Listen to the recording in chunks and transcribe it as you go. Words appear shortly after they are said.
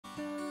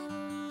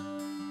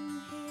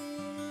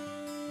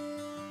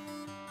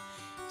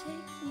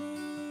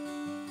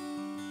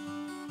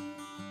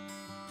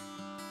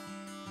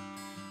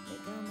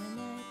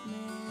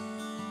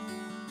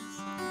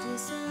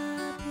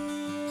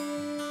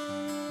disappears,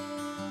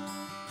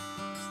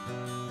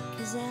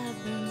 'cause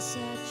I've been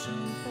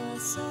searching for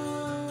so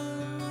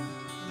long,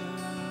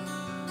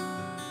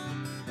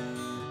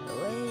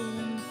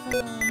 waiting for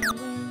my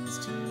wings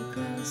to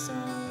grow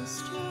so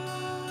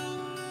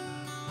strong.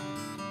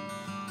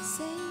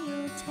 Say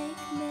you'll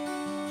take me,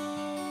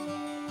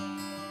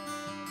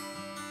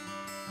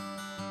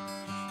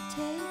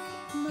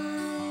 take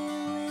my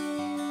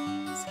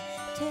wings,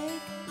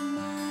 take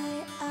my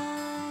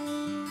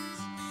eyes.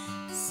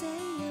 Say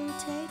you'll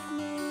take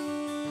me.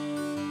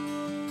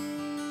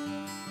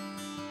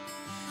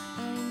 I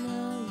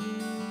know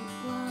you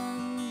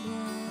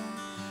wander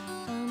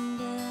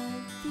under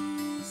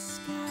these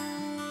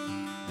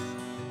skies,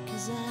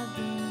 'cause I've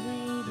been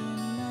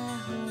waiting my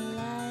whole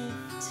life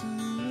to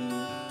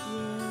meet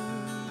you.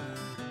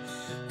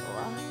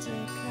 Walked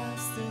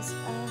across this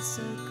earth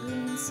so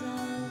green, so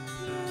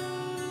blue.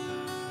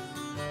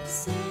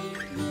 Say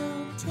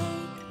you'll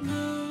take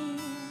me,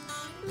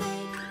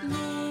 make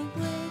me,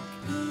 wake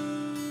me,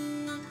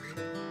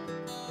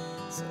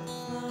 so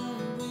far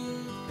away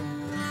from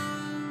here.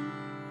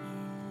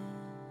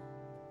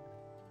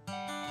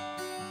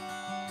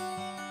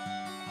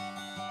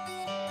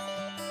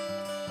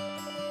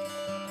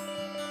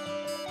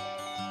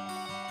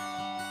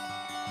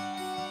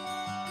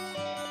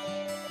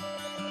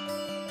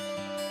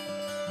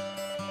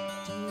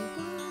 Do you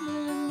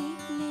wanna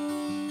meet me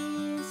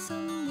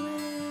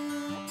somewhere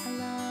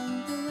along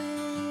the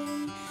way?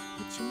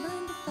 Would you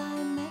mind if I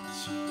met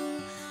you?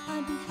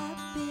 I'd be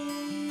happy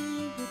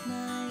with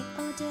night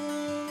or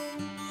day.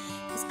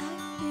 'Cause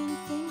I've been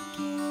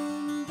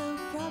thinking, though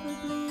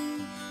probably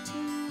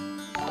too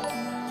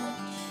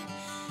much,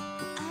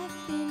 and I've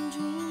been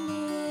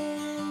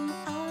dreaming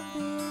of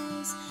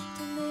this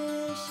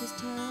delicious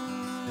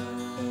touch.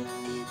 If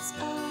it's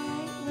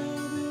alright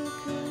with you,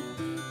 could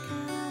we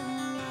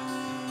collide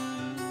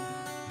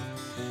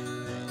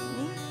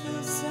beneath the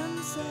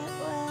sunset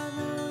where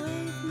the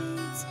wave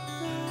meets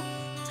the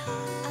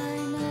tide? I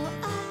know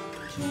I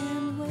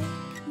can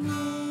wake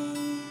me,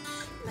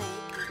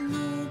 make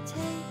me,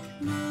 take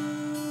me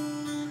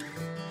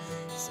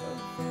so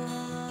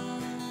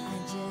far. I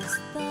just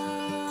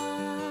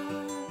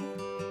thought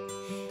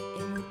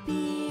it would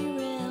be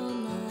real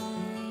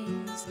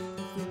nice if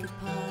we could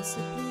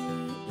possibly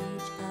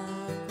each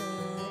other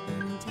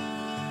in ties.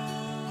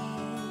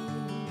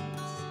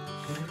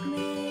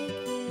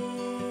 Make it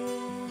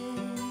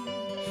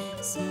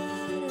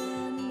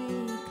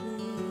suddenly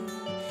clear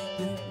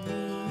that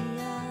we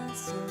are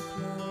so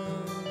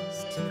close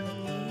to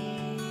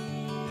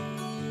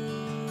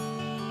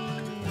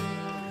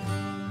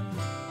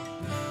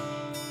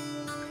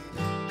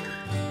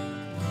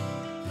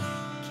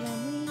Can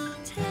we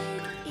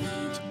take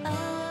each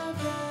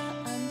other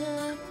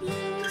under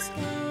blue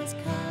skies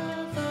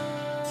cover?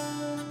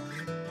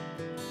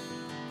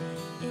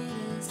 It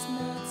is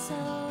not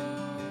so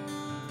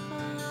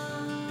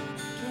far.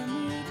 Can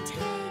we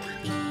take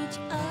each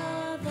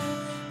other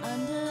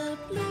under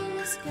blue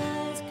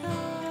skies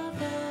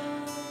cover?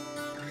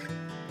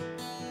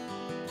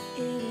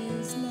 It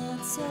is not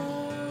so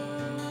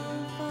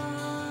far.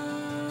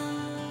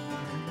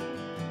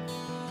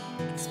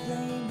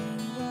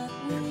 Explaining what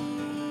we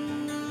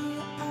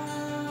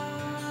are,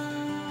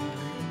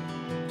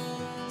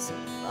 so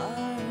far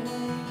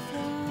away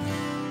from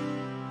here.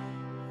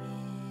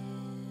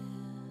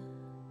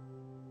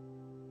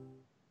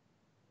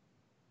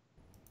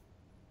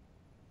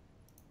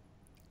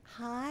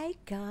 Hi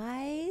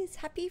guys,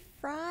 happy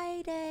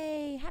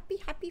Friday,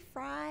 happy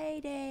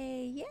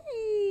Friday,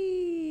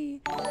 yay!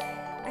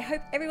 I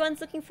hope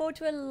everyone's looking forward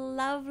to a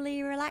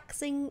lovely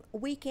relaxing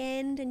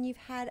weekend and you've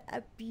had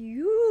a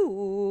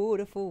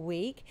beautiful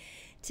week.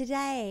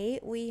 Today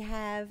we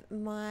have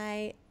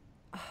my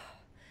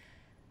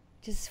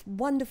just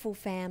wonderful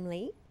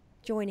family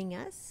joining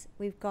us.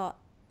 We've got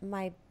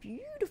my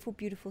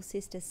beautiful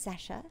sister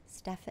Sasha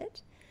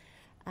Stafford,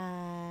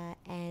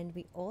 and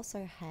we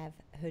also have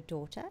her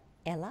daughter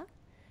Ella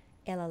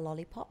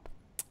Lollipop.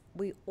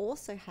 We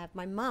also have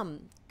my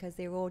mum, because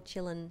they're all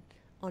chilling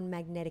on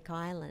Magnetic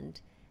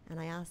Island, and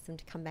I asked them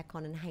to come back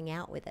on and hang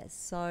out with us.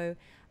 So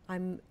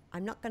I'm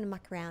not going to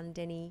muck around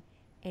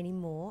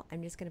anymore.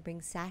 I'm just going to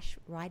bring Sash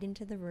right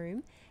into the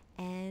room,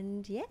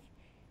 and yeah,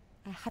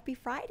 a happy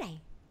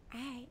Friday. All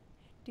right.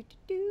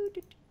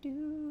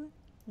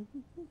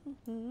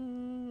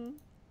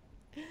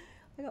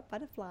 I got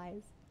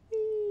butterflies.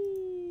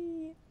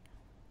 Whee!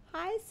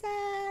 Hi,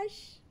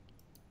 Sash.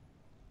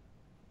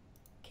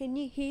 Can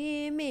you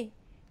hear me?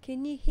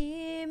 Can you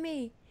hear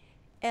me?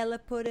 Ella,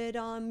 put it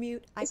on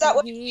mute. I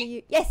can hear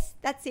you. Yes,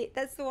 that's it.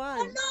 That's the one.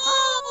 Hello,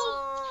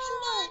 Oh.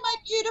 hello, my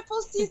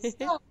beautiful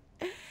sister.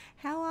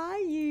 How are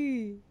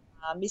you?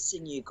 I'm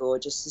missing you,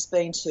 gorgeous. It's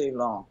been too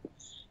long.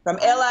 From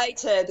LA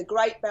to the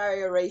Great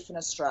Barrier Reef in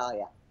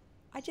Australia.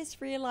 I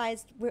just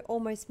realised we're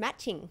almost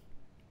matching.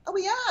 Oh,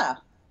 we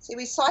are. See,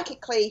 we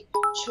psychically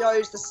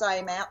chose the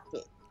same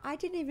outfit. I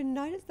didn't even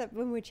notice that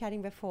when we were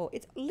chatting before.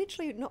 It's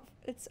literally not.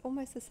 It's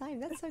almost the same.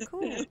 That's so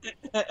cool.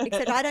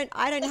 Except I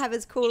don't have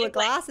as cool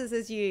glasses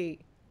as you.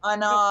 I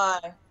know.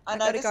 I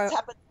know. This has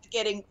happened to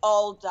getting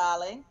old,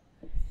 darling.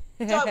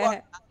 Don't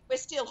worry. We're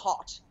still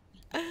hot.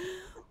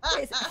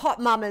 Hot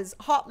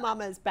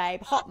mamas,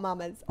 babe. Hot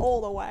mamas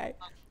all the way.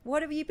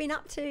 What have you been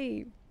up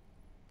to?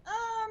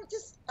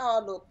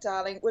 Look,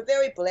 darling, we're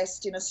very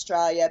blessed in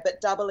Australia,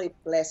 but doubly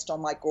blessed on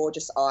my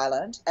gorgeous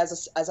island.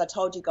 As I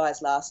told you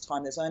guys last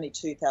time, there's only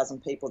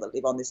 2,000 people that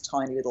live on this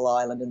tiny little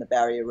island in the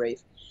Barrier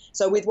Reef.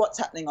 So with what's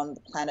happening on the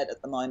planet at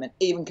the moment,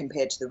 even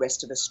compared to the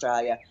rest of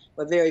Australia,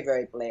 we're very,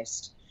 very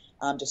blessed.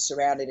 Just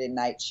surrounded in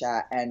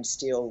nature and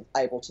still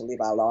able to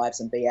live our lives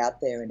and be out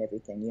there and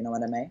everything, you know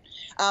what I mean?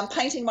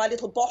 Painting my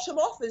little bottom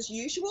off as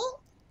usual.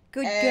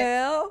 Good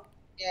girl.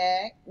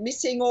 Yeah,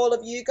 missing all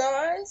of you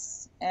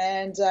guys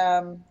and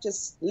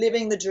just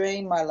living the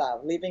dream, my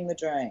love, living the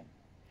dream.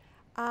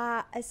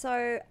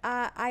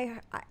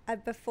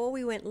 Before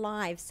we went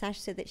live, Sash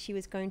said that she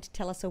was going to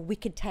tell us a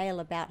wicked tale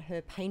about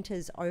her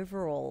painter's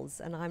overalls.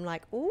 And I'm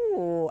like,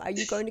 ooh, are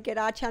you going to get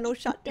our channel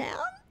shut down?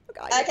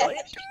 Okay, have you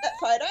seen that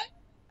photo?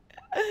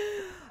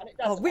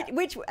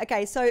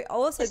 Okay, so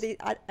also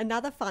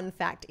another fun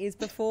fact is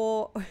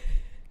before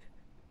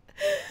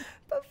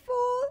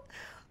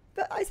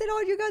but I said,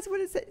 oh, you guys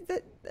want to say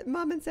that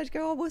Mum and Sash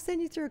go, oh, we'll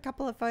send you through a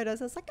couple of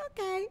photos. I was like,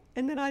 okay.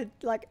 And then I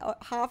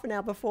half an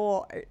hour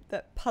before,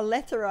 the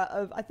plethora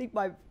of, I think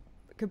my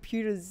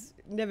computer's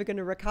never going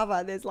to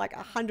recover. There's like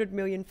 100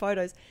 million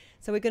photos.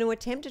 So we're going to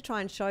attempt to try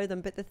and show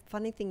them. But the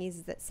funny thing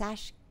is that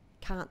Sash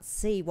can't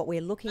see what we're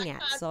looking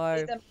at. So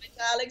see them, my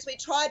darlings, we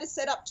try to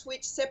set up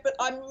Twitch separate.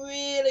 I'm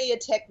really a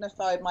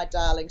technophobe, my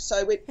darling.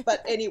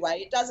 But anyway,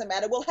 it doesn't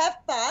matter. We'll have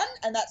fun,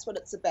 and that's what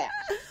it's about.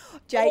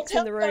 Jake's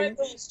in the room.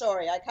 We'll tell the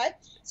story, okay?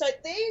 So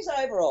these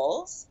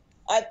overalls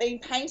I've been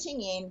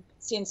painting in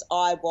since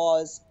I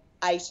was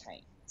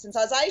 18. Since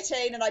I was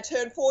 18, and I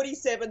turned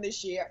 47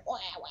 this year. Wow.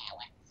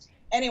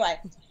 Anyway,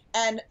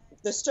 and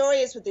the story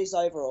is with these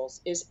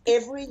overalls is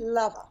every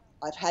lover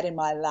I've had in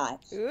my life,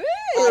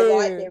 I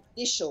write their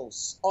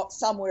initials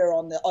somewhere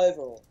on the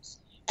overalls.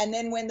 And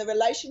then when the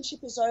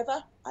relationship is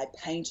over, I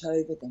paint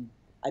over them.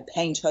 I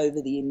paint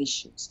over the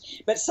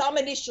initials. But some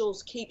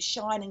initials keep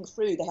shining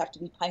through. They have to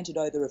be painted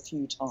over a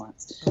few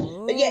times.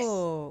 Oh. But yes,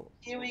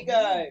 here we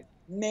go.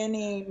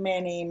 Many,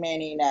 many,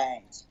 many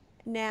names.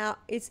 Now,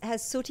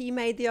 has Sooty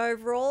made the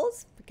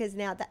overalls? Because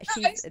now that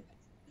she's...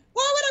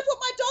 Why would I put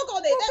my dog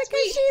on there? Well, that's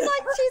because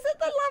she's at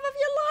the love of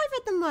your life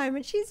at the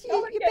moment. She's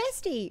your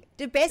bestie.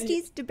 Do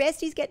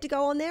besties get to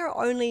go on there,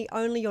 or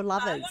only your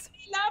lovers?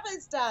 Only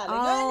lovers, darling.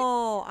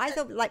 Oh, I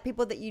thought like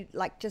people that you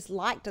just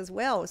liked as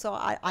well. So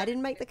I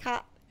didn't make the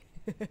cut.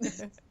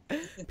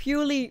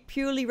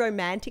 purely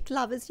romantic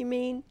lovers, you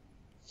mean?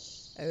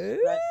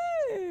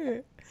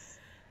 Oh.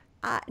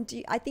 I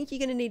think you're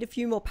going to need a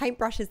few more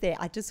paintbrushes there.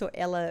 I just saw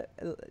Ella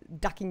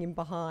ducking in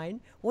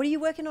behind. What are you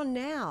working on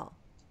now?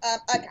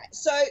 Okay,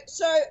 so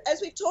as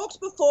we've talked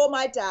before,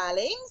 my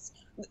darlings,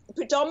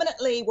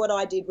 predominantly what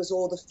I did was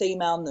all the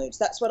female nudes.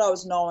 That's what I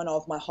was known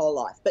of my whole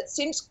life. But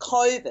since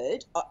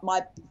COVID,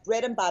 my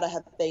bread and butter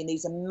have been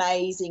these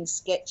amazing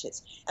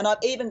sketches. And I've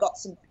even got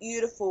some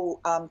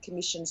beautiful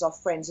commissions off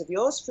friends of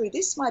yours through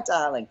this, my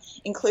darling,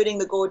 including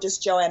the gorgeous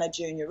Joanna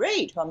Junior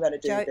Reid, who I'm going to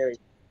do very...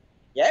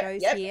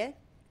 Joe's here.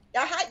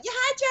 Hi, Joe.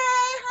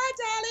 Hi,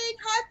 darling.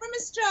 Hi from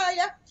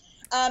Australia.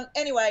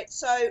 Anyway,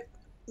 so...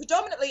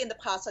 predominantly in the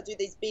past, I do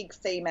these big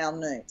female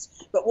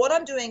nudes. But what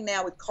I'm doing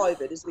now with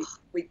COVID, as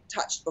we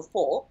touched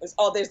before, is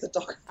there's the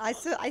dog. I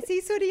see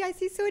Sooty.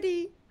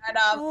 And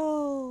I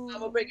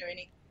will bring her in.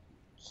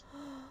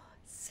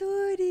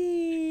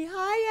 Sooty,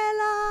 hi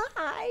Ella,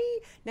 hi.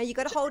 Now you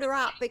got to hold her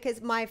up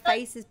because my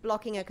face is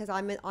blocking her because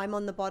I'm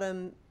on the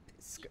bottom.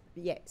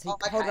 Yeah, so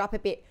hold her up a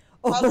bit.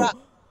 Hold her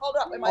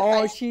up with my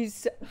face.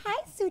 She's hi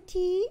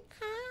Sooty,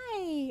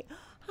 hi.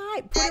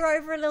 Put her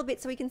over a little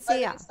bit so we can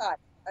see her.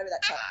 Over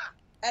that side.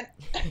 And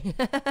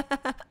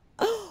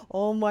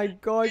oh my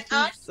gosh,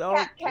 she's so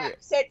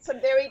cute. Set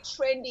some very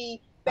trendy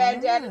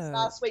bandanas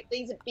last week.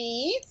 These are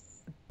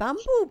bees.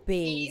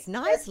 Bumblebees.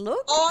 Nice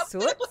look. I'm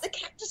going to put the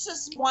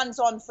cactuses ones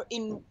on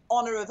in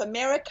honour of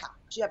America.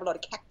 You have a lot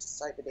of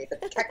cactus over there,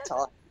 but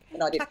cacti.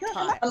 And I did.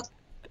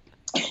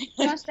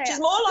 She's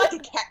more like a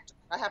cactus,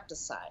 I have to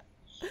say.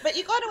 But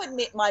you've got to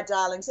admit, my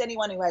darlings,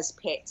 anyone who has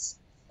pets,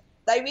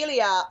 they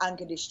really are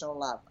unconditional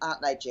love,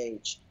 aren't they,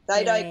 Gigi?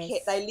 They don't care.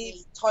 They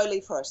live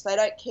totally for us. They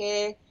don't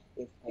care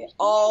if they're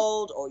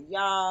old or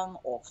young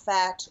or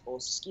fat or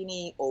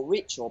skinny or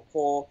rich or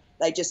poor.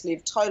 They just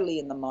live totally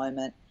in the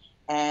moment.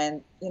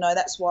 And,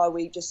 that's why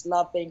we just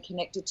love being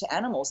connected to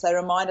animals. They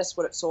remind us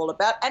what it's all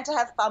about and to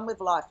have fun with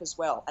life as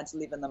well and to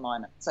live in the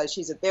moment. So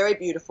she's a very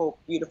beautiful,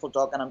 beautiful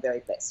dog and I'm very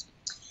blessed.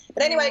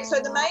 But anyway, so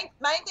the main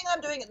thing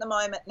I'm doing at the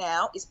moment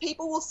now is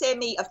people will send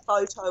me a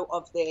photo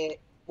of their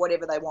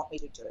whatever they want me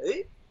to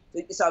do.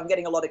 So I'm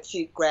getting a lot of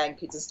cute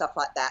grandkids and stuff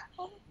like that.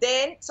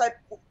 Then, so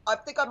I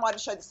think I might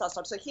have showed this last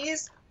time. So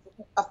here's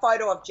a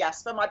photo of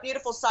Jasper, my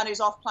beautiful son who's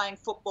off playing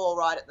football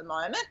right at the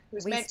moment.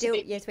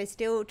 Yes, we're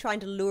still trying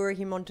to lure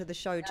him onto the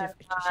show to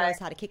show us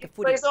how to kick a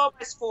footy. He's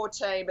almost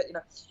 14, but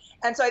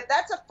And so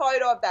that's a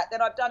photo of that.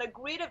 Then I've done a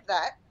grid of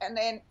that. And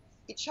then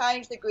you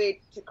change the grid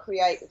to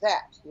create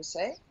that, you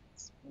see.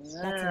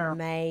 That's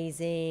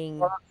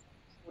amazing.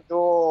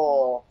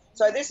 Door.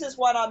 So this is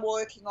what I'm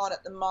working on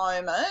at the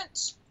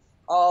moment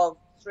of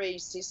three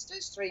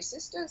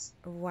sisters.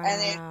 Wow.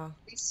 And then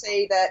we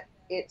see that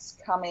it's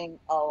coming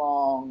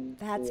along.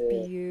 That's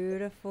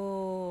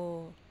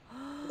beautiful.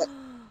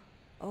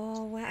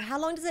 Oh, wow. How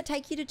long does it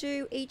take you to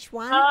do each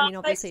one? I mean,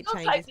 obviously it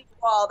changes. Take me a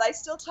while. They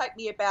still take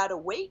me about a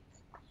week.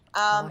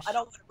 I don't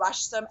want to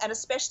rush them, and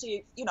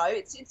especially, you know,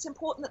 it's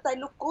important that they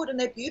look good and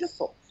they're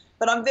beautiful.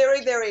 But I'm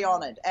very, very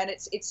honoured, and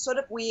it's sort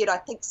of weird. I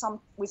think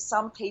with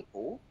some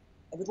people,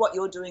 and with what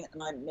you're doing at the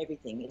moment and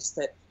everything, is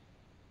that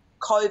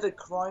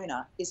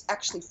Corona is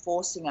actually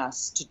forcing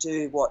us to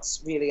do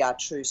what's really our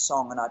true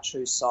song and our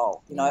true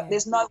soul. You know,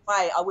 there's no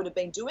way I would have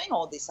been doing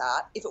all this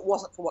art if it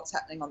wasn't for what's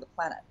happening on the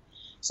planet.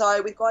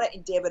 So we've got to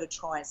endeavour to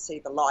try and see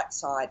the light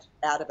side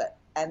out of it,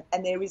 and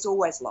there is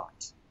always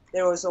light.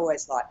 There is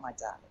always light, my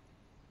darling.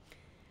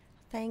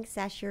 Thanks,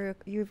 Sash.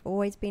 You've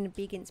always been a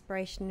big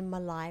inspiration in my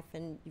life,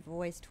 and you've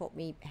always taught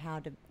me how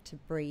to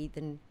breathe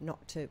and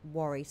not to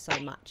worry so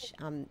much.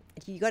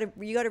 You got a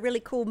really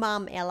cool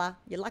mum, Ella.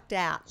 You lucked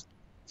out.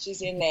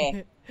 She's in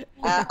there.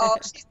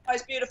 She's the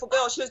most beautiful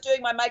girl. She was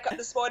doing my makeup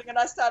this morning, and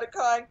I started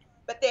crying.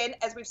 But then,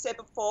 as we've said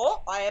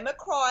before, I am a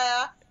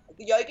crier.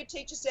 The yoga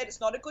teacher said it's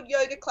not a good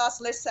yoga class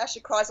unless Sasha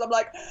cries. I'm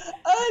like,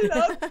 I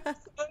love you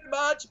so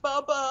much,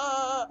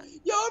 Baba.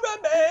 You're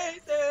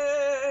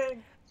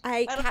amazing.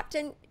 Hey,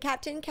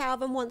 Captain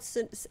Calvin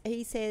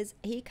he says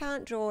he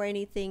can't draw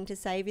anything to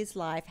save his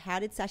life. How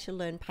did Sasha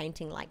learn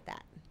painting like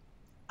that?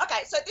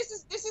 Okay, so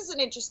this is an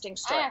interesting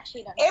story. I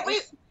actually don't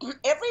know.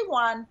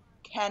 Everyone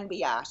can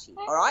be arty,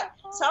 all right?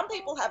 Some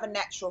people have a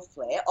natural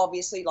flair.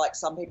 Obviously, like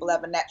some people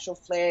have a natural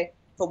flair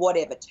for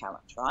whatever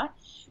talent, right?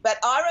 But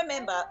I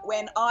remember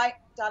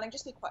darling,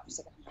 just be quiet for a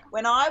second.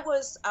 When I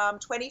was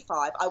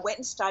 25, I went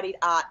and studied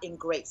art in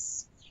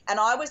Greece. And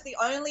I was the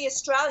only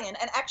Australian,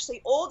 and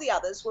actually all the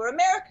others were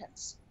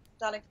Americans.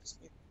 Darling,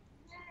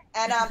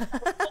 and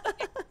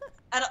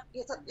and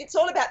it's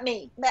all about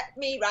me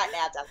right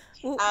now,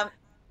 darling.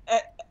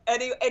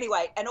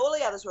 Anyway, and all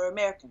the others were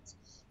Americans,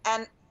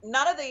 and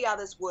none of the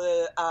others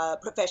were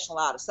professional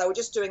artists. They were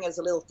just doing it as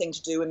a little thing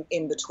to do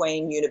in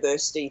between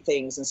university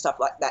things and stuff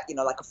like that, you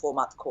know, like a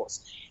 4-month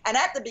course. And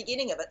at the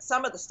beginning of it,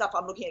 some of the stuff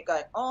I'm looking at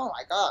going, oh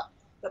my God.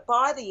 But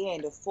by the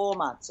end of 4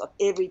 months of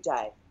every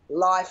day,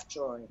 life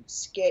drawing,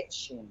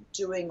 sketching,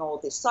 doing all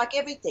this, like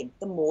everything,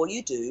 the more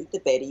you do, the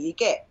better you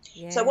get.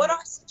 Yeah. So what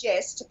I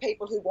suggest to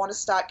people who want to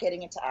start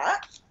getting into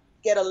art,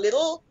 get a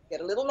little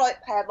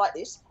notepad like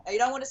this. Now, you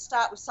don't want to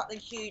start with something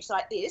huge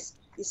like this.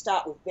 You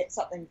start with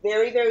something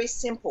very, very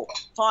simple.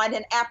 Find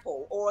an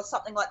apple or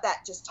something like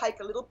that. Just take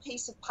a little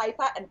piece of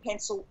paper and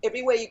pencil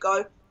everywhere you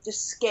go.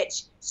 Just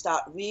sketch.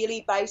 Start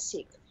really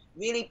basic.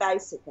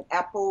 An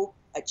apple,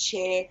 a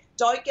chair.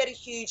 Don't get a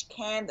huge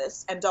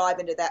canvas and dive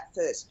into that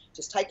first.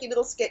 Just take your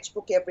little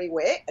sketchbook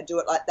everywhere and do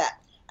it like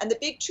that. And the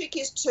big trick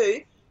is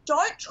too,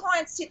 don't try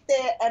and sit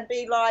there and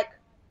be like,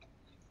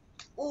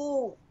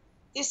 oh,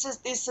 this is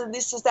this and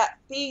this is that.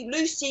 Be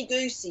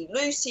loosey-goosey.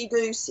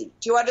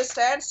 Do you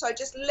understand? So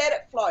just let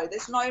it flow.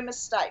 There's no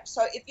mistake.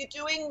 So if you're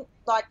doing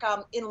like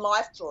in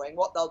life drawing,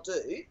 what they'll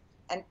do,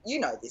 and you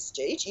know this,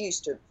 Gigi, you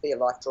used to be a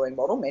life drawing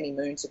model many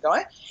moons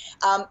ago,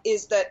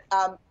 is that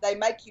they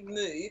make you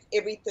move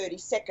every 30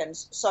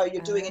 seconds so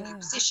you're doing a new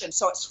position,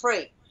 so it's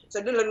free.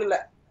 So rather than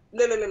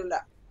so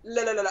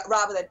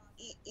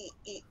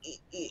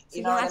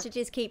you have to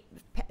just keep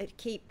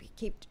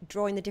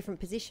drawing the different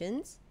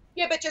positions.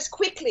 Yeah, but just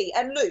quickly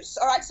and loose.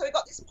 All right, so we've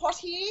got this pot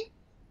here.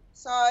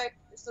 So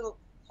this little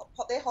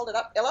pot there, hold it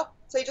up, Ella.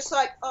 So you're just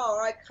like,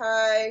 oh,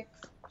 okay.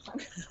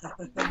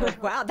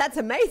 Wow, that's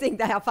amazing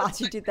how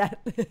fast you did that.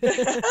 There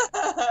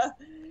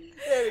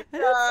we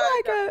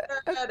go.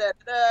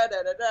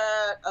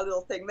 A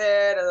little thing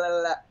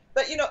there.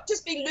 But, you know,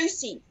 just be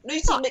loosey.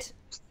 But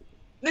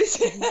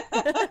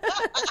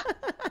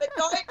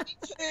don't be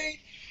too,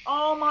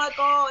 oh my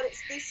God,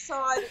 it's this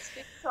side.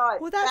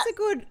 Well,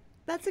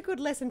 that's a good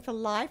lesson for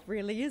life,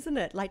 really, isn't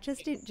it? Like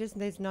just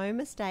there's no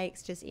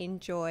mistakes, just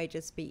enjoy,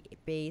 just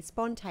be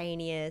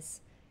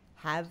spontaneous,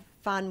 have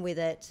fun with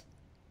it.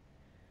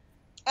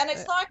 And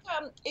it's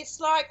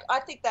like I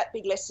think that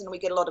big lesson, we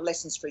get a lot of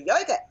lessons through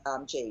yoga,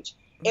 Gigi.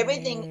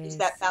 Everything is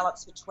that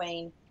balance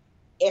between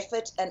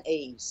effort and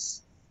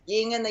ease,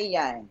 yin and the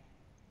yang,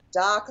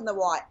 dark and the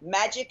white,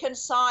 magic and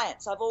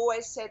science. I've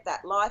always said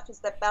that. Life is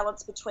that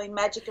balance between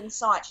magic and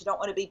science. You don't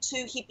want to be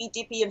too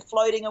hippy-dippy and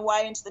floating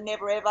away into the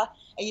never-ever,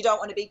 and you don't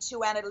want to be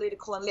too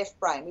analytical and left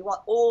brain. We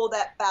want all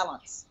that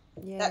balance.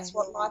 Yeah. That's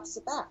what life's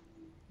about.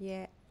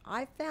 Yeah.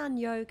 I found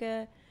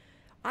yoga,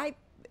 I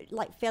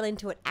fell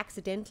into it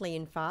accidentally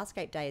in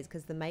Farscape days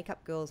because the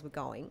makeup girls were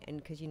going, and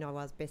because, you know, I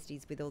was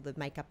besties with all the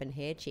makeup and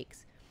hair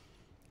chicks.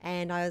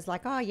 And I was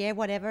like, oh, yeah,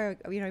 whatever,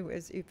 you know,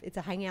 it's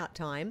a hangout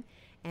time.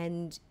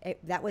 And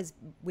that was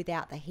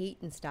without the heat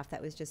and stuff.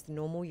 That was just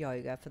normal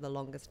yoga for the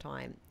longest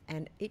time.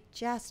 And it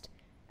just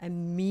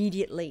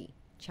immediately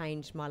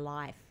changed my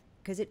life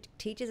because it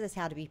teaches us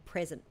how to be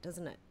present,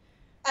 doesn't it?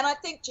 And I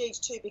think, Gigi,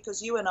 too,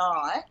 because you and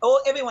I, or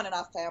everyone in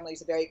our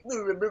families are very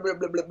blah, blah, blah,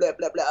 blah, blah, blah,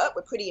 blah, blah.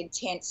 We're pretty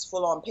intense,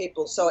 full-on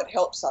people, so it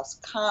helps us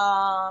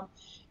calm.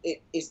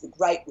 It is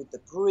great with the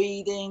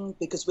breathing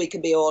because we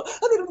can be all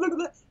blah, blah, blah,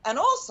 blah. And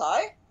also,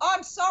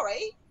 I'm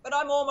sorry, but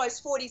I'm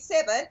almost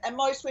 47, and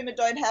most women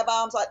don't have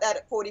arms like that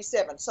at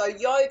 47. So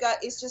yoga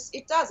is just,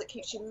 it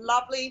keeps you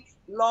lovely,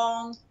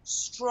 long,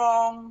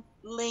 strong,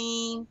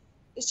 lean.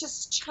 It's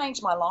just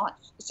changed my life.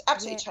 It's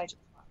absolutely changed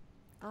my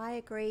life. I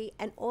agree.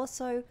 And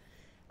also,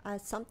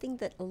 something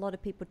that a lot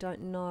of people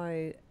don't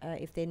know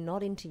if they're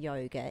not into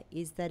yoga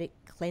is that it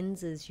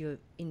cleanses your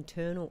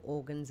internal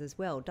organs as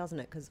well, doesn't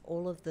it? Because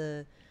all of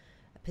the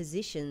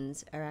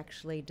positions are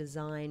actually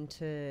designed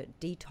to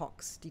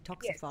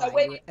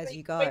detoxify you as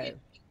you go.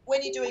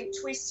 When you're doing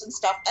twists and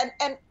stuff,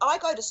 and I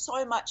go to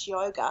so much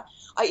yoga.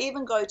 I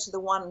even go to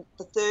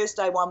the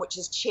Thursday one, which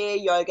is chair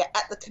yoga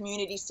at the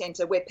community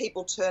centre, where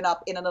people turn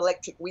up in an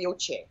electric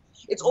wheelchair.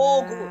 It's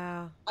all good.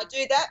 I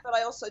do that, but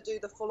I also do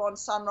the full-on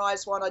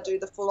sunrise one. I do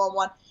the full-on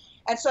one.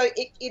 And so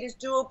it is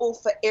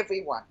doable for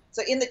everyone.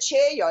 So in the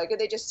chair yoga,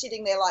 they're just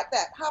sitting there like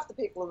that. Half the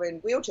people are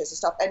in wheelchairs and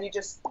stuff, and you're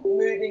just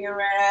moving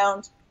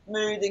around,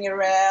 breathing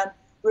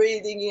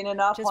in and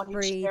up just on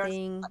your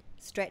breathing,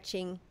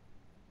 stretching.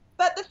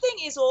 But the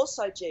thing is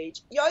also,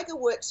 Gigi, yoga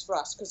works for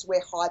us because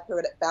we're hyper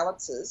and it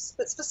balances.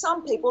 But for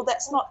some people,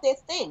 that's not their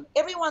thing.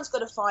 Everyone's got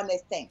to find their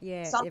thing.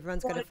 Yeah,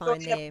 everyone's got to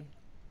find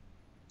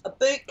a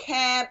boot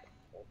camp,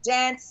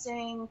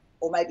 dancing,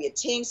 or maybe a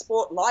team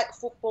sport like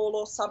football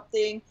or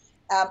something.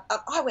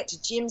 I went to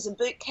gyms and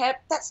boot camp.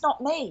 That's not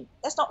me.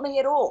 That's not me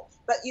at all.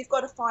 But you've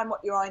got to find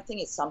what your own thing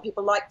is. Some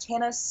people like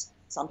tennis.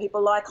 Some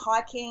people like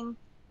hiking.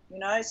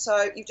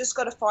 So you've just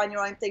got to find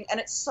your own thing. And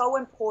it's so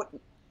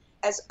important.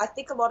 As I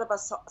think a lot of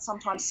us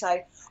sometimes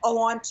say,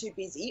 oh, I'm too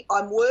busy.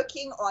 I'm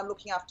working or I'm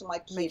looking after my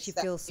kids. Makes you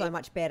feel so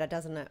much better,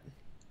 doesn't it?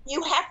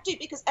 You have to,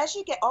 because as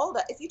you get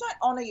older, if you don't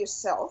honour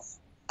yourself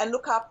and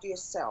look after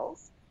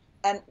yourself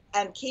and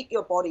keep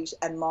your body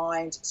and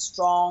mind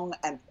strong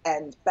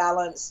and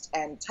balanced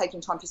and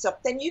taking time for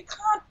yourself, then you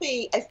can't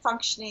be a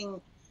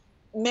functioning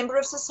member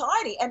of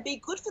society and be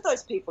good for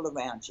those people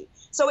around you.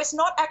 So it's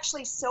not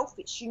actually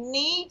selfish. You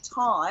need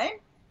time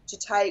to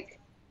take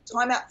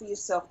time out for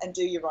yourself and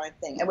do your own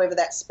thing. And whether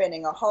that's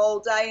spending a whole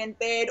day in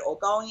bed or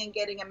going and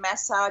getting a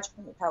massage,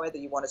 however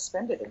you want to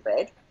spend it in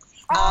bed.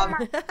 Don't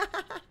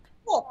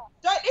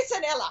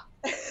listen, Ella.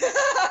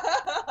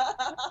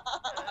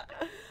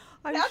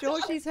 I'm sure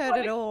she's heard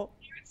it all.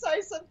 You would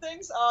say some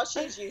things. Oh,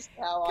 she's used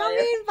to how Come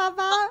in,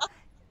 Bubba.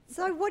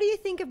 So what do you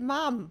think of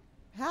Mum?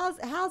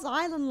 How's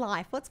island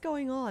life? What's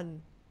going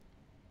on?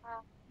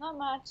 Not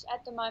much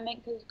at the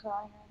moment because of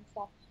Corona and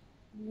stuff.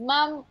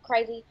 Mum,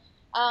 crazy.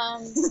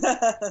 Yeah.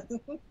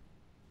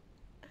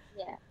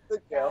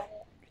 Good girl.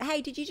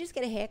 Hey, did you just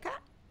get a haircut?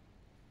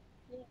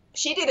 Yeah.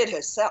 She did it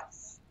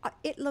herself.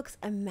 It looks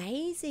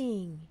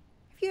amazing.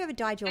 Have you ever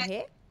dyed your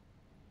hair?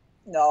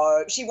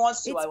 No, she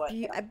wants to. I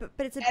won't.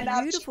 But it's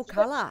a beautiful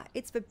colour.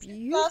 It's a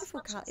beautiful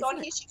colour.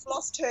 She's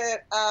lost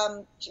her.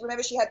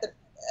 Remember, she had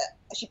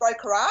she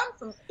broke her arm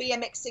from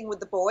BMXing with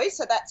the boys,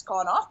 so that's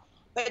gone off.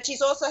 But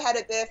she's also had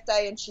her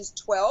birthday and she's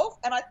 12,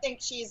 and I think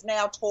she is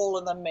now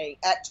taller than me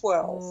at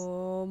 12.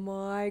 Oh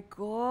my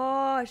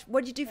gosh.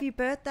 What did you do for your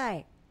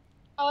birthday?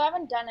 Oh, I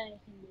haven't done anything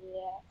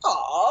yet.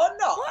 Oh,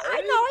 no. Well,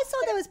 I know, I saw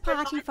there was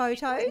party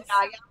photos.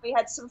 We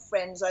had some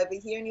friends over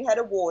here, and you had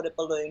a water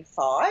balloon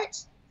fight,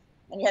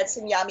 and you had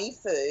some yummy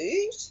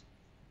food.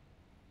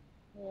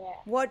 Yeah.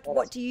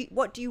 What do you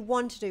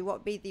want to do? What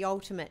would be the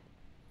ultimate?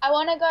 I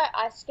want to go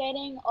ice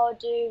skating or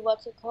do,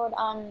 what's it called?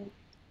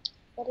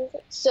 What is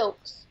it?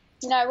 Silks.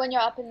 You know, when you're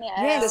up in the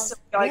air. Yes,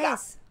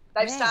 yes.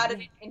 They've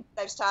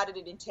started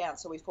it in town,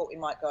 so we thought we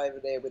might go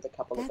over there with a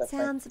couple of our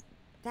friends.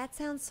 That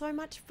sounds so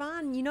much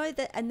fun. You know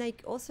that, and they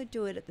also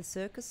do it at the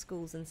circus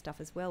schools and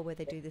stuff as well, where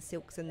they do the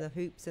silks and the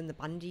hoops and the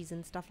bungees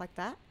and stuff like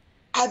that.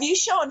 Have you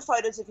shown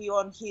photos of you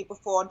on here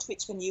before on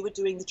Twitch when you were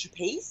doing the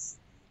trapeze?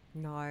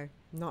 No,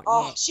 not yet.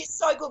 Oh, she's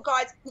so good,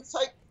 guys. So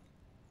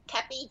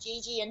Cappy,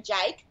 Gigi, and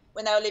Jake,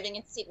 when they were living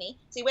in Sydney.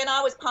 See, when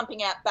I was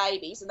pumping out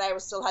babies and they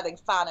were still having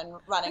fun and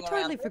running around. I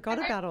totally forgot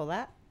about all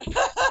that.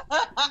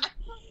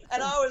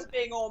 And I was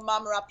being all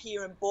mama up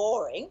here and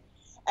boring.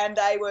 And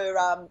they were,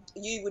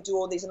 you would do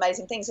all these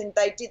amazing things. And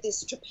they did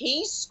this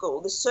trapeze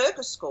school, the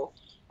circus school.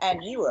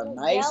 And you were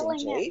amazing,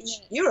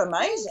 Gigi. You were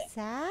amazing.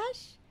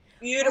 Sash?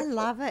 Beautiful.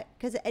 I love it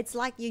because it's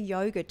like your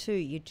yoga too.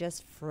 You're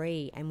just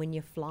free. And when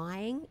you're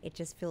flying, it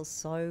just feels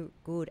so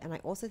good. And I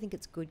also think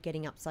it's good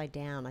getting upside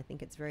down. I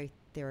think it's very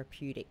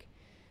therapeutic.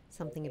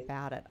 Something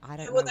about it. I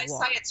don't know what. Well, they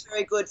say it's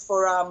very good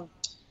for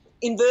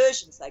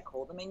inversions, they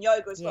call them. In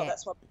yoga as well,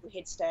 that's why we do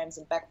headstands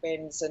and back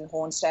bends and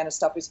hornstand and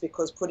stuff, is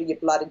because putting your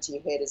blood into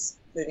your head is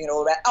moving it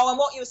all around. Oh, and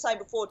what you were saying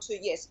before too,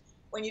 yes,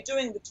 when you're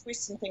doing the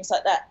twists and things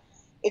like that,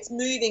 it's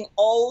moving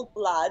old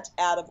blood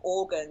out of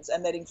organs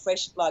and letting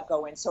fresh blood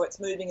go in, so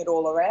it's moving it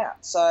all around.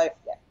 So,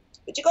 yeah.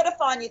 But you've got to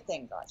find your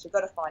thing, guys. You've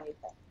got to find your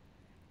thing.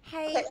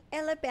 Hey,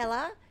 Ella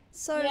Bella,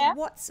 So Yeah.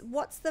 what's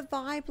the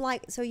vibe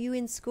like? So you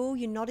in school?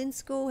 You're not in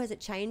school? Has it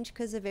changed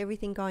because of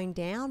everything going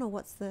down, or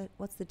what's the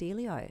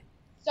dealio?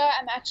 So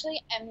I'm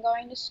actually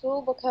going to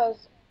school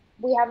because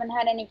we haven't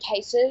had any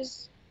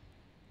cases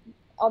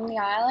on the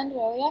island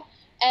earlier,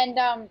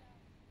 and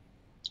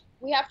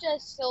we have to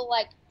still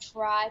like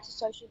try to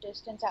social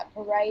distance at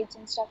parades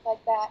and stuff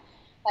like that,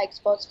 like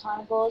sports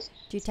carnivals.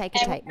 Do you take a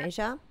And tape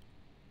measure?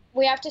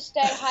 We have to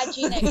stay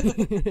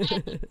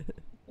hygienic.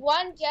 And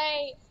one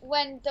day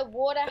when the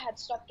water had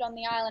stopped on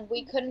the island,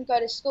 we couldn't go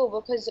to school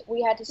because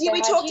we had to stay Yeah, we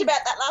hygienic. talked about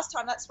that last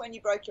time. That's when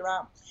you broke your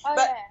arm. Oh,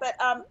 but yeah.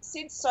 but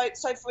since so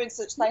for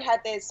instance, they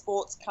had their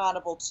sports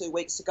carnival 2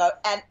 weeks ago,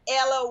 and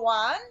Ella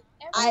won.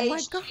 Oh my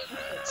Age, God.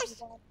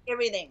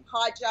 everything,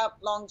 high jump,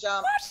 long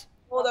jump,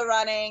 What? all the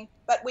running,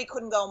 but we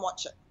couldn't go and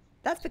watch it.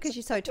 That's because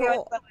you're so We tall.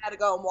 weren't allowed to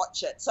go and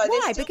watch it. So Why?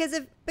 there's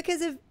still,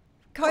 Because of COVID.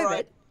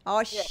 Corona. Oh,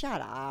 Yeah.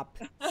 shut up.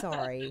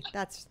 Sorry.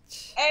 That's.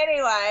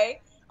 anyway,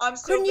 I'm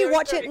still Couldn't you very,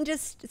 watch very- it and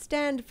just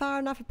stand far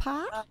enough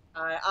apart?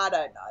 I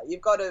don't know.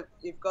 You've got to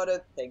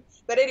think.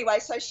 But anyway,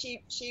 so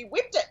she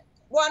whipped it,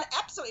 won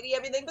absolutely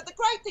everything. But the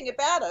great thing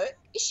about it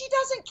is she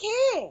doesn't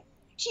care.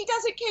 She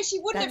doesn't care. She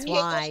wouldn't That's have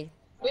cared. why.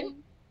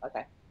 Win?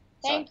 Okay.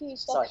 Thank you.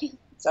 Sorry. Stop.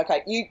 It's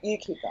okay. You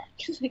keep that.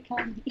 Because I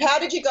can't. How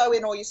did you go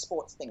in all your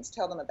sports things?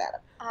 Tell them about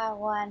it. I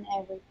won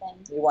everything.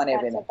 You won That's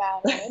everything.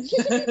 about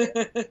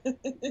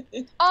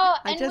it. Oh,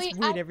 I and just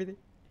win everything.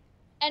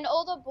 and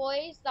all the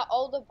boys,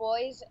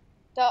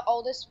 the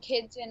oldest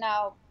kids in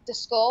the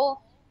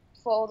school,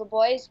 for all the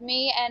boys,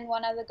 me and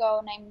one other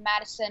girl named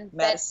Madison,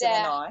 Madison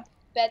and I.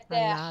 bet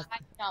their love high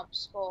jump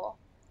score.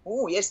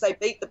 Oh, yes, they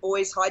beat the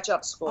boys' high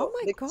jump score. Oh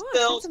my The gosh,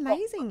 girls that's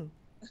amazing.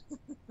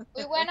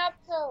 We went up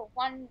to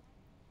 1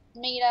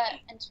 meter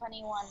and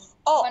 21.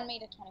 Oh, 1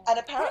 meter 21. And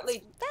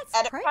apparently, That's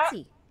and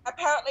crazy.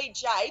 apparently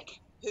Jake,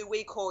 who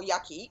we call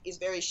Yucky, is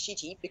very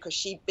shitty because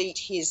she beat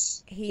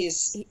his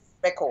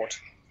record.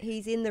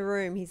 He's in the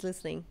room. He's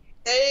listening.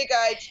 There you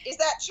go. Is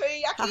that true,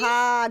 Yucky?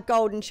 Haha,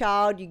 golden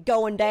child, you're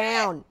going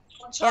down.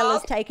 Child?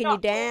 Ella's taking you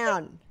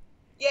down.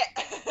 Yeah.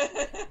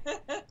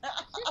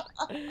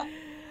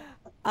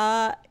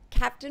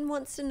 Captain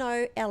wants to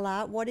know,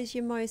 Ella, what is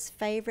your most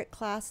favourite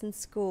class in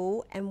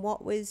school, and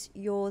what was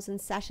yours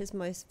and Sash's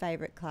most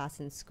favourite class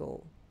in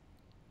school?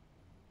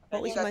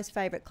 What was your most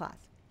favourite class?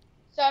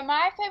 So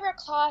my favorite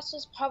class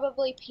was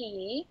probably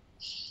PE.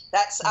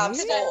 That's sport.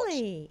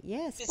 Really?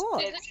 Yeah,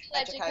 sport. Physical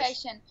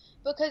education.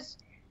 Because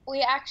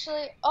we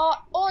actually,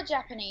 or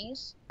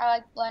Japanese. I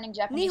like learning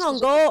Japanese.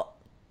 Nihongo.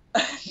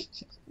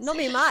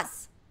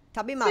 Nomimasu.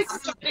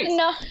 Tabimasu.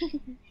 No.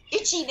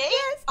 Itchy knee?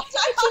 Yes.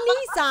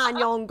 Ichi-ni-san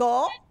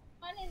yongo.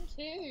 1 and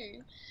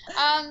 2.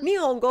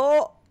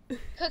 Nihongo.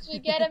 Because we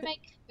get to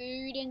make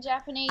food in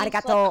Japanese.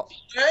 Arigato.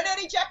 Learn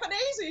any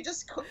Japanese or you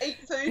just eat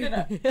food in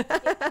it?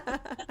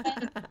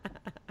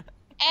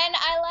 And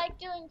I like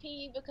doing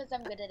PE because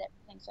I'm good at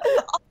everything. So.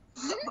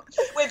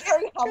 We're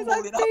very humble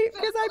enough.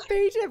 Because I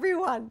beat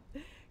everyone.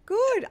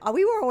 Good. Oh,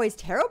 we were always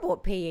terrible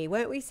at PE,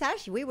 weren't we,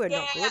 Sash? We were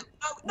not good.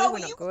 No, we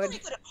were you not were good. really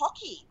good at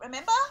hockey,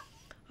 remember?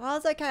 I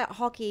was okay at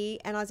hockey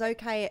and I was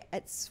okay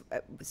at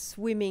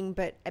swimming,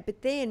 but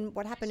then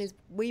what happened is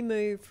we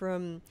moved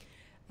from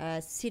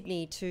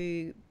Sydney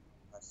to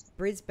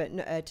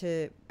Brisbane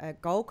to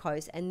Gold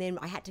Coast, and then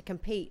I had to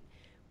compete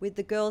with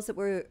the girls that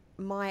were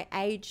my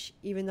age,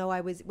 even though I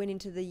went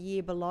into the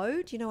year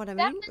below. Do you know what I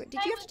mean? Did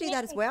you have to do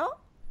that as well?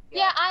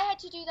 Yeah, I had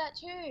to do that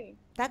too.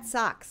 That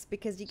sucks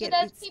because you So get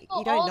there's people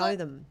you don't know older-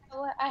 them.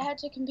 I had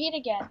to compete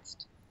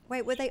against.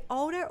 Wait, were they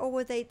older or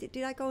were they?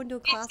 Did I go into a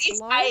class It's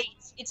below? age.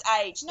 It's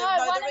age. No,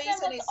 the one of them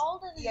reason was is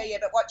older than yeah, me. yeah.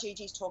 But what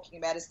Gigi's talking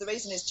about is the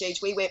reason is Gigi.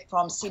 We went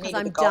from Sydney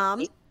Because to the I'm Gold dumb.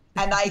 Coast,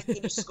 and they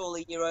finished school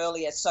a year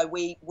earlier. So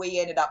we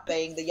ended up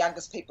being the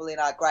youngest people in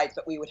our grades,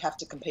 but we would have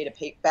to compete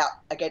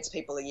against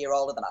people a year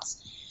older than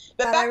us.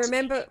 But I back to-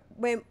 remember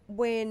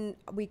when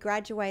we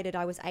graduated,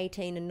 I was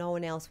 18 and no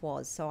one else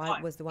was, so I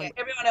was the one. Yeah,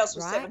 everyone else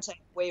was right? 17.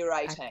 We were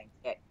 18.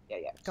 Yeah.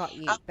 Got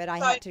you, but I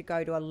so- had to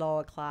go to a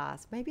lower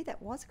class. Maybe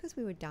that was because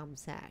we were dumb,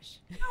 Sash.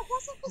 No, it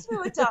wasn't because we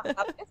were dumb. It's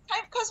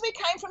because we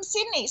came from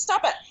Sydney.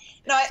 Stop it.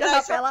 No, Shut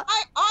up, so Ella.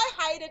 I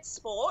hated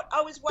sport.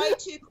 I was way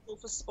too cool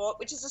for sport,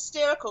 which is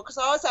hysterical because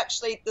I was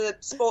actually the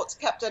sports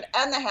captain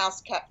and the house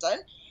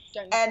captain.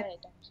 Don't And- say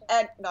it. Don't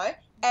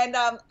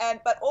say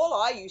it. But all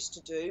I used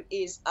to do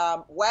is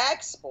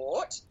wag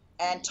sport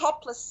and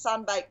topless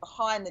sunbake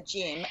behind the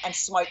gym and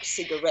smoke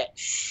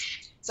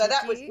cigarettes. So Did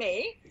that was you?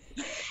 me.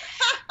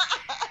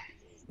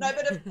 No,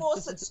 but of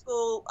course at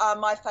school,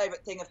 my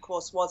favourite thing, of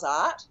course, was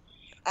art.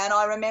 And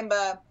I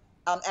remember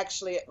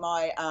actually at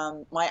my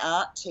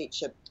art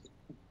teacher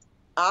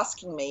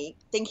asking me,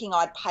 thinking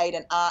I'd paid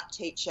an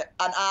artist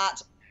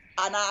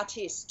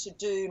to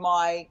do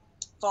my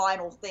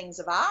final things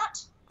of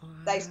art.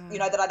 They,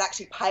 that I'd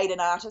actually paid an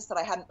artist, that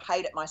I hadn't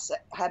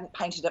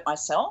painted it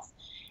myself.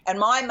 And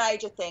my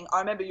major thing, I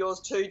remember yours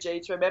too,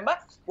 Jeeves, remember,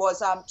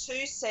 was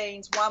 2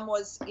 scenes. One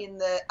was in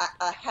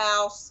a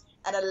house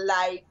and a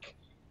lake,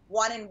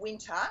 one in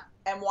winter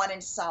and one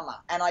in summer.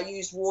 And I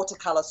used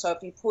watercolour. So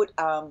if you put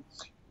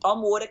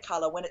on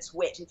watercolor, when it's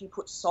wet, if you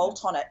put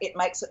salt on it, it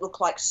makes it look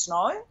like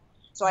snow.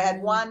 So I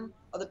had one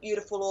of the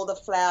beautiful, all the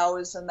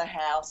flowers and the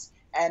house,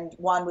 and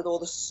one with all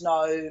the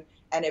snow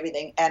and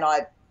everything. And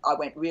I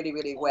went really,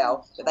 really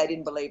well, but they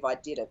didn't believe I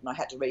did it, and I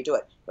had to redo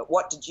it. But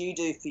what did you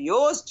do for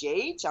yours,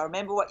 Gigi? I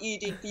remember what you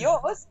did for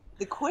yours.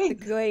 The Queen.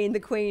 The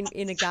Queen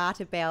in a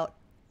garter belt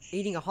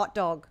eating a hot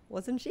dog,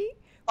 wasn't she?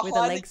 With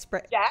a leg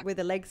spread. With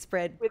a leg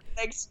spread. With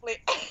leg split.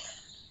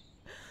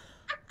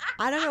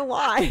 I don't know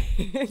why.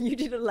 You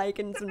did a lake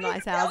and some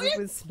nice houses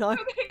with snow.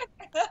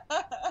 I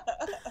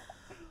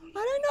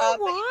don't know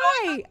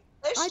why.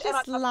 I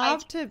just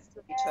love to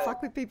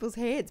fuck with people's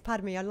heads.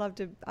 Pardon me. I love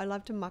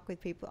to muck with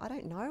people. I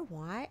don't know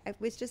why. It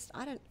was just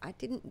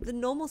the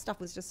normal stuff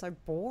was just so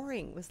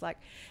boring. It was like,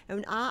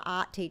 and our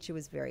art teacher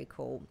was very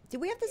cool.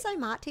 Did we have the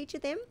same art teacher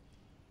then?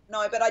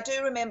 No, but I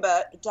do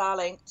remember,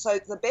 darling, so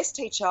the best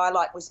teacher I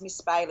liked was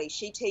Miss Bailey.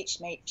 She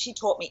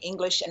taught me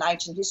English and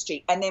ancient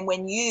history. And then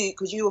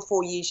because you were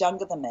 4 years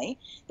younger than me,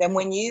 then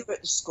when you were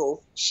at the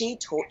school, she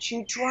taught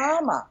you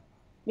drama.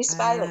 Miss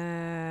Bailey.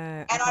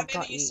 And I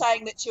remember you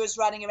saying that she was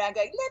running around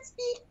going, let's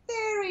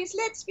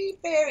be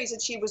fairies. And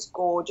she was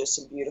gorgeous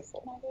and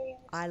beautiful.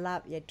 I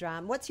love your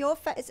drama. What's your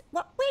face?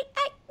 Where are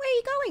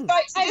you going?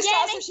 So just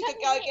asked if she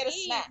could go get a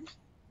snack.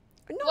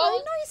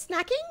 No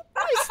snacking.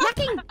 No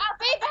snacking. I'll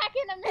be back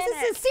in a minute.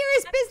 This is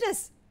serious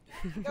business.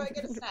 Go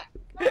get a snack.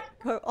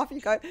 Off you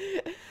go.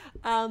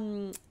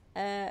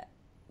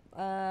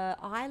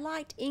 I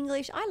liked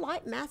English. I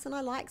liked maths and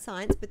I liked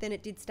science, but then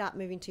it did start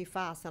moving too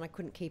fast and I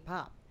couldn't keep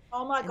up.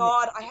 Oh my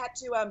God! I had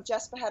to.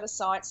 Jasper had a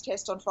science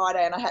test on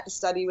Friday, and I had to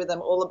study with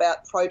them all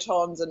about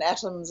protons and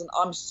atoms, and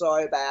I'm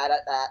so bad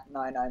at that.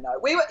 No.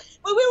 We were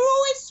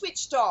always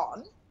switched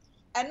on,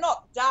 and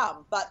not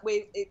dumb, but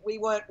we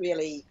weren't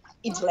really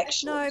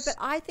intellectuals. No, but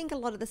I think a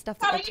lot of the stuff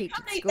that they teach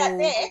at school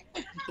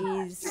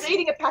is He's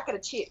eating a packet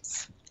of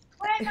chips.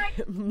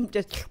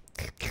 just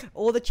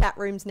all the chat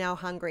rooms now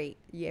hungry.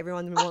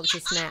 Everyone wants a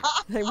snack.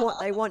 They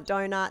want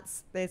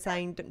donuts. They're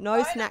saying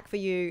no snack for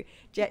you.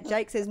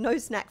 Jake says no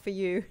snack for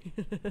you.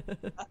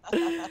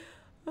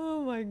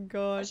 Oh my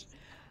gosh.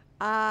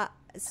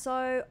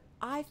 So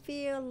I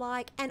feel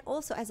like, and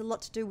also has a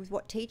lot to do with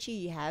what teacher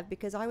you have,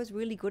 because I was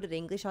really good at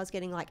English. I was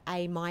getting like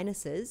A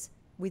minuses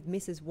with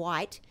Mrs.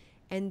 White,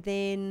 and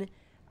then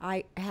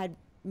I had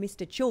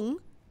Mr. Chung.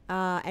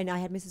 And I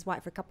had Mrs.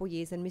 White for a couple of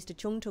years, and Mr.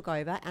 Chung took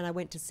over, and I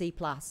went to C+.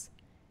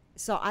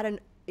 So I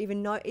don't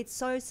even know. It's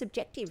so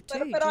subjective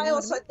too. But I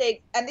also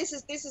think, and this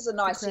is a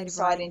nice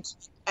insight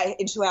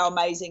into how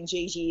amazing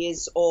Gigi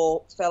is,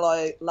 or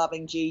fellow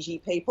loving Gigi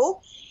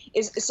people.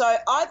 So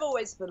I've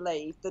always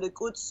believed that a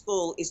good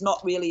school is not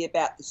really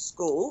about the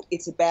school.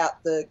 It's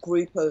about the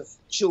group of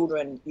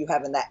children you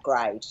have in that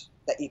grade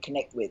that you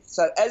connect with.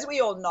 So as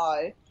we all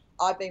know,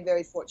 I've been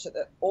very fortunate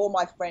that all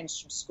my friends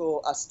from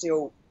school are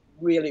still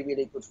really,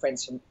 really good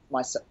friends from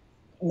myself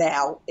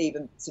now,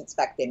 even since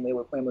back then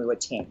when we were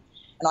 10.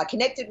 And I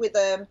connected with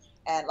them,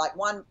 and like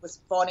one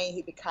was Bonnie,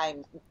 who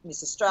became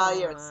Miss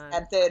Australia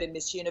and third in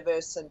Miss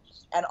Universe, and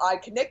I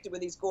connected with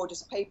these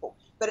gorgeous people.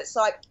 But it's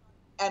like,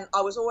 and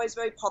I was always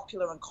very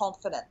popular and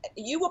confident.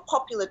 You were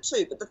popular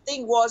too, but the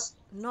thing was...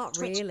 Not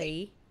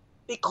really.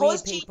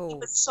 Because she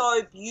was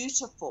so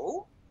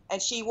beautiful,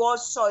 and she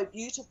was so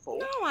beautiful.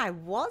 No, I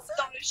wasn't.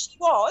 No, she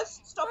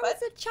was. Stop it. I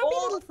was a chubby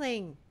little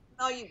thing.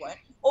 No, you weren't.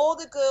 All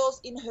the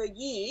girls in her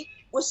year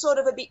were sort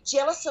of a bit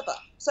jealous of her.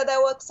 So they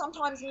were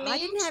sometimes mean. I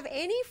didn't have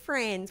any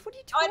friends. What are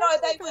you talking about? I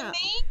know, they were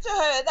mean to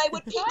her. They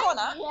would pick on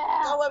her.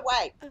 Yeah. No,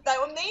 wait. They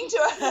were mean to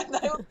her.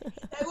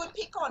 They would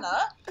pick on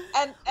her,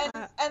 and they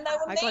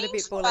were mean got a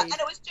bit to her. bullied. And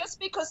it was just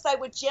because they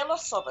were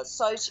jealous of her.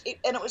 So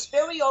and it was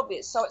very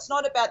obvious. So it's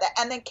not about that.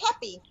 And then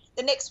Cappy,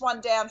 the next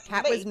one down from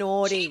Cat me. was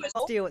naughty.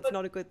 Still, it's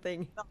not a good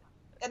thing.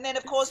 And then,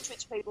 of course,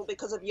 Twitch people,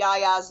 because of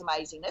Yaya's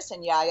amazingness,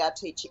 and Yaya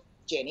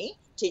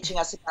teaching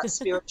us about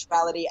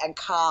spirituality and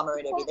karma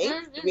and everything,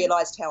 we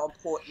realised how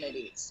important it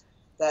is.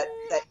 That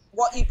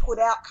what you put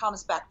out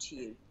comes back to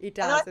you. It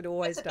does. It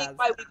always does. That's a big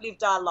way we've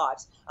lived our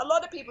lives. A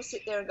lot of people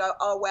sit there and go,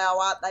 oh, wow,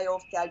 aren't they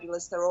all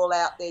fabulous? They're all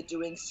out there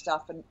doing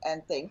stuff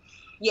and things.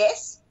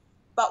 Yes,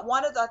 but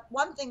one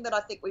thing that I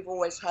think we've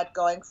always had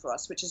going for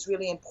us, which is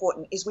really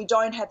important, is we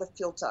don't have a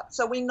filter.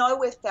 So we know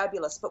we're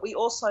fabulous, but we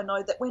also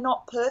know that we're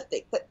not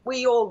perfect, that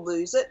we all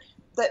lose it,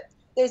 that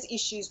there's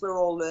issues we're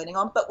all learning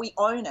on, but we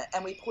own it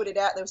and we put it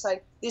out there and say,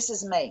 this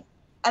is me.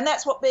 And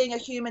that's what being a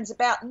human's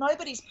about.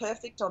 Nobody's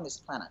perfect on this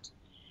planet.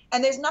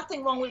 And there's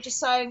nothing wrong with just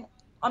saying,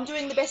 I'm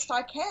doing the best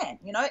I can.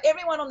 You know,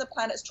 everyone on the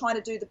planet is trying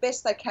to do the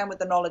best they can with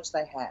the knowledge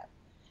they have.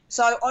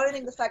 So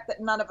owning the fact that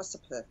none of us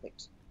are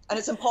perfect. And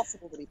it's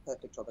impossible to be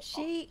perfect all the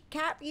time.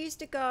 Cap used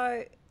to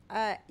go,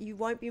 you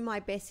won't be my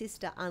best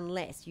sister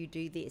unless you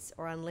do this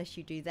or unless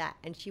you do that.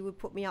 And she would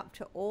put me up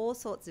to all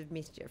sorts of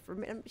mischief.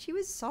 She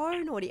was so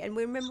naughty. And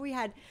remember we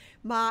had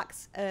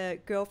Mark's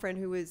girlfriend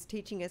who was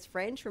teaching us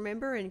French,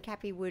 remember? And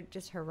Cappy would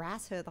just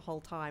harass her the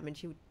whole time. And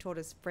she taught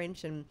us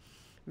French and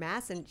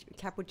maths, and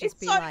Cap would just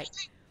be like...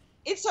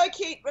 It's so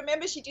cute.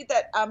 Remember she did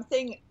that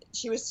thing,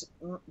 she was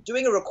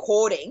doing a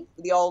recording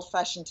with the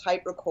old-fashioned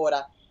tape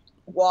recorder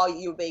while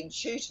you're being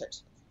tutored.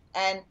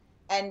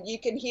 And you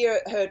can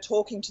hear her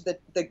talking to the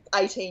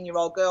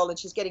 18-year-old girl, and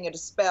she's getting her to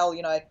spell,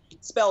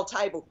 spell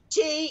table,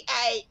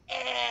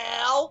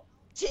 TAL,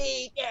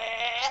 T,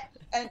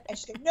 and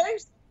she's going,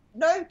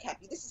 no,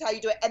 Cappy, this is how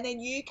you do it. And then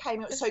you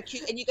came, it was so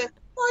cute, and you go,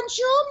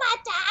 bonjour,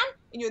 madame,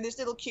 and you're in this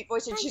little cute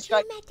voice, and she's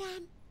going,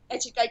 madame.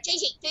 And she's going,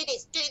 Gigi, do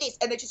this,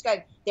 and then she's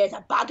going, there's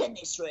a bug in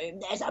this room,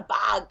 there's a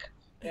bug.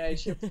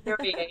 She's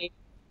very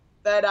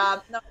But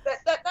no,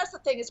 that's the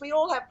thing, is we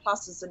all have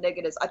pluses and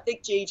negatives. I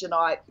think Gigi and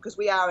I, because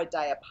we are a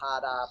day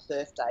apart, our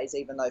birthdays,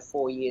 even though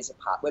 4 years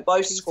apart, we're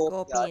both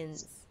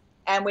Scorpions.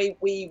 And we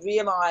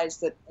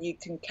realised that you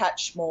can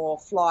catch more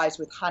flies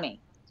with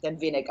honey than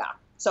vinegar.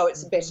 So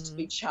it's better to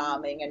be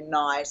charming and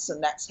nice,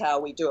 and that's how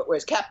we do it.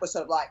 Whereas Cap was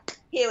sort of like,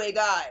 here we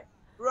go,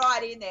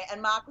 right in there.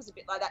 And Mark was a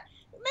bit like that.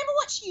 Remember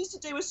what she used to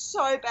do was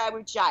so bad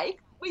with Jake?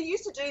 We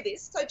used to do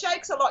this. So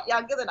Jake's a lot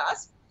younger than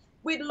us.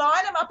 We'd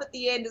line him up at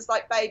the end as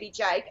like baby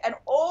Jake, and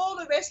all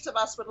the rest of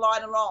us would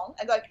line along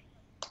and go,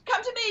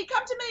 come to me,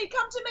 come to me,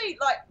 come to me.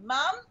 Like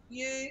Mum,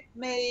 you,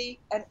 me,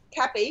 and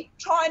Cappy,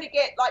 trying to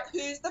get like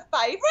who's the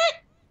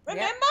favourite.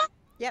 Remember?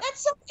 Yep.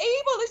 That's so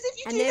evil, as if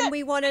you and do that. And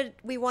then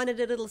we wanted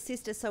a little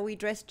sister, so we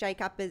dressed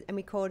Jake up and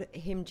we called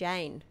him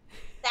Jane.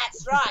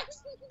 That's right.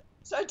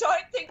 So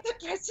don't think that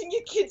dressing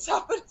your kids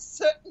up at a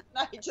certain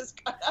age is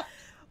going to...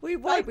 We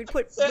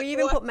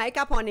even put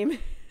makeup on him.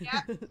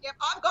 Yep.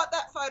 I've got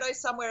that photo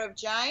somewhere of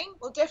Jane.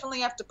 We'll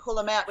definitely have to pull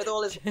him out with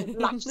all his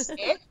lush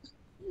hair.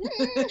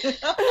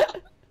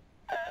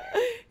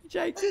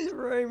 Jake's in the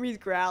room. He's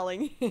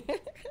growling. And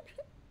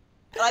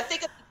I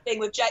think it's the thing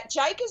with Jake.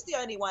 Jake is the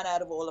only one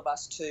out of all of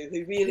us too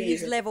who really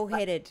is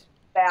level-headed.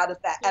 Out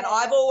of that. And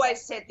I've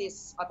always said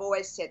this,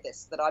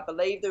 that I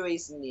believe the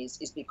reason is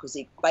because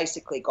he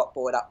basically got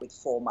brought up with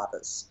 4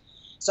 mothers.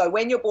 So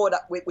when you're brought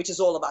up with, which is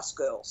all of us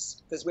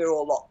girls, because we're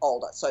all a lot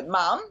older. So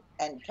Mum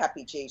and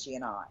Cappy, Gigi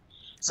and I.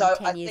 So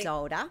I'm 10 years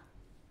older.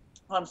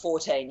 I'm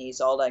 14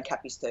 years older and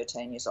Cappy's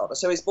 13 years older.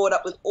 So he's brought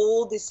up with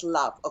all this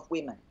love of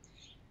women.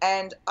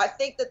 And I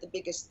think that the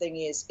biggest thing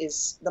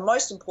is the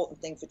most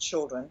important thing for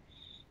children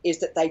is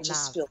that they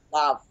just feel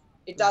love.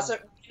 It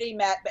doesn't really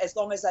matter as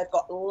long as they've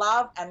got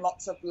love and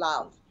lots of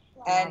love.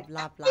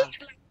 Love.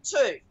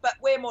 Too, but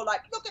we're more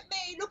like, look at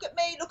me, look at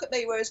me, look at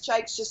me, whereas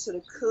Jake's just sort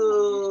of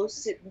cool,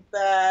 sitting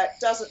back,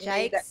 doesn't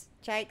need that.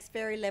 Jake's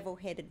very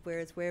level-headed,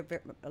 whereas we're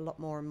a lot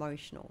more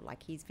emotional.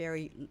 Like, he's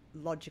very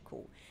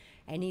logical,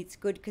 and it's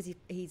good because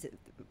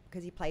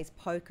he plays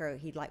poker.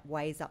 He like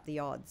weighs up the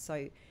odds.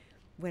 So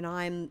when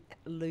I'm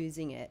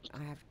losing it,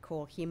 I have to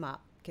call him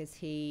up because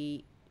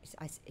he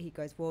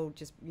goes, well,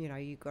 just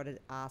you got to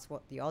ask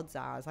what the odds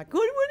are. I was like,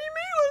 what do you mean?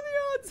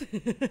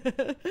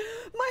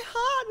 My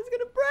heart is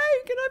gonna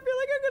break, and I feel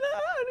like I'm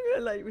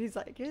gonna. He's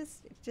like,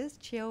 just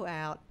chill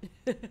out.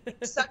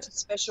 Such a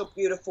special,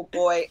 beautiful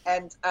boy,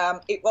 and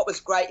what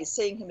was great is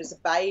seeing him as a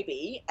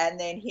baby, and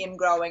then him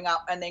growing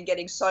up, and then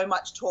getting so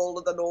much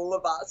taller than all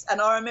of us. And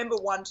I remember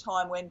one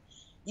time when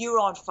you were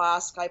on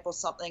Farscape or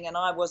something, and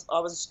I was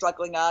a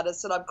struggling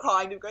artist, and I'm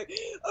crying to him, going,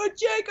 oh,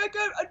 Jake, I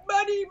got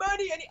money.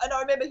 And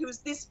I remember he was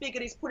this big,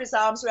 and he's put his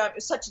arms around me. It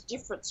was such a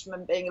difference from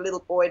him being a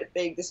little boy to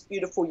being this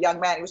beautiful young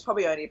man. He was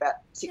probably only about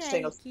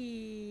 16 or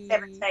 17,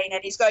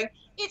 and he's going,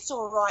 it's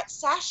all right,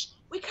 Sash.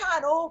 We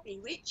can't all be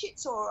rich.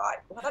 It's all right.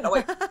 Well, I don't know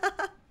what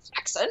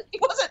Jackson.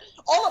 It wasn't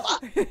Oliver.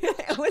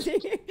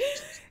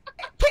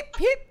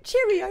 Pip,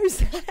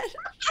 Cheerios.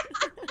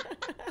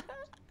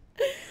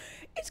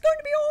 It's going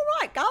to be all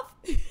right, Gov.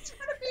 It's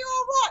going to be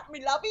all right, me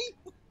lovey.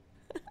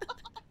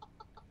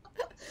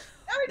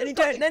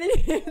 Then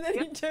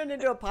he turned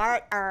into a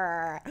pirate.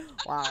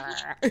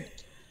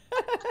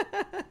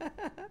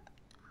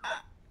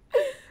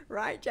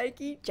 Right,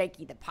 Jakey?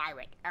 Jakey the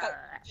pirate.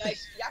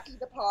 Yucky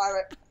the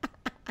pirate.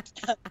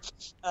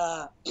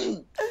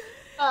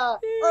 All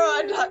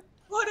right,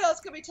 what else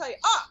can we tell you?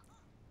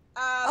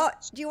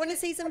 Do you want to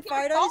see some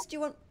photos? Do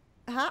you want...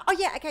 Huh? Oh,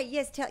 yeah, okay,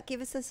 yes,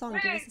 give us a song,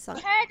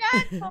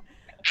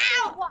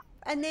 Ow!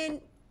 And then,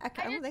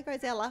 okay, well, there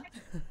goes Ella.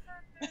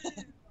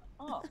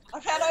 I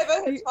ran over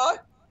her toe.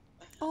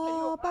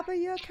 Oh, Bubba,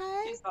 you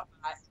okay?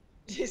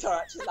 She's all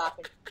right. She's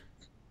laughing.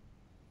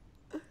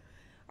 All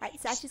right,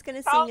 Sash is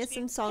going to sing us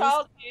some songs.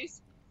 Child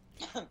abuse.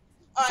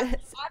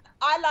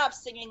 I love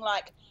singing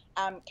like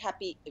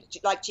Cappy,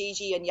 like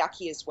Gigi and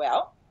Yucky as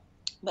well,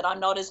 but I'm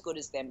not as good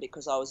as them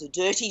because I was a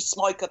dirty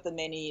smoker for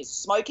many years.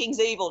 Smoking's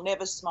evil,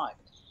 never smoke.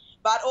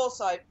 But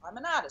also, I'm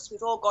an artist.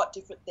 We've all got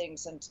different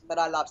things, but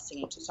I love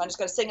singing too. So I'm just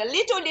going to sing a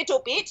little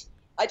bit.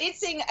 I did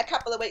sing a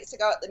couple of weeks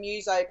ago at the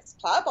Muso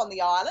Club on the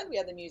island. We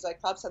had the Muso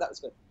Club, so that was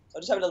good. So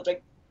I'll just have a little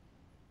drink.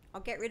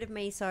 I'll get rid of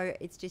me, so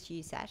it's just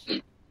you, Sash.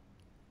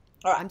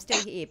 All right. I'm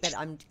still here, but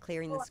I'm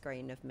clearing the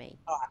screen of me.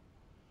 All right.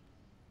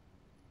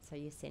 So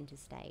you're centre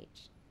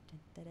stage. Dun,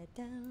 dun, dun,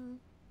 dun.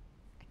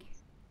 Okay.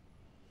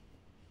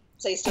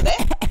 So you're still there?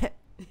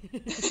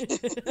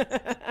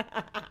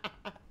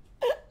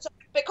 So,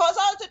 because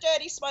I was a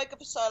dirty smoker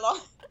for so long,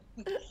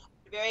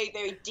 very,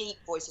 very deep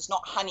voice. It's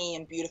not honey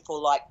and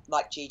beautiful like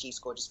Gigi's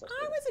gorgeous voice.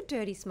 I was a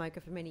dirty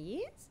smoker for many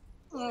years.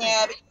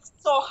 Yeah, but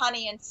it's all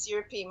honey and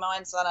syrupy.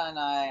 Mine's, I don't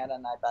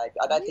know, babe.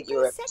 I don't think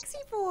You've you're got a sexy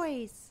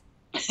voice.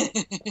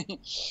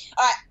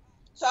 All right.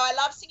 So I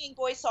love singing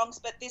boy songs,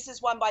 but this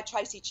is one by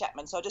Tracy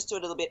Chapman. So I'll just do it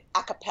a little bit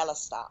a cappella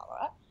style, all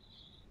right?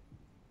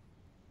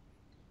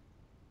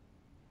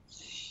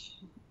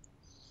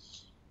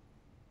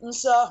 I'm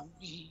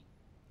sorry,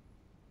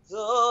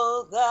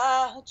 so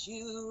that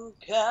you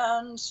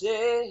can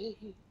say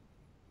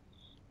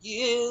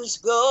years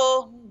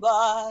go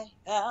by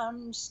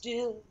and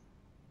still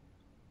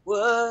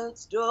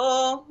words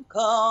don't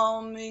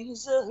come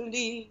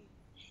easily.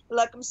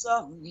 Like I'm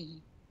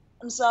sorry,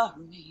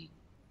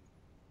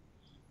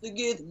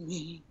 forgive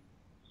me,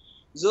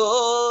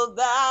 so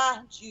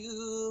that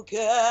you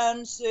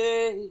can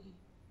say,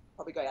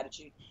 probably go out of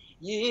tune,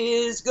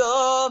 years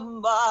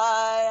gone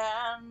by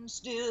and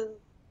still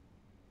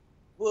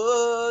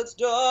words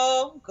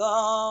don't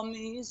come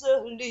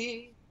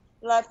easily.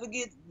 Like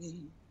forgive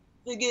me.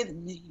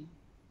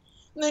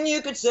 Then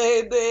you could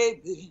say,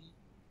 baby,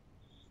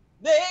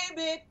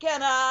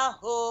 can I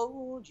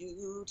hold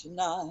you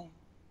tonight?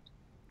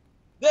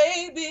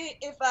 Baby,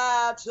 if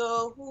I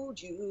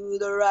told you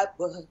the right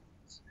words,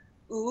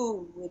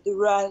 ooh, at the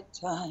right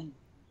time,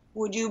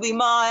 would you be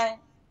mine?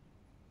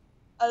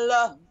 I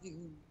love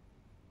you,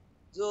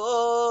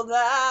 so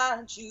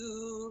that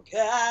you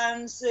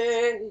can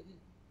say,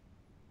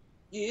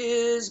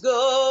 years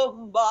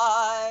go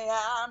by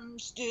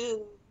and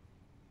still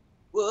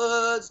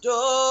words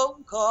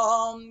don't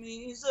come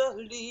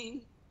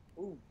easily.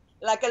 Ooh,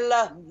 like I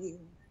love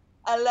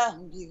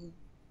you.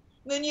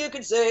 Then you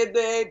can say,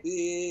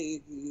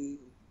 baby,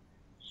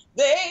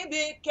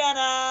 can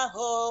I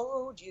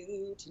hold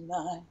you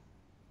tonight?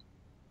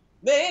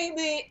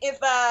 Baby, if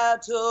I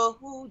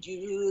told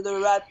you the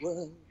right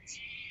words,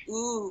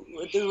 ooh,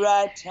 at the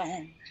right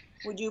time,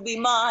 would you be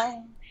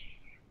mine?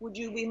 Would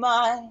you be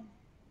mine?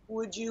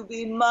 Would you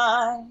be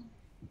mine?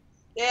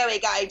 There we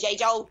go,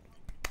 J-Jo.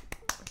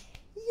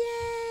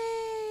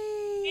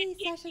 Yay!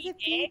 Sasha's a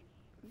beaut.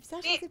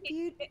 Sasha's a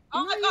beaut.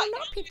 Oh, No, my you're God.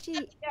 not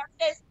Pitchy.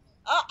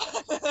 Oh.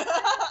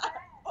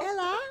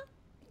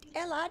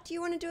 Ella, do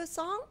you want to do a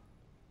song?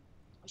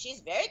 She's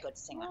a very good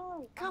singer.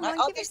 Come No, on,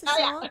 give us a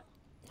song.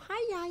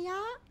 Hi,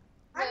 Yaya.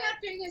 I'm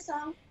not doing a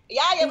song.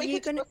 Yeah, Are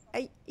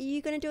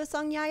you gonna do a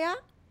song, Yaya?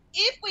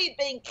 If we'd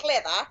been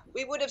clever,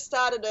 we would have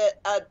started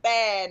a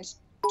band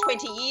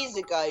 20 years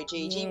ago,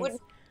 Gigi. Yes.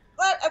 Wouldn't?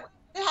 But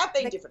there have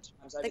been different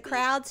times over The the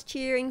crowd's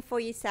cheering for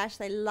you, Sash.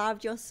 They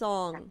loved your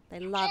song. They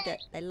loved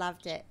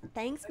it.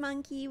 Thanks,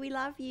 Monkey. We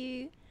love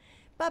you.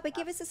 Bubba,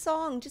 give us a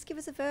song. Just give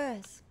us a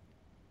verse.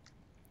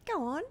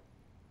 Go on.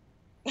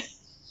 You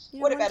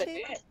What don't about want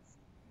a to? dance?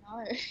 No.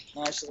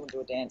 No, she doesn't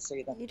do a dance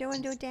either. You don't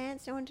want to do a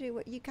dance? Don't want to do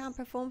what? You can't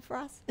perform for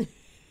us?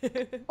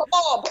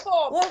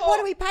 Perform. What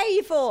do we pay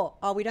you for?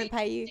 Oh, we don't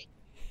pay you.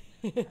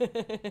 She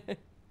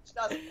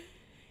doesn't.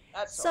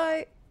 That's all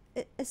right.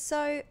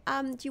 So,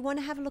 do you want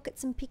to have a look at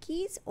some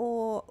pickies,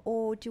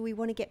 or do we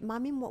want to get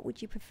Mum in? What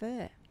would you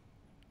prefer?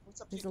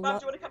 What's up, There's Gigi? a Mum,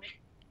 lot- do you want to come in?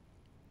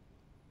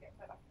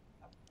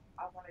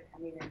 I want to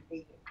come in and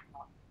be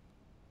not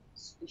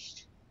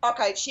squished.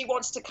 Okay, she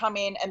wants to come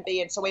in and be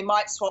in, so we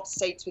might swap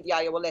seats with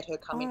Yaya. We'll let her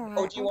come in. All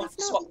Or right. do you Well, want to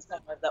that's swap the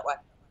time over that way?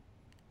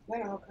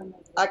 When I'll come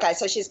in. Okay,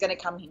 so she's going to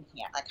come in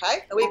here,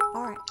 okay?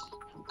 All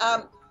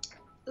right.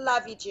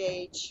 Love you,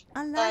 Gigi.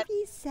 I love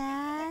you,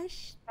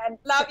 Sash. And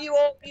love you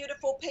all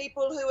beautiful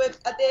people who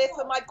are there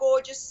for my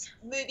gorgeous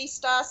movie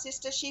star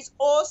sister. She's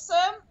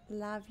awesome.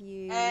 Love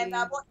you. And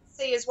what you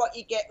see is what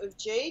you get with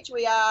Gigi.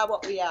 We are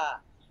what we are.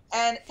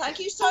 And thank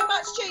you so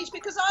much, Gigi,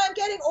 because I am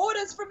getting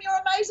orders from your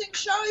amazing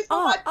show for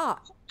my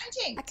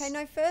paintings. Okay,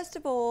 no, first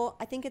of all,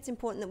 I think it's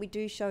important that we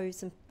do show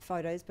some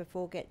photos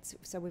before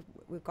so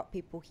we've got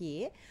people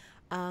here.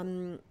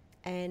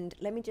 And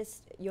let me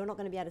just, you're not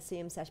going to be able to see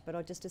them, Sash, but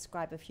I'll just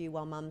describe a few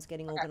while Mum's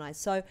getting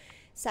organised. So,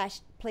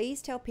 Sash,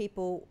 please tell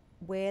people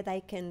where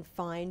they can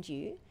find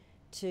you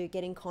to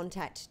get in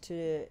contact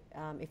to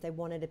if they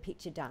wanted a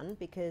picture done,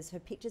 because her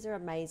pictures are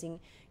amazing.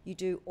 You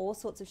do all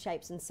sorts of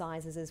shapes and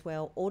sizes as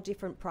well, all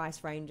different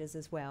price ranges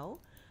as well.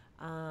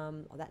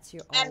 That's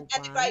your old and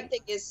the great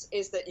thing is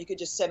that you could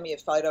just send me a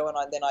photo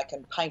and then I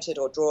can paint it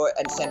or draw it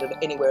and send it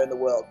anywhere in the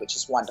world, which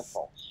is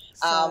wonderful.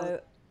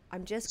 So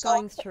I'm just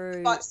going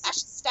through. Got Sasha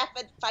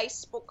Stafford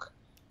Facebook.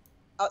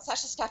 Oh,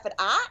 Sasha Stafford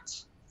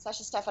Art.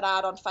 Sasha Stafford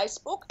Art on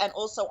Facebook and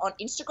also on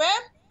Instagram.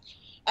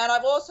 And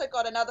I've also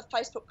got another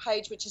Facebook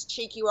page which is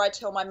cheeky, where I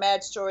tell my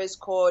mad stories,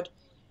 called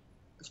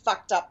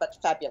Fucked Up But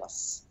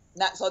Fabulous.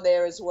 And that's on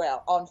there as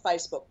well on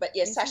Facebook. But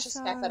yes, This Sasha is so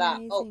Stafford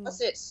Art. Oh, amazing. what's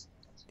this?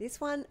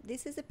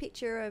 This is a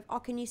picture of. Oh,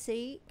 can you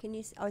see?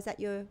 Oh, is that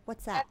your?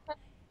 What's that?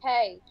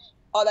 Page.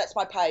 Oh, that's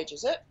my page,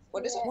 is it?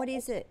 What is it? What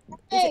is it? Is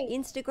Hey. it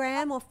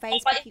Instagram or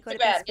Facebook? My You got to Instagram.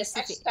 be Yes,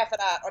 Sasha specific. Stafford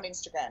Art on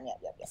Instagram.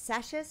 Yeah.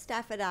 Sasha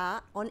Stafford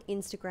Art on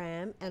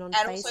Instagram and on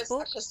And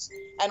Facebook.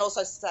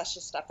 also Sasha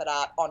Stafford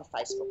Art on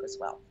Facebook as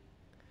well.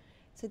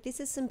 So this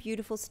is some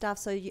beautiful stuff.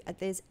 So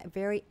there's a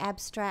very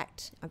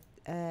abstract.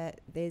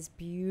 There's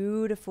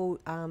beautiful.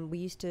 We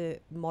used to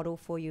model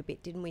for you a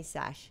bit, didn't we,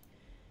 Sash?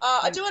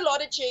 I do a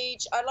lot of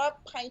Gigi. I love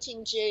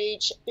painting Gigi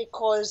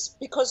because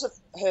of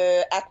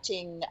her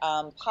acting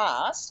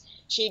past.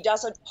 She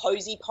doesn't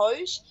posy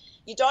pose.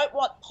 You don't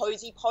want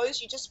posy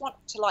pose. You just want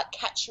to like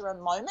capture a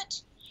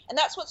moment, and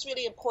that's what's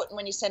really important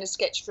when you send a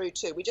sketch through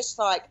too. We just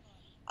like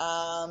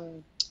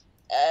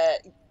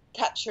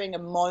capturing a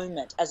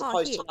moment as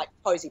opposed to like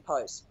posy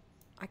pose.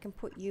 I can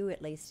put you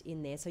at least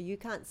in there, so you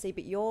can't see,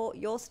 but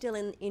you're still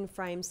in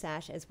frame,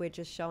 Sash, as we're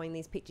just showing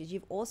these pictures.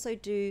 You've also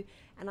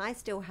and I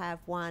still have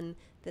one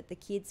that the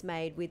kids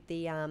made with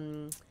the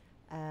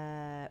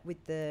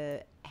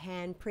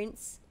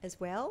handprints as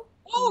well.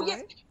 Oh,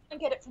 yes. And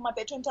get it from my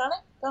bedroom,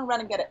 darling. Go and run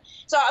and get it.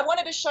 So I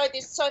wanted to show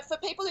this. So for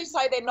people who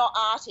say they're not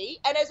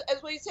arty, and as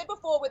we said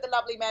before with the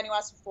lovely man who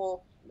asked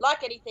before,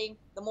 like anything,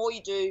 the more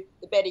you do,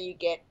 the better you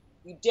get.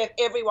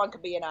 Everyone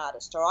can be an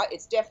artist, all right?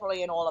 It's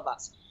definitely in all of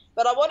us.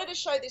 But I wanted to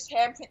show this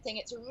handprint thing.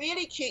 It's a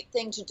really cute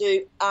thing to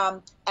do,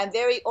 and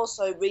very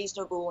also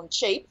reasonable and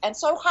cheap, and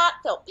so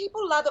heartfelt.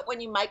 People love it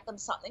when you make them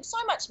something, so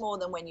much more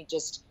than when you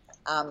just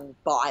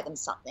buy them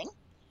something.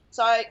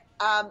 So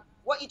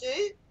what you do,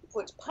 you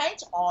put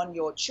paint on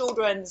your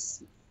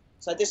children's,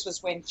 so this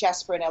was when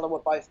Jasper and Ella were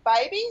both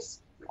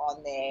babies,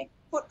 on their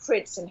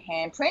footprints and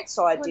handprints.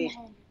 So I did,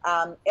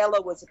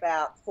 Ella was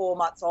about 4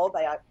 months old.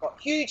 They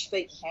got huge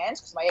feet and hands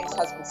because my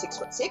ex-husband's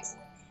 6'6".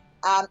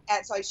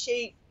 And so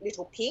she,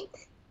 little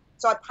pink.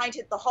 So I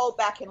painted the whole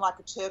back in like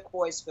a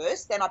turquoise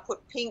first. Then I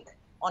put pink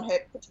on her.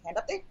 Put your hand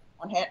up there.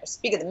 On her, it's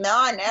bigger than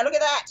mine now. Look at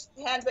that.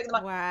 Your hand's bigger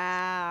than mine.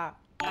 Wow.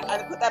 And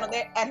I put that on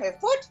there, and her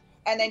foot.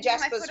 And then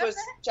Jasper's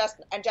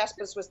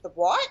was the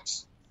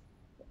white.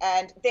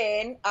 And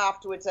then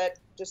afterwards, it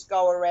just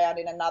go around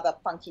in another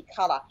funky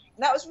colour.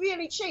 And that was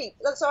really cheap.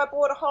 So I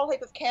bought a whole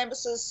heap of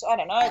canvases. I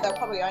don't know. They were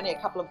probably only a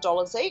couple of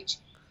dollars each.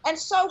 And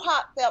so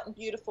heartfelt and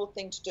beautiful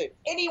thing to do.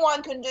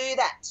 Anyone can do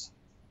that.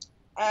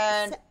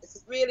 And it's a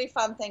really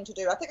fun thing to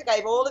do. I think I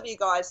gave all of you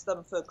guys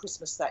them for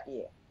Christmas that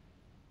year.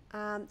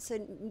 So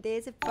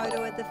there's a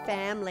photo of the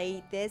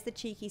family. There's the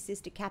cheeky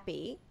sister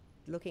Cappy,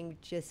 looking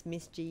just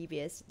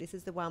mischievous. This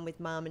is the one with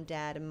Mum and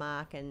Dad and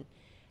Mark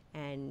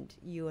and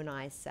you and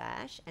I,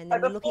 Sash. And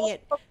then we're looking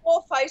at...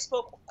 Before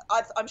Facebook,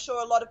 I'm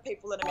sure a lot of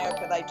people in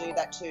America, they do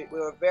that too. We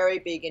were very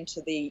big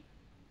into the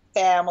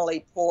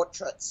family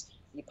portraits.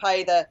 You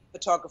pay the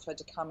photographer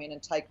to come in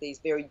and take these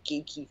very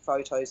geeky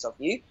photos of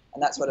you,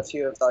 and that's what a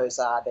few of those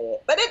are there.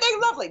 But they're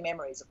lovely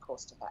memories, of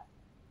course, to have.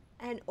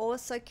 And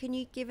also, can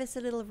you give us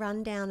a little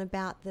rundown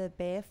about the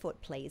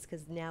barefoot, please?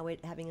 Because now we're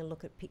having a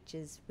look at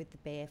pictures with the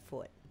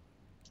barefoot.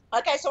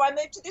 Okay, so I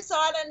moved to this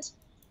island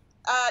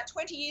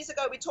 20 years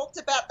ago. We talked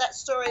about that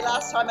story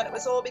last time, and it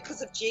was all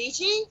because of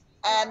Gigi,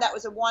 and that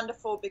was a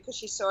wonderful, because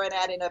she saw an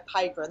ad in her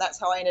paper, and that's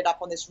how I ended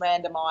up on this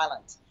random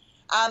island.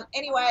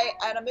 Anyway,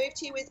 and I moved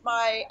here with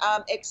my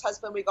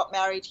ex-husband. We got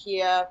married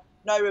here.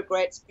 No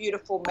regrets.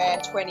 Beautiful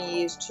man, 20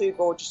 years, 2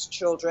 gorgeous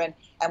children.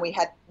 And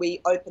we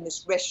opened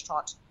this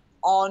restaurant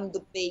on the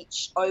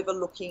beach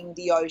overlooking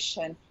the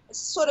ocean. It's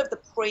sort of the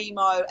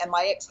primo, and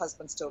my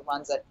ex-husband still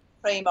runs it,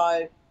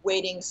 primo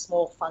wedding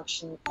small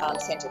function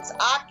centre. It's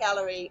art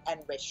gallery and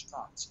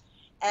restaurant.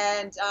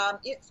 And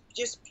it's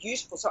just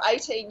beautiful. So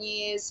 18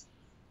 years.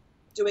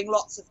 Doing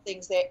lots of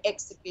things there,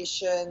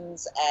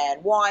 exhibitions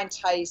and wine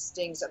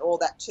tastings and all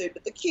that too.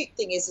 But the cute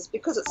thing is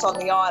because it's on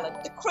the island,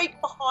 the creek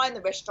behind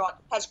the restaurant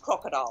has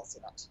crocodiles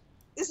in it.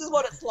 This is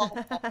what it's like.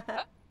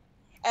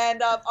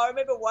 And I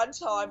remember one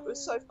time, it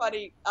was so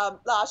funny,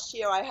 last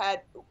year I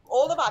had,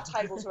 all of our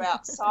tables were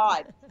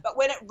outside, but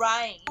when it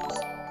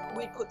rained,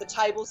 we'd put the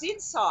tables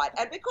inside.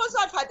 And because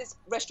I've had this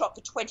restaurant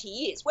for 20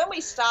 years, when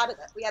we started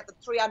it, we had the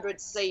 300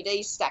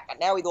 CD stacker.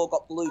 Now we've all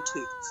got Bluetooth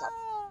and stuff.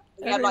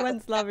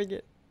 Everyone's loving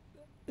it.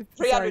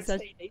 300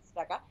 CD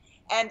stacker.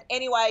 And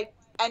anyway,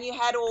 and you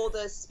had all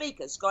the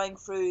speakers going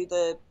through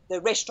the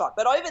restaurant.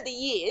 But over the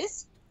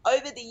years,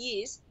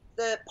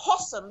 the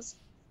possums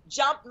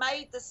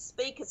made the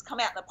speakers come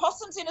out. The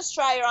possums in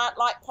Australia aren't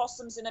like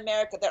possums in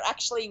America. They're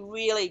actually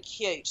really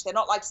cute. They're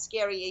not like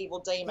scary evil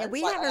demons. Yeah,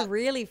 we like have a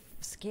really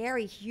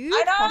scary, huge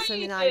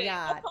possum in our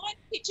yard. I'll find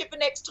a picture for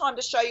next time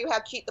to show you how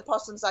cute the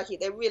possums are here.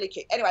 They're really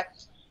cute. Anyway,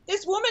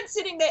 this woman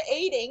sitting there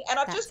eating, and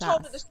I've just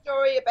told her the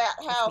story about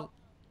how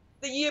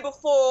the year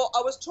before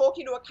I was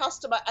talking to a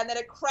customer, and then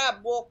a crab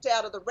walked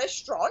out of the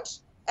restaurant,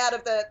 out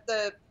of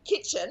the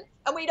kitchen,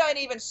 and we don't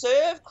even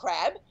serve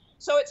crab.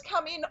 So it's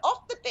come in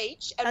off the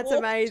beach. And that's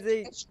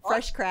amazing.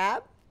 Fresh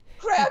crab.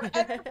 And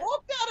it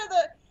walked out of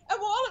and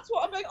while it's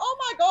I'm going, oh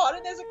my God,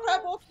 and there's a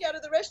crab walking out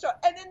of the restaurant.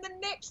 And then the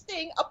next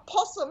thing, a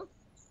possum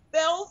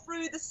fell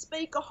through the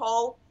speaker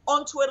hole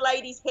onto a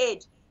lady's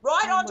head,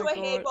 onto her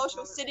head while she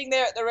was sitting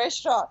there at the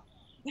restaurant.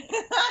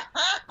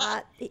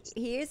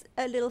 Here's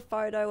a little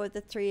photo of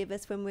the 3 of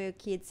us when we were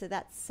kids. So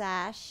that's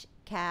Sash,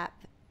 Cap,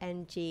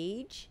 and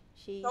Gigi.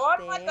 So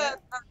I'm like a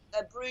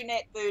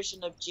brunette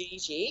version of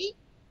Gigi,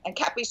 and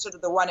Cappy's sort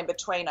of the one in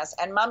between us.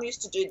 And Mum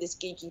used to do this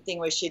geeky thing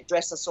where she'd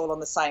dress us all in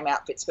the same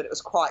outfits, but it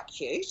was quite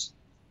cute.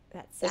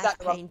 That's Sash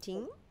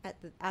painting.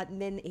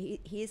 And then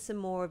here's some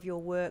more of your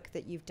work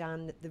that you've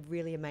done, the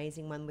really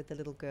amazing one with the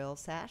little girl,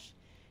 Sash.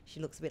 She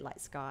looks a bit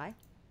like Sky.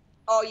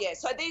 Oh yeah,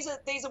 so these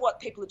are what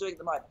people are doing at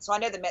the moment. So I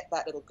never met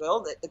that little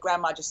girl. The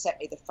grandma just sent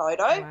me the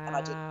photo, and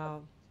I did.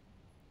 Wow.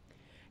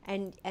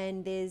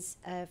 And there's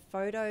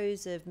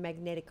photos of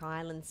Magnetic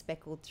Island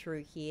speckled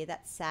through here.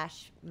 That's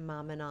Sash,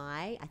 Mum, and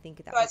I. I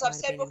think that. So as I've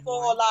said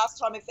before, last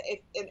time, if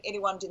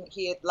anyone didn't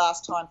hear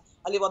last time,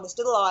 I live on this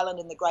little island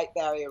in the Great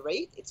Barrier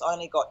Reef. It's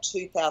only got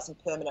 2,000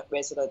 permanent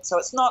residents, so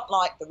it's not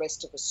like the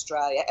rest of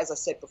Australia. As I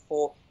said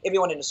before,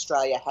 everyone in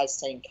Australia has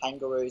seen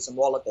kangaroos and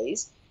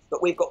wallabies,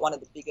 but we've got one of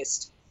the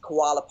biggest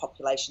koala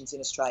populations in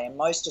Australia.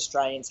 Most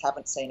Australians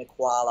haven't seen a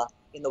koala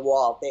in the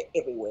wild. They're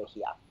everywhere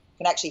here.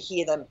 You can actually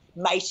hear them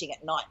mating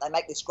at night. They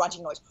make this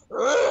grunting noise.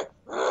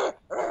 So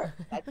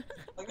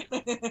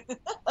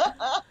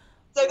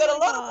we've got a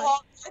lot of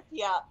wildlife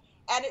here,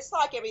 and it's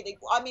like everything.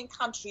 I'm in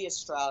country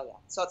Australia,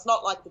 so it's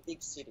not like the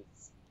big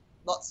cities.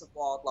 Lots of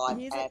wildlife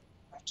and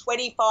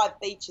 25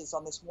 beaches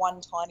on this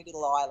one tiny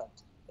little island.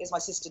 There's my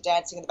sister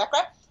dancing in the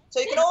background. So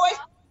you can always...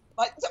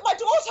 is it my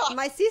daughter?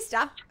 My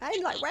sister.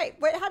 I'm like, wait,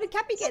 how did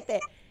Cappy get there?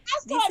 I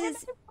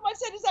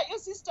said, is that your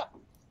sister?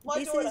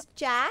 This is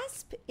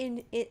Jasp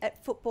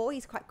at football.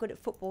 He's quite good at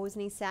football, isn't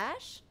he,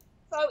 Sash?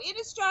 So in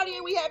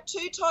Australia, we have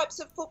two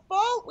types of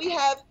football. We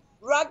have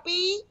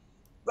rugby,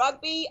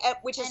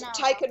 which is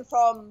taken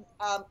from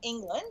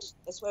England.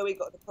 That's where we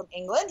got it from,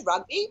 England,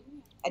 rugby.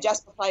 And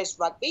Jasper plays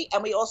rugby.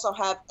 And we also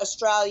have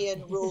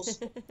Australian rules,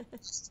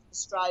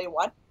 Australian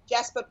one.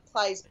 Jasper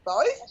plays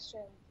both.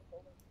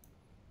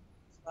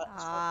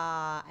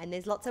 And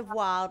there's lots of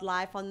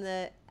wildlife on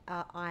the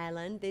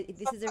island.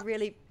 This is a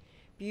really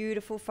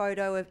beautiful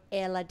photo of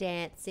Ella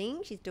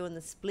dancing. She's doing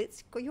the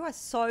splits. God, you are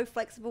so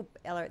flexible,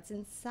 Ella. It's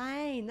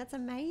insane. That's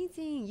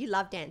amazing. You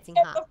love dancing,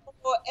 huh?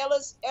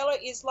 Ella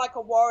is like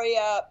a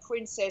warrior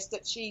princess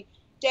that she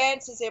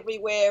dances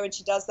everywhere and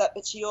she does that,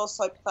 but she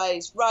also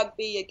plays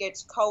rugby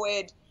against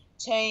co-ed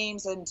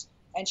teams and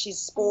she's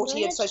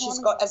sporty, and so she's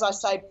got, as I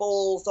say,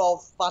 balls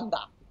of thunder.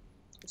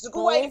 It's a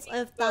good balls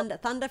of thunder.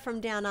 Thunder from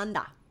down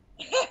under.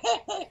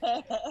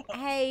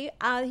 Hey,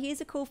 here's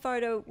a cool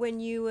photo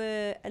when you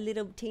were a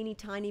little teeny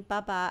tiny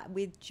bubba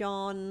with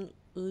John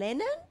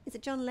Lennon. Is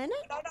it John Lennon?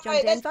 No,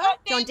 John Denver?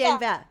 John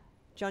Denver.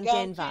 John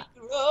Denver.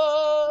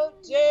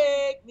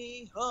 Take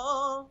me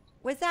home.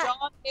 Was that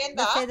John Denver?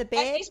 The feather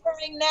bed? And he's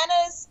wearing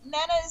Nana's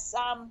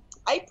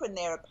apron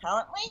there.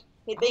 Apparently,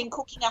 he'd been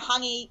cooking a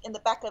honey in the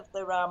back of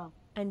the garden.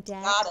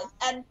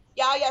 And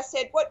Yaya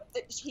said,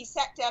 he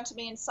sat down to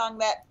me and sung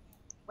that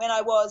when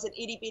I was an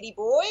itty bitty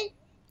boy.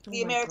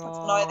 The Americans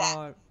know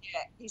that. Yeah,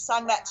 he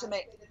sung that to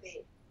me.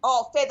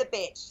 Oh, feather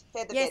bed.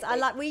 Yes,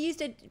 we used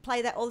to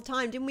play that all the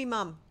time, didn't we,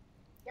 Mum?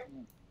 Yep.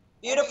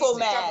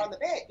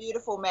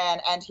 Beautiful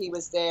man, and he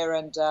was there,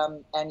 and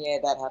yeah,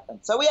 that happened.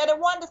 So we had a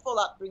wonderful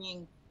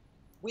upbringing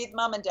with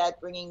Mum and Dad,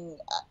 bringing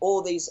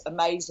all these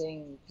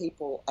amazing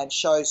people and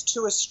shows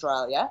to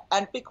Australia.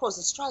 And because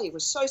Australia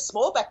was so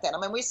small back then,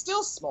 I mean, we're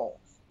still small,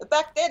 but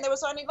back then there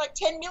was only like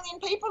 10 million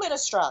people in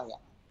Australia.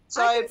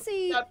 So I can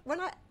see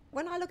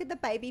when I look at the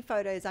baby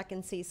photos, I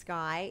can see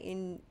Sky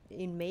in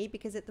me,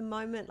 because at the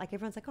moment, like,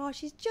 everyone's like, oh,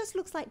 she just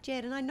looks like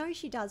Jed, and I know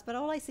she does, but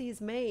all I see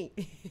is me.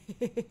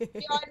 Yeah,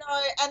 I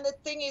know. And the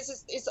thing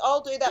is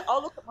I'll do that.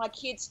 I'll look at my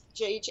kids,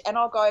 Gigi, and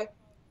I'll go,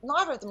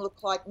 neither of them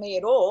look like me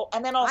at all.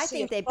 And then I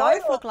think they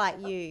both look like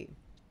you.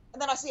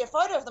 And then I see a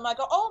photo of them. I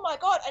go, oh my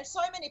God! And so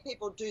many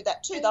people do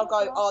that too. They'll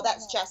go, oh,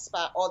 that's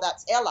Jasper, or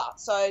that's Ella.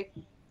 So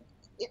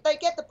they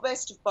get the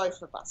best of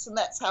both of us, and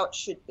that's how it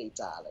should be,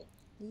 darling.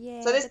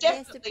 Yeah. So there's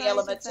definitely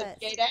elements of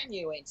Jed and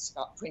you in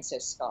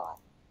Princess Sky.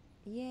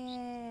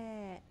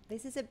 Yeah.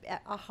 This is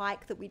a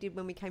hike that we did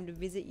when we came to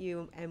visit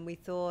you, and we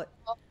thought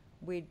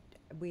we'd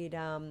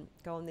go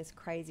on this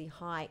crazy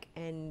hike,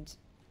 and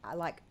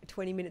like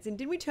 20 minutes in,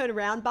 didn't we turn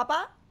around,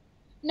 Bubba?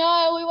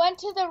 No, we went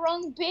to the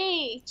wrong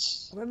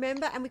beach.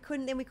 Remember? And we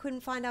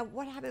couldn't find out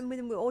what happened with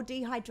them. We were all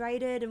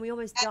dehydrated and we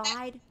almost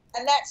died.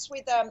 And that's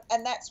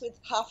with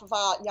half of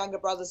our younger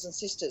brothers and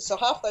sisters. So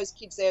half those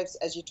kids there,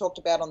 as you talked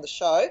about on the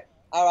show,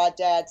 are our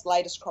dad's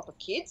latest crop of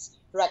kids,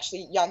 who are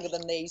actually younger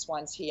than these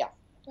ones here.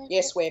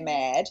 Yes, we're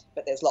mad,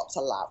 but there's lots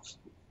of love.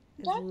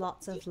 There's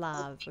lots of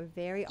love. We're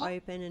very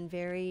open and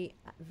very,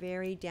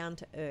 very down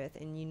to earth,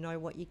 and you know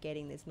what you're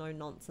getting. There's no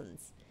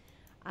nonsense.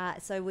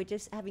 So we're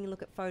just having a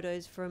look at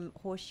photos from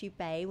Horseshoe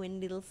Bay when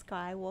little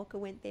Skywalker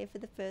went there for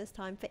the first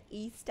time for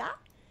Easter.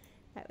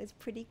 That was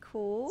pretty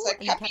cool. So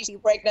Cappy's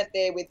pregnant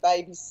there with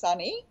baby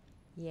Sonny.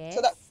 Yes.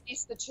 So that was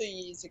Easter 2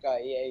 years ago.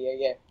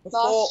 Yeah.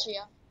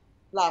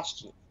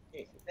 Last year.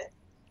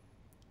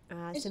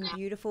 Some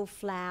beautiful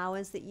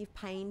flowers that you've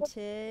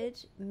painted.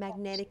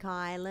 Magnetic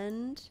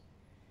Island.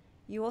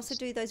 You also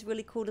do those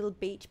really cool little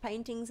beach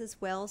paintings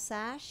as well,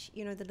 Sash.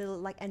 You know, the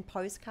little, and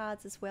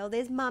postcards as well.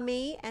 There's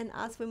Mummy and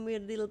us when we were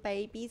little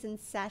babies, and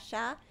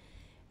Sasha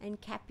and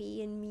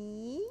Cappy and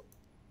me.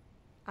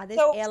 There's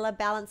Ella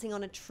balancing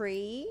on a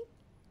tree.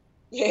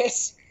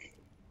 Yes.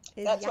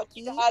 That's what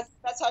she does.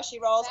 That's how she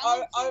rolls.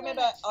 I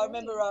remember,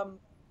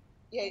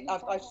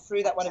 I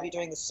threw that one of you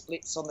doing the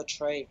splits on the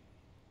tree.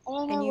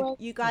 And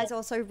you guys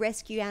also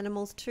rescue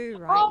animals too,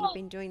 right? You've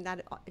been doing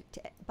that.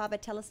 Baba,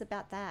 tell us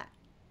about that.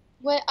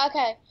 Wait,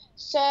 okay,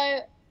 so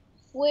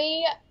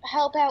we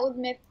help out with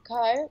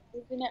Mythco.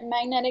 We've been at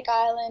Magnetic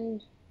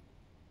Island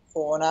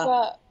Fauna.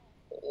 for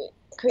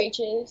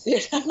creatures. Yeah.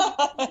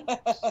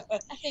 I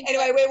think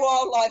Anyway, we're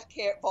wildlife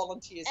care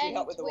volunteers. We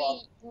help with the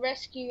wild. we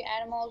rescue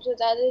animals with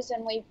others,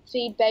 and we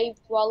feed baby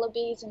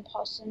wallabies and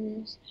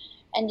possums,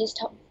 and just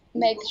help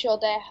make sure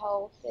their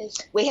health is.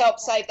 We helped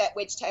save that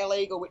wedge-tailed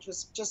eagle, which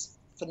was just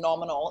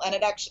phenomenal. And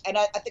it actually, and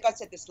I think I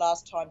said this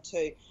last time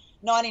too,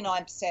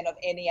 99% of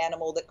any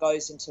animal that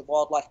goes into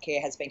wildlife care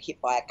has been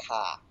hit by a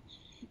car.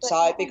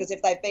 So, because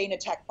if they've been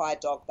attacked by a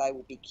dog, they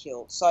will be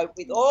killed. So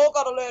we've all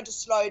got to learn to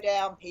slow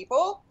down,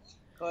 people,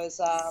 because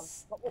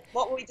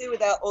what will we do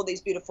without all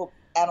these beautiful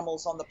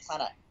animals on the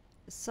planet?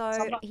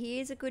 So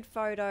here's a good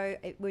photo.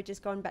 We're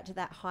just going back to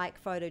that hike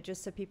photo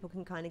just so people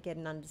can kind of get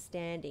an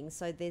understanding.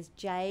 So there's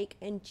Jake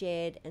and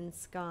Jed and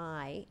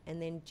Sky,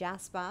 and then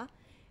Jasper,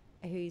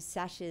 who's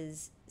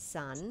Sash's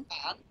son.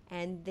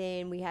 And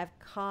then we have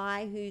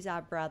Kai, who's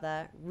our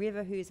brother,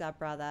 River, who's our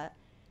brother,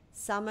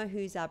 Summer,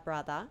 who's our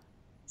brother.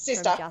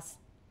 Sister.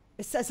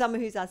 Summer,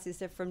 who's our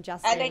sister from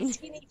Justine. And then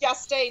skinny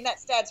Justine,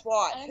 that's Dad's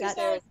wife.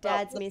 That's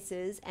Dad's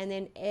missus. And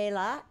then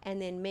Ella,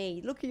 and then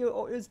me. Look,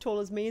 you're as tall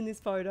as me in this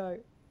photo.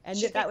 And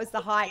that was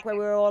the hike where we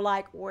were all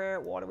like,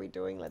 what are we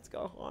doing? Let's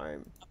go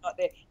home. I'm not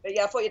there. But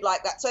yeah, I thought you'd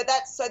like that. So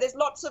there's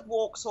lots of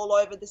walks all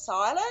over this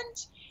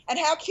island. And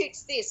how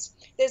cute's this?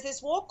 There's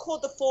this walk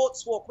called the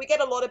Forts Walk. We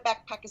get a lot of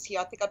backpackers here.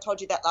 I think I told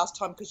you that last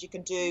time, because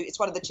it's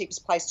one of the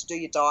cheapest places to do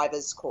your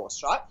divers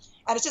course, right?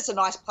 And it's just a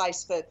nice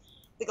place for, I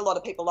think a lot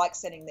of people like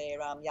sending their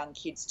young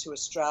kids to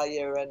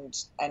Australia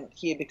and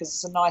here, because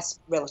it's a nice,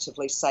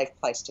 relatively safe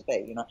place to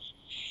be,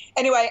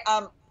 Anyway,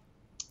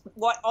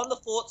 on the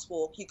Forts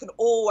Walk, you can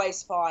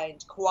always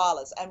find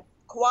koalas, and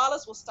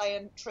koalas will stay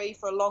in a tree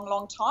for a long,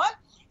 long time.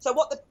 So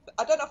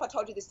I don't know if I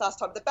told you this last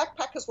time, the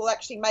backpackers will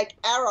actually make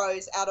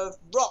arrows out of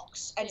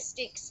rocks and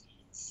sticks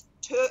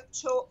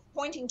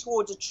pointing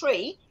towards a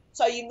tree.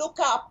 So you look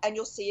up and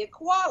you'll see a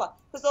koala,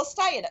 because they'll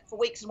stay in it for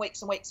weeks and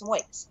weeks and weeks and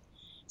weeks.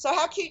 So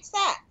how cute's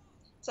that?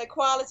 So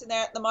koalas in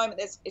there at the moment,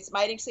 it's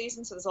mating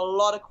season, so there's a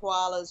lot of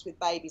koalas with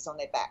babies on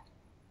their back.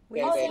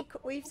 We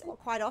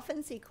quite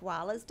often see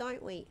koalas,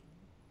 don't we?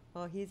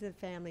 Well, here's a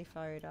family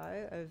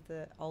photo of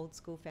the old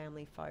school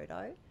family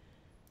photo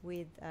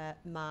with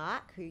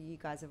Mark, who you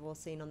guys have all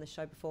seen on the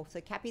show before.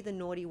 So Cappy, the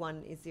naughty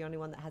one, is the only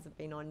one that hasn't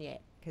been on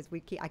yet, because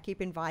I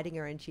keep inviting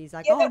her, and she's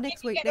like,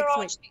 next week.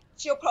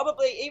 She'll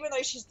probably, even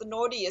though she's the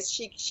naughtiest,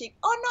 she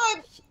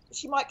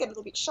might get a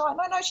little bit shy.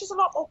 No, she's a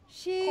lot more.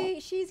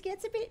 She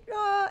gets a bit.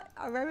 I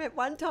remember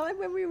one time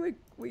when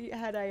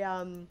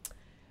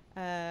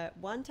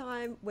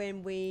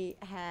we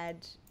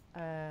had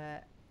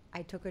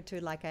I took her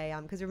to like a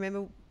because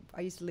remember I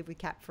used to live with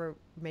Kat for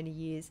many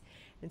years,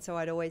 and so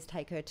I'd always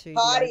take her to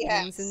party the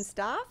openings and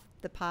stuff,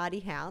 the party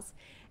house,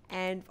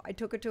 and I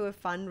took her to a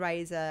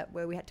fundraiser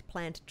where we had to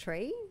plant a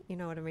tree, you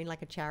know what I mean,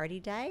 like a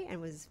charity day,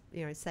 and was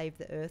Save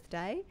the Earth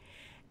Day,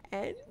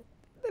 and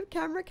the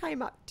camera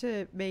came up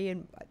to me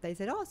and they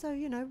said, so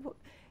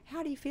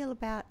how do you feel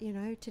about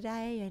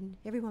today and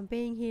everyone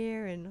being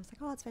here? And I was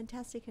like, it's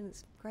fantastic, and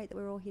it's great that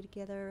we're all here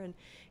together, and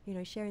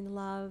sharing the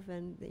love,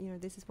 and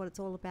this is what it's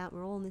all about.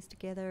 We're all in this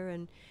together,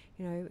 and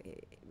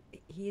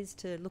here's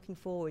to looking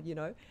forward,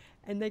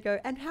 and they go,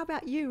 and how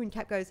about you? And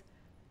Kat goes,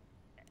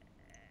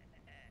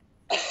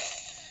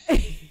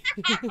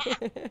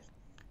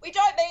 we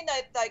don't mean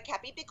though,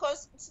 Cappy,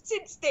 because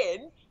since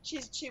then she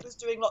was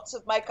doing lots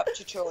of makeup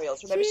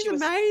tutorials. Remember, she's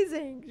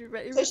amazing.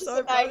 She's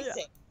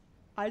amazing.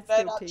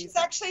 She's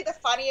actually the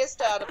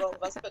funniest out of all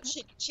of us, but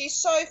she's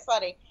so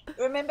funny. I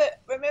remember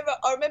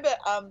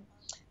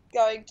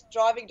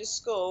driving to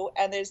school,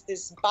 and there's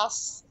this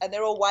bus, and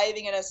they're all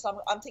waving at us.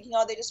 I'm thinking,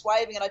 they're just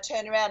waving, and I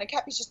turn around, and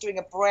Cappy's just doing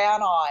a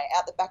brown eye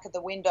out the back of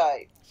the window,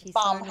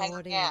 bum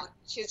hanging out.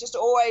 She's just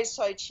always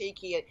so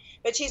cheeky,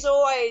 but she's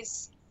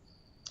always,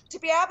 to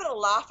be able to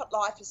laugh at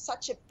life is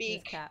such a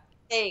big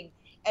thing.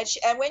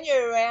 And when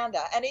you're around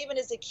her, and even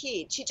as a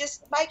kid, she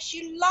just makes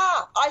you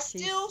laugh. I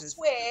still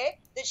swear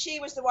that she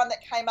was the one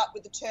that came up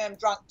with the term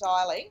drunk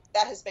dialing.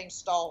 That has been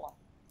stolen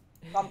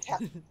from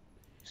Catherine.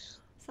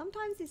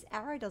 Sometimes this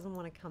arrow doesn't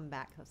want to come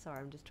back. Sorry,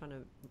 I'm just trying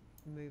to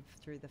move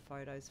through the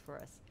photos for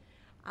us.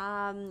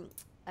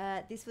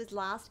 This was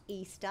last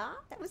Easter.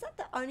 Was that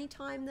the only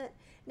time that...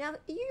 Now, are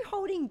you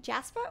holding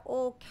Jasper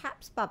or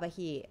Caps Bubba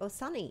here, or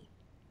Sunny?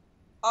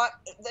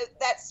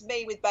 That's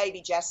me with baby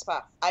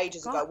Jasper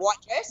ages ago. White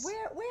dress.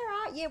 Where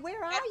are you?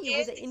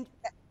 Was it in?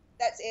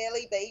 That's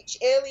Edgley Beach.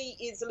 Edgley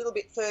is a little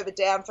bit further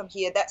down from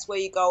here. That's where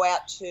you go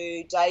out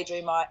to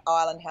Daydream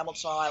Island,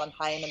 Hamilton Island,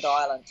 Haymond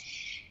Island.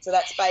 So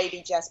that's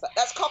baby Jasper.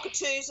 That's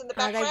cockatoos in the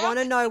background. They want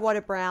to know what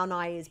a brown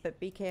eye is, but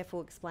be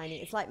careful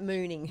explaining. It's like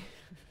mooning.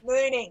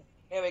 Mooning.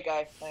 There we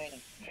go.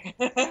 Mooning.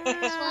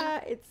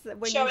 It's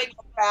when showing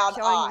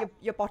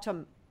your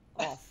bottom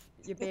off,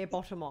 your bare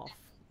bottom off.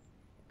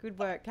 Good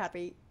work,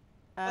 Cappy.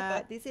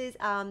 This is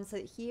so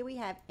here we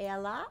have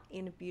Ella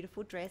in a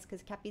beautiful dress,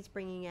 because Cappy's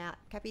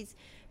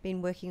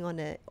been working on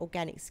an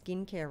organic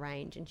skincare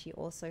range, and she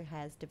also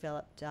has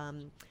developed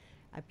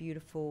a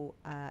beautiful.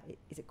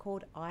 Is it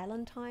called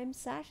Island Time,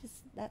 Sash?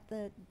 Is that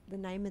the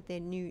name of their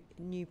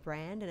new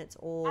brand? And it's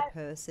all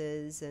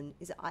purses and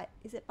is it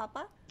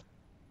Papa?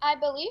 I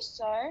believe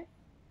so.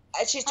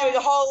 And she's doing a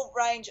whole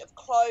range of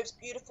clothes,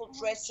 beautiful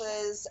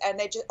dresses, and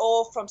they're just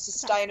all from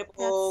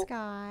sustainable. That's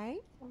Sky.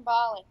 From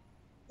Bali.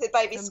 The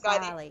baby From Sky.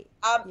 Bali.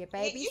 Yeah,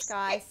 baby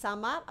Sky,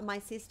 Summer, my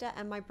sister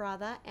and my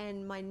brother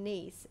and my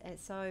niece. And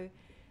so,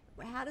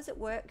 how does it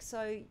work?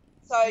 So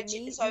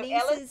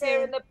Ella's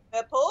there in the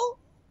purple.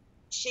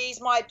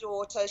 She's my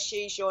daughter.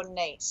 She's your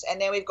niece.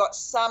 And then we've got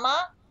Summer,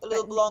 the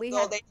little blonde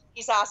girl.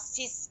 She's our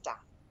sister.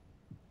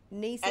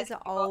 Nieces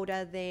are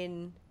older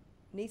than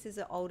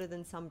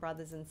some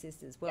brothers and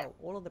sisters. Well,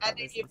 all of the brothers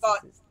and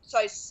sisters.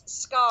 So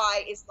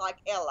Sky is like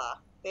Ella.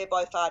 They're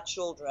both our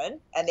children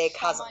and they're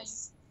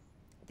cousins.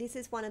 This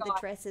is one of the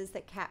dresses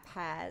that Cap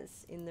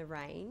has in the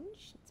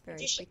range. It's very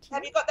pretty.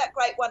 Have you got that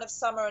great one of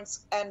Summer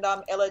and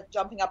Ella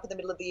jumping up in the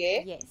middle of the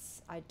air?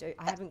 Yes, I do.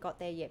 I haven't got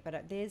there yet,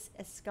 but there's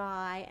a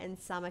Sky and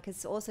Summer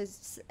because also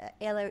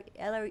Ella,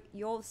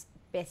 you're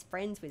best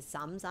friends with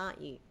Sums, aren't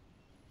you?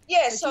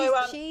 Yeah, so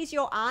she's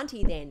your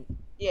auntie then.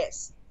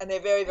 Yes, and they're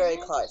very, very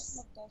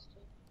close.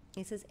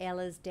 This is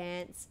Ella's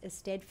dance,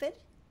 Stedford.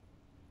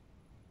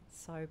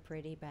 So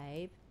pretty,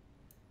 babe.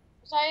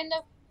 So in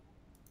the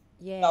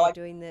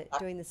doing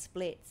the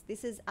splits.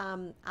 This is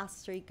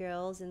us three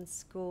girls in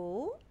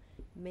school.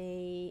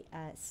 Me,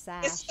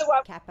 Sash, this is the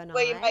one Cap, and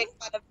where you make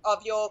fun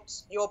of your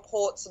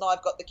ports, and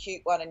I've got the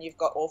cute one, and you've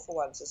got awful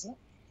ones, isn't it?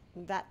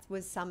 That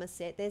was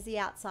Somerset. There's the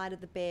outside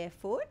of the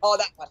barefoot. Oh,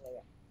 that one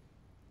there.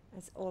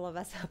 That's all of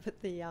us up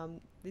at the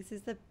this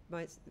is the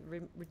most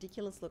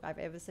ridiculous look I've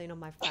ever seen on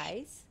my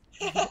face.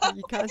 You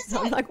can't.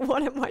 I'm like,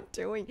 what am I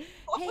doing?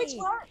 Which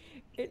one?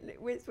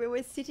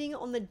 We're sitting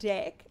on the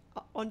deck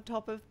on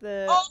top of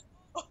the,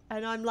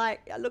 and I'm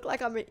like, I look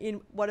like I'm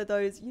in one of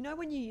those. You know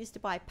when you used to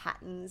buy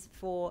patterns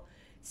for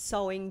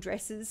sewing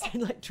dresses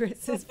and like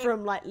dresses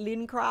from like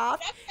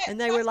Lincraft, and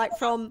they were like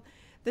from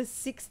the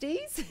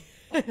 60s. Is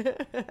that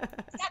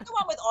the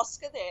one with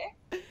Oscar there?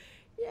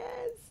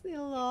 Yes,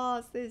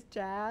 there's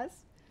Jazz.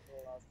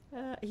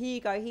 Here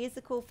you go. Here's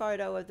the cool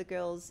photo of the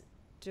girls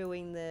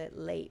doing the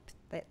leap.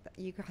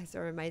 You guys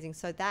are amazing.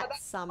 So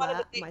that's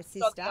Summer, my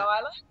sister,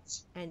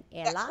 and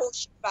Ella. That's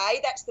Horseshoe Bay.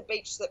 That's the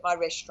beach that my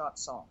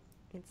restaurant's on.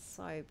 It's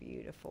so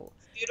beautiful.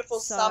 Beautiful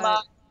Summer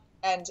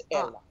and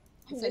Ella.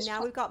 So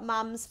now we've got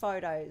Mum's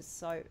photos.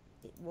 So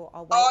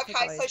I'll wait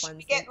for those so should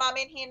we get Mum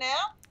in here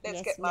now?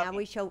 Let's get Mum. Now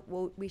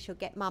we shall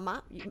get Mum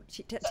up.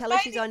 Tell her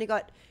she's only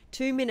got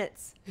 2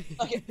 minutes.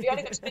 Okay, we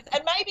only got 2 minutes.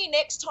 And maybe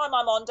next time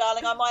I'm on,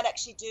 darling, I might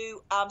actually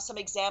do some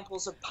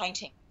examples of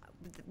painting.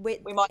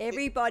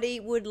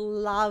 Everybody would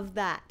love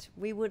that.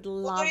 We would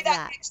love that. We'll do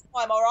that next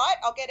time, all right?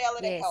 I'll get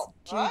Ella to help.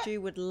 Juju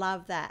would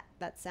love that.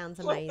 That sounds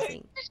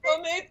amazing. We'll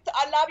move.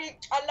 I love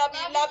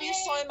you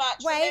so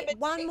much. Wait,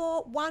 one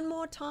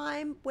more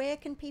time. Where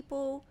can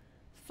people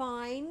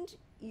find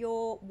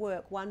your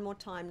work? One more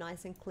time,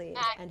 nice and clear.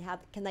 And how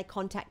can they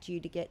contact you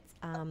to get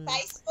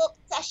Facebook,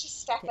 Sasha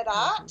Stafford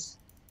Art.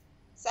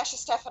 Sasha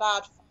Stafford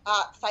Art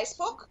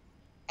Facebook,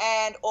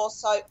 and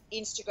also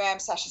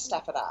Instagram, Sasha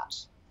Stafford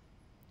Art.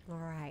 All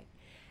right.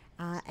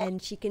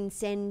 And she can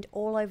send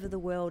all over the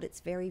world. It's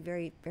very,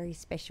 very, very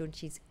special. And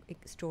she's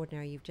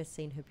extraordinary. You've just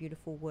seen her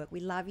beautiful work. We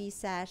love you,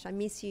 Sash. I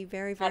miss you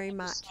very, very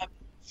much.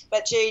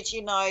 But, Gigi,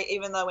 you know,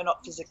 even though we're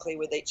not physically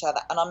with each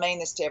other, and I mean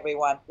this to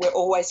everyone, we're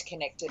always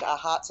connected. Our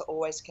hearts are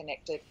always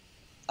connected.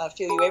 I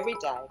feel you every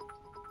day.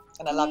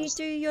 And I love you.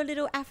 Can you do your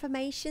little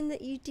affirmation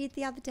that you did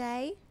the other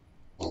day?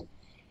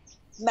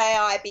 May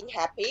I be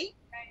happy.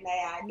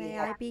 May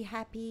I be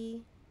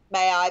happy.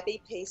 May I be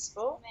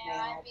peaceful.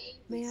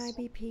 May I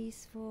be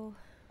peaceful.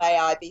 May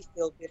I be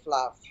filled with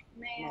love.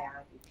 May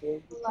I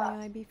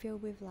be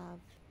filled with love.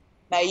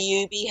 May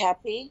you be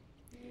happy.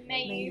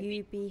 May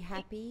you be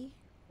happy.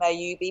 May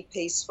you be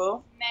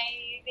peaceful.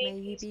 May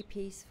you be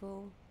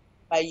peaceful.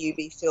 May you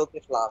be filled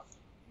with love.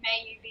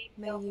 May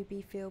you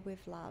be filled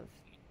with love.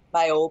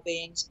 May all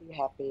beings be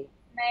happy.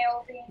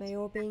 May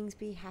all beings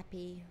be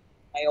happy.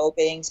 May all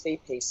beings be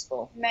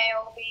peaceful. May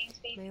all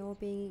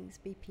beings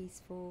be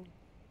peaceful.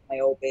 May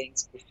all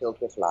beings be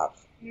filled with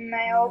love.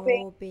 May all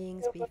beings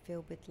be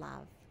filled with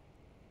love.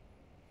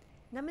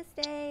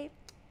 Namaste.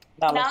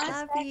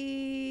 Namaste. Love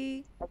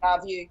you.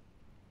 Love you.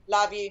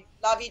 Love you.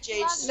 Love you,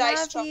 Gigi. Stay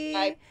strong,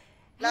 babe.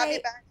 Love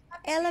you, babe.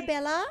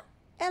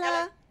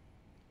 Ella.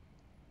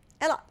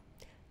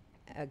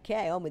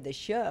 Okay, on with the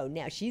show.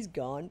 Now she's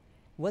gone.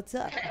 What's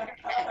up?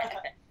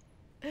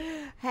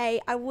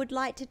 Hey, I would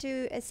like to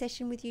do a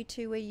session with you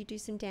too where you do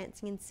some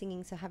dancing and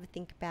singing, so have a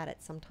think about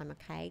it sometime,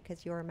 okay?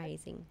 Because you're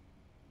amazing.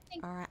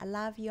 All right, I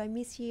love you. I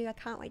miss you. I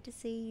can't wait to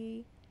see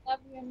you.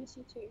 Love you. I miss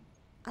you too.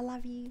 I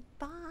love you.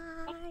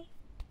 Bye.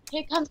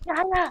 Here comes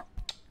Yaya.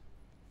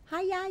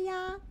 Hi,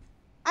 Yaya.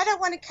 I don't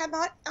want to come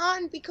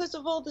on because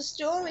of all the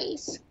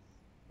stories.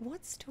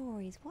 What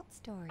stories?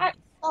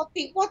 I'll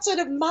think, what sort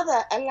of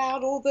mother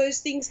allowed all those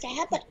things to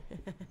happen?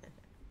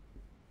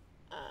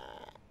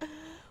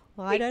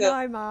 Well, I don't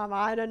know, Mom.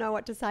 I don't know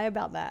what to say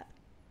about that.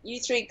 You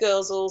three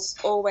girls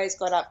always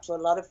got up to a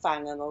lot of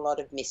fun and a lot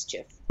of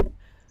mischief.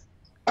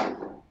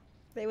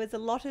 There was a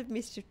lot of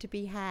mischief to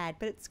be had,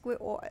 but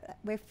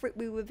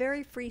we were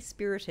very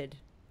free-spirited.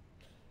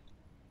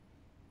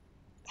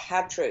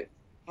 How true.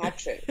 How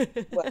true.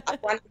 Well, I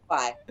wonder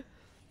why.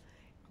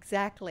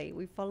 Exactly.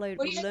 We Well,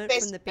 you had learnt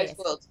from the of both best.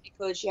 worlds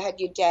because you had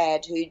your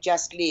dad who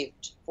just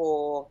lived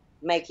for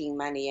making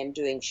money and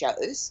doing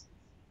shows,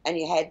 and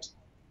you had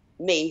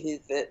me who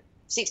for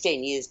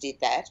 16 years did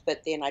that,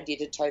 but then I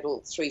did a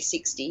total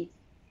 360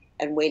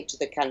 and went to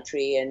the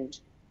country and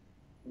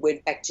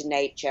went back to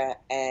nature,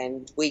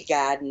 and we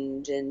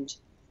gardened, and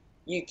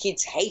you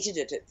kids hated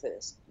it at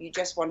first. You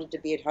just wanted to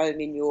be at home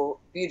in your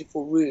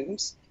beautiful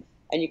rooms,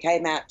 and you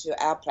came out to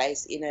our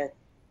place in a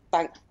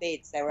bunk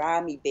beds. They were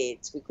army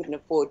beds. We couldn't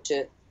afford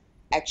to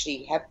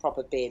actually have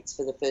proper beds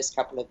for the first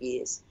couple of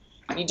years.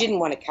 You didn't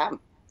want to come.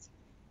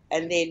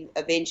 And then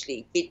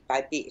eventually, bit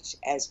by bit,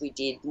 as we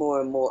did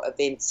more and more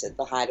events at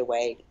the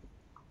Hideaway,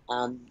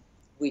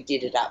 we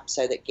did it up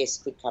so that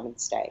guests could come and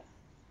stay.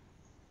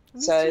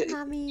 So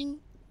Mummy.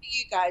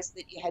 you guys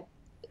that you had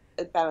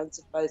a balance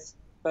of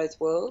both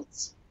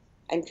worlds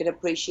and could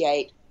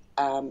appreciate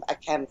a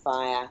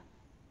campfire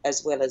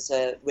as well as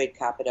a red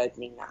carpet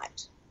opening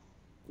night.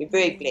 You're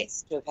very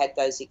blessed to have had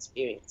those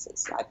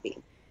experiences, I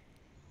think.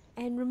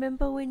 And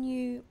remember when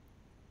you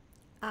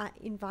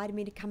invited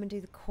me to come and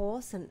do the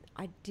course, and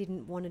I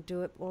didn't want to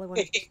do it. All I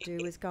wanted to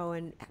do was go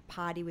and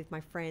party with my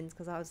friends,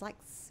 because I was like,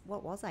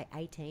 what was I,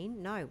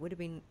 18? No, it would have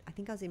been, I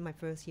think I was in my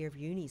first year of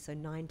uni, so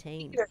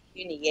 19.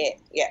 Uni,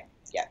 yeah.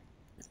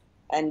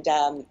 And,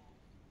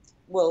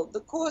 well,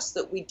 the course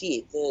that we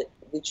did,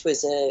 which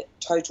was a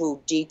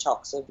total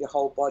detox of your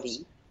whole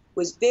body,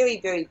 was very,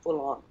 very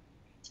full on.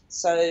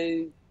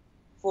 So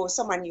for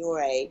someone your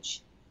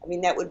age, I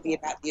mean, that would be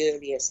about the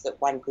earliest that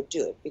one could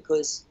do it,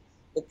 because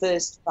the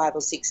first 5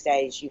 or 6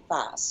 days you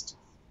fast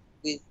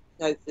with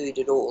no food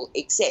at all,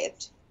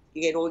 except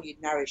you get all your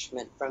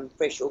nourishment from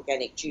fresh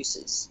organic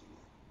juices,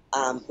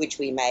 which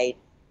we made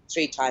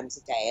 3 times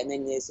a day. And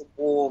then there's a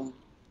warm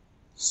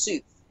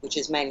soup, which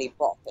is mainly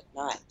broth at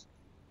night.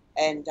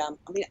 And,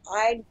 I mean,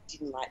 I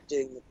didn't like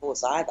doing the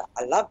course either.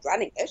 I loved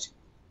running it.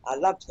 I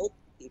loved helping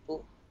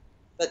people.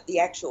 But the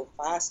actual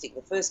fasting,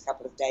 the first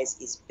couple of days,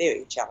 is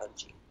very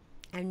challenging.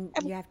 And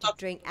you have to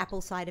drink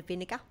apple cider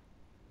vinegar?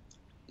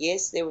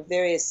 Yes, there were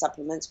various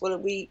supplements. Well,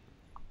 we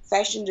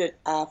fashioned it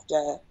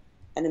after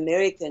an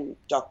American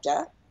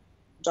doctor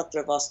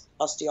of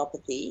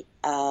osteopathy,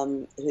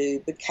 who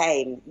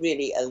became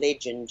really a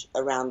legend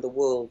around the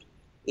world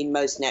in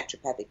most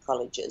naturopathic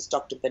colleges,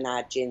 Dr.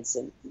 Bernard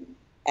Jensen.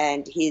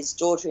 And his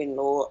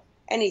daughter-in-law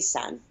and his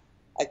son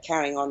are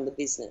carrying on the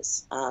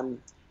business.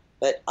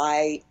 But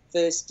I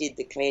first did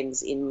the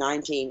cleanse in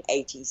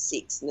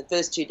 1986. And the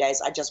first 2 days,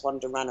 I just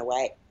wanted to run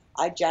away.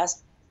 I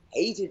just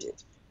hated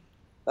it.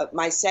 But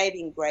my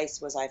saving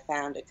grace was I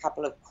found a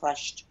couple of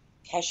crushed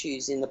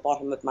cashews in the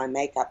bottom of my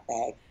makeup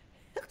bag.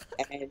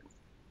 And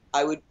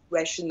I would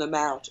ration them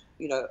out,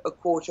 a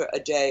quarter a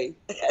day.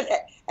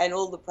 And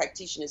all the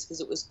practitioners, because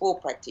it was 4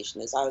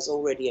 practitioners, I was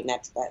already a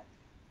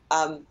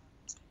naturopath,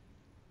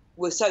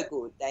 were so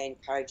good. They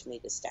encouraged me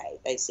to stay.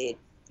 They said,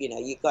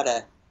 you got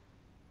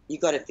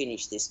to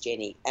finish this,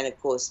 Jenny. And of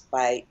course,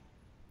 by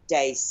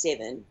day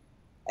 7,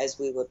 as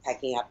we were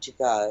packing up to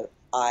go,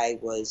 I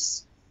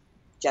was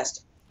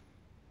just,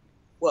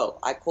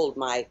 I called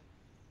my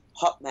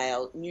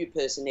Hotmail new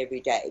person every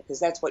day, because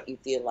that's what you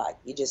feel like.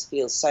 You just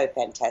feel so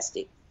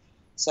fantastic.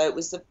 So it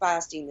was the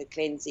fasting, the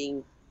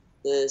cleansing,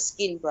 the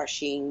skin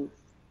brushing,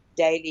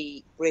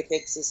 daily breath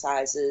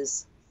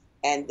exercises,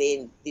 and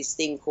then this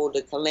thing called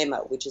a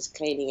kalema, which is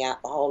cleaning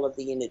out the whole of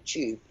the inner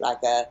tube,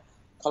 like a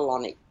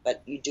colonic,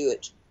 but you do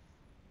it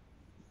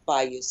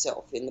by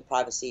yourself in the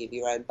privacy of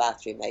your own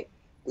bathroom.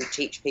 We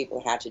teach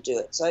people how to do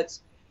it. So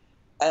it's,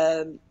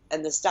 and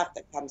the stuff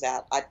that comes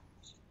out,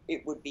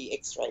 it would be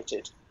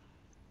X-rated.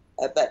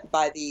 But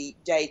by the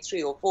day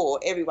 3 or 4,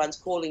 everyone's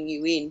calling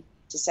you in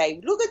to say,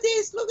 look at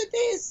this,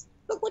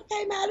 look what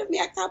came out of me,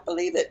 I can't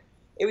believe it.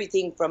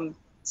 Everything from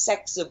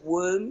sacks of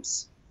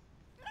worms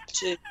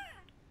to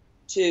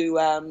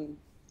didn't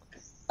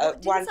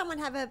someone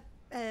have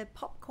a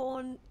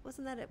popcorn,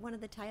 wasn't that one of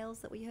the tales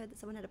that we heard, that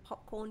someone had a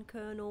popcorn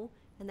kernel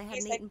and they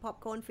hadn't eaten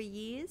popcorn for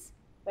years?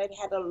 They'd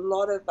had a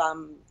lot of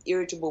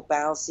irritable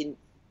bowel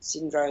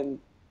syndrome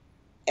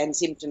and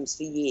symptoms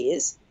for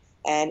years,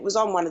 and it was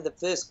on one of the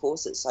first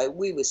courses, so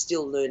we were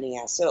still learning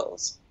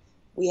ourselves.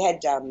 We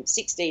had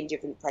 16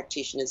 different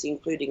practitioners,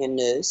 including a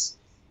nurse,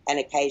 and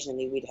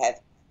occasionally we'd have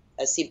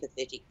a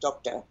sympathetic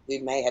doctor who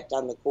may have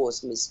done the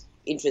course and was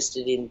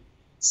interested in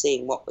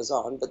seeing what was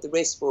on, but the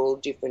rest were all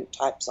different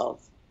types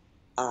of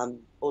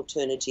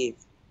alternative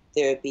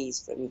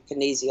therapies, from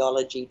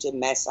kinesiology to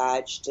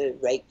massage to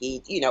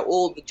Reiki,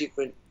 all the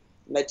different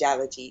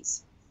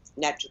modalities,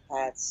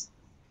 naturopaths.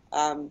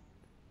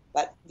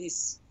 But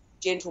this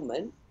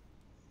gentleman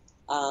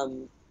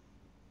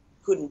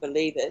couldn't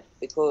believe it,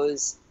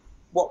 because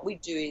what we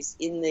do is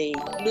in the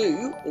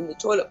loo, in the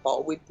toilet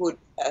bowl, we put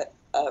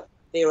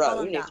their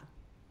own. Calendar.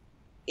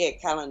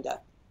 Calendar.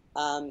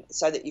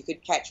 so that you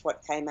could catch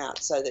what came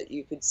out, so that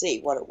you could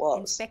see what it was.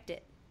 Inspect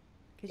it.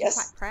 Because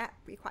Yes.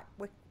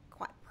 we're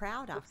quite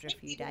proud after a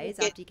few People days,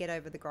 get- after you get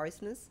over the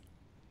grossness.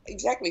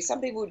 Exactly.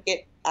 Some people would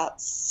get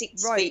out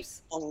 6 feet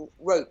Ropes. on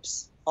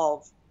ropes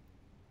of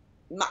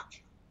muck.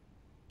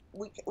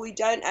 We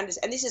don't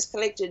understand, and this is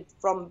collected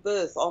from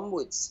birth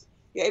onwards.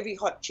 Every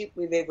hot chip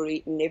we've ever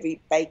eaten,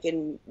 every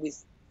bacon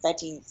with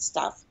fatty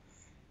stuff,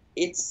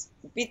 it's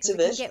bits 'Cause of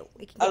it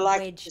it can are get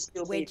likely to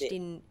still be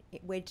there.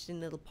 wedged in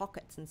little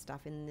pockets and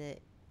stuff in the,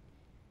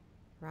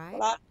 right?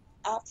 Well,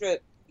 after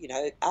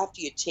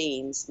your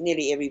teens,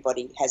 nearly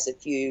everybody has a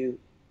few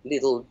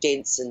little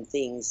dents and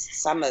things.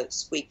 Some are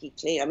squeaky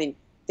clean. I mean,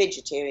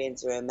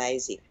 vegetarians are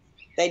amazing.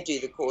 They do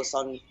the course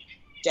on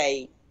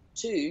day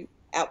 2.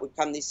 Out would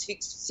come this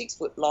 6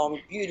 foot long,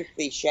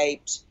 beautifully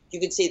shaped. You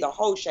could see the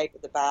whole shape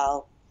of the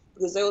bowel,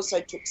 because they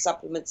also took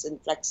supplements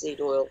and flaxseed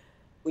oil,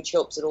 which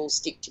helps it all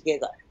stick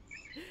together.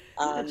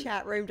 The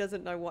chat room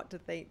doesn't know what to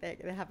think. They're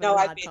having No, a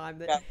I hard bet time.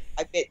 they don't.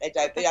 I bet they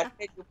don't. But I tell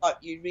you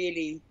what, you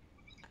really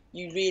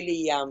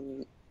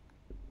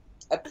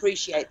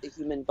appreciate the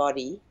human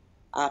body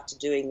after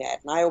doing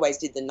that. And I always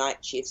did the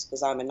night shifts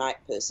because I'm a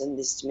night person.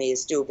 This to me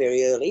is still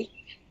very early.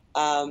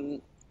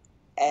 And,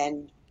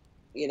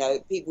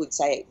 people would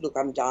say, look,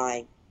 I'm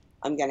dying.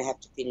 I'm going to have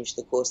to finish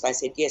the course. And I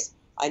said, yes,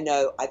 I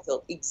know. I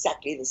felt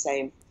exactly the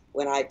same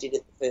when I did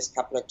it the first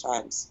couple of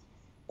times.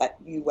 But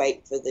you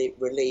wait for the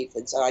relief.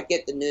 And so I'd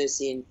get the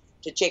nurse in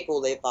to check all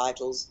their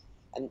vitals,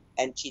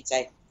 and she'd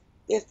say,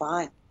 they're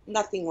fine.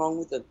 Nothing wrong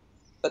with them.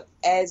 But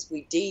as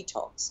we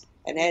detox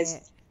and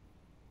as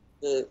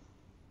the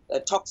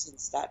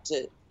toxins start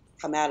to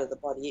come out of the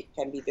body, it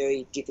can be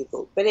very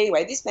difficult. But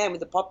anyway, this man with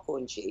the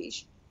popcorn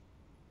cheese,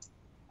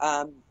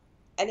 and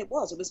it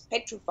was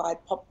petrified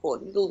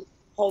popcorn,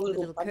 whole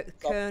little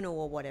kernel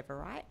or whatever,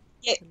 right?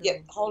 Yeah,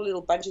 whole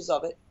little bunches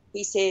of it.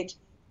 He said,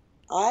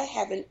 I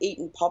haven't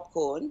eaten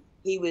popcorn.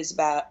 He was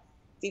about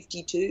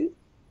 52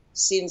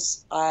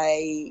 since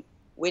I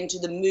went to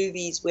the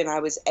movies when I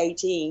was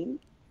 18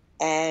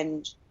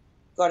 and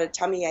got a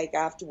tummy ache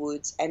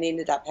afterwards and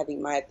ended up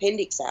having my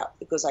appendix out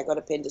because I got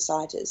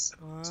appendicitis.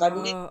 So I've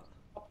never eaten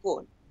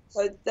popcorn.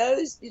 So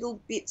those little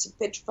bits of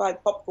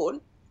petrified popcorn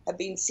have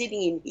been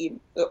sitting in him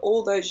for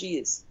all those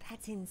years.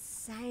 That's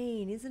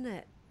insane, isn't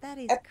it? That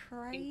is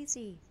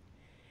crazy.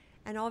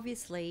 And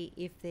obviously,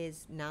 if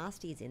there's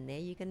nasties in there,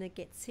 you're going to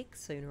get sick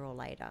sooner or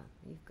later.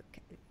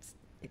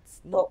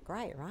 It's not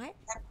great, right?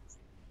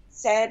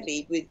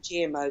 Sadly, with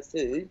GMO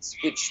foods,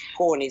 which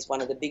corn is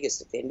one of the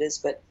biggest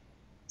offenders,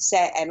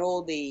 and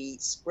all the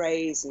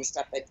sprays and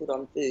stuff they put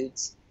on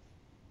foods,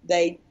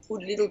 they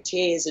put little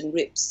tears and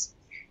rips,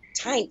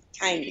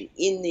 tiny,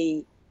 in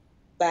the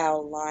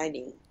bowel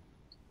lining,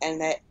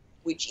 and that,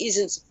 which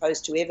isn't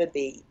supposed to ever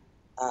be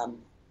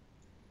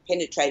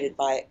penetrated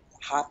by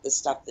half the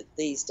stuff that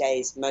these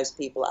days most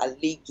people are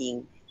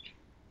leaking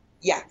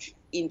yuck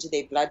into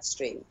their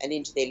bloodstream and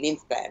into their lymph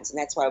glands. And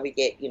that's why we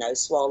get,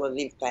 swollen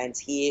lymph glands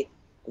here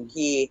and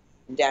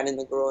down in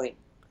the groin,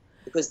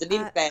 because the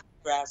lymph glands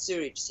are our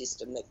sewage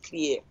system that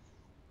clear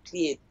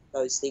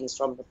those things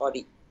from the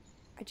body.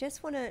 I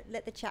just want to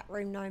let the chat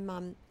room know,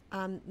 Mum.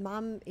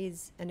 Mum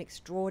is an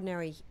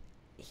extraordinary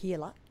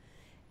healer.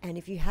 And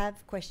if you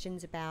have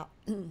questions about,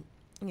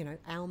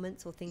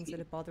 ailments or things that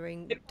are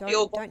bothering,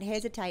 don't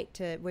hesitate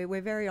to.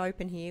 We're very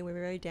open here. We're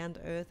very down to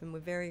earth, and we're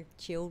very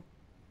chill.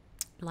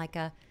 Like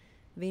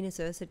Venus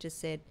Ursa just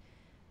said,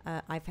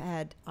 I've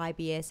had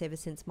IBS ever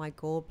since my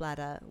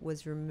gallbladder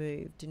was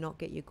removed. Do not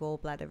get your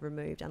gallbladder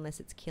removed unless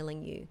it's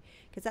killing you,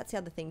 because that's the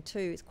other thing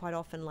too. It's quite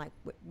often like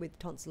with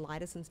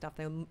tonsillitis and stuff,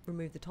 they'll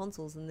remove the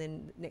tonsils, and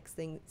then next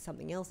thing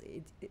something else.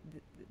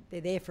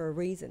 They're there for a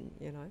reason,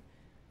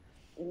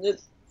 The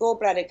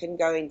gallbladder can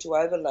go into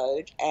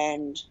overload,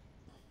 and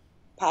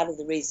part of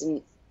the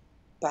reason,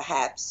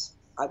 perhaps,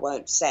 I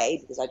won't say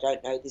because I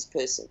don't know this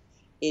person,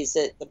 is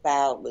that the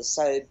bowel was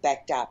so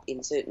backed up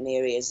in certain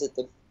areas that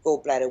the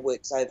gallbladder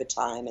works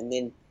overtime, and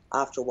then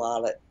after a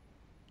while it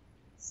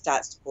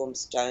starts to form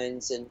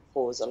stones and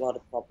cause a lot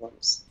of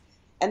problems.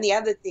 And the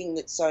other thing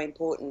that's so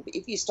important,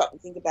 if you stop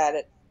and think about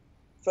it,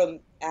 from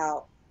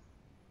our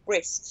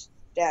breast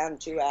down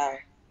to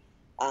our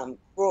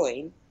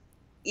groin,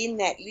 in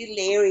that little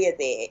area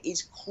there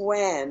is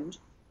crammed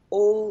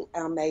all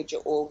our major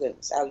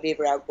organs, our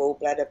liver, our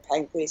gallbladder,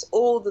 pancreas,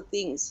 all the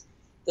things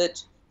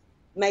that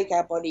make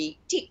our body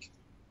tick.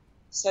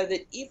 So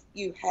that if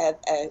you have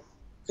a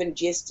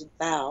congested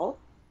bowel,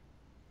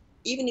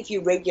 even if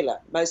you're regular,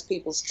 most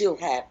people still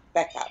have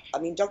backup. I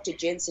mean, Dr.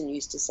 Jensen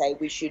used to say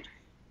we should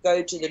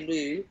go to the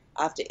loo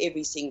after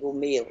every single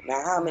meal.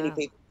 Now, how many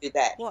people do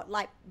that? What,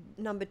 like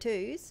number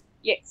 2s?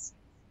 Yes.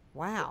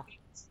 Wow.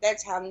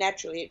 That's how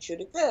naturally it should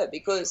occur,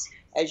 because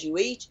as you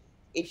eat,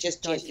 it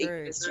just gently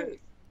goes through.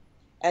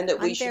 And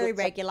that I'm very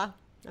regular,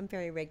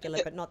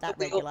 but not that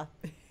regular.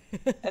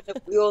 And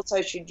that we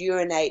also should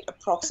urinate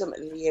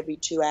approximately every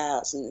 2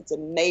 hours. And it's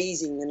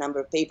amazing the number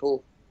of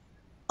people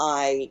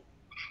I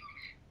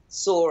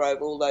saw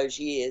over all those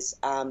years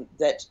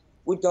that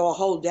would go a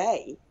whole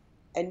day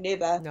and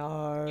never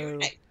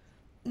urinate.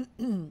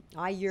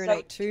 I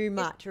urinate too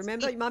much.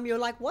 Remember, Mum, you're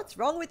like, what's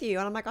wrong with you?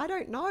 And I'm like, I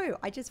don't know.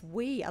 I just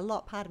wee a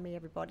lot. Pardon me,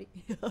 everybody.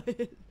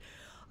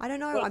 I don't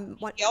know.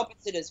 Well, the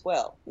opposite as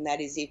well, and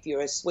that is if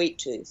you're a sweet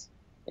tooth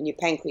and your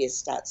pancreas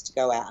starts to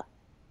go out,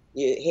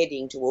 you're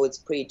heading towards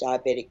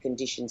pre-diabetic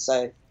condition.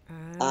 So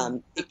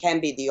it can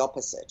be the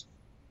opposite.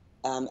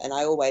 And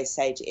I always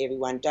say to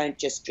everyone, don't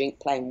just drink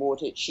plain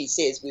water. She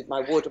says with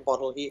my water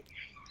bottle here,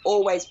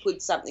 always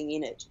put something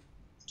in it.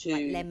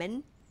 Like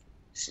lemon?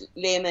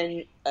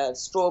 Lemon,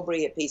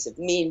 strawberry, a piece of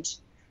mint,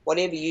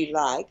 whatever you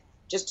like,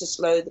 just to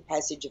slow the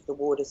passage of the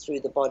water through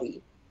the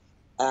body.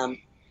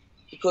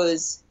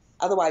 Because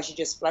otherwise you're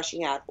just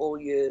flushing out all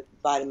your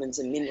vitamins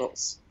and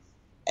minerals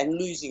and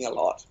losing a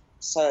lot.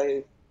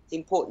 So it's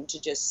important to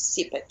just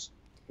sip it,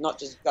 not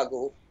just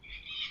guggle.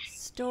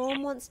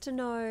 Storm wants to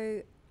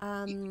know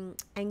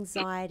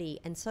anxiety,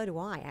 and so do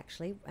I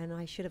actually, and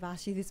I should have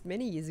asked you this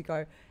many years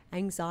ago.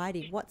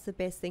 Anxiety, what's the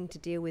best thing to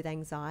deal with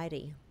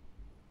anxiety?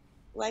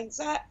 Well,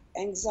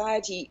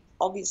 anxiety,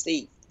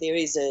 obviously there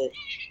is a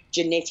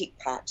genetic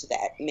part to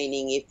that,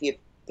 meaning if your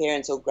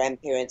parents or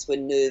grandparents were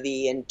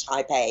nervy and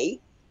type A,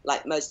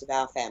 like most of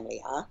our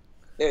family are,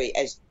 very,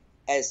 as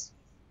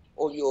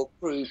all your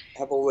crew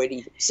have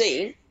already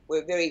seen,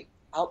 we're very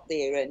out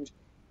there and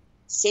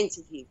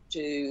sensitive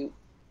to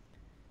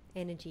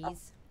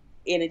energies.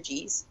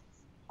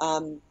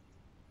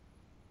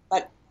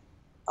 But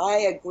I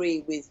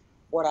agree with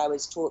what I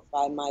was taught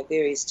by my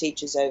various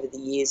teachers over the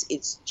years.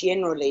 It's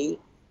generally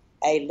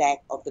a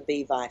lack of the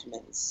B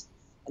vitamins.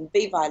 And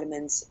B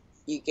vitamins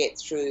you get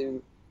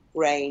through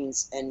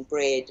grains and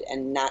bread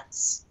and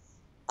nuts.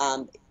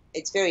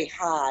 It's very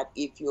hard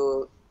if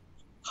you're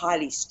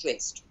highly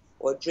stressed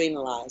or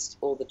adrenalized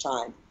all the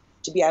time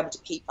to be able to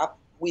keep up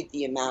with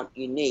the amount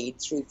you need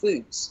through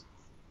foods.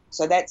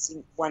 So that's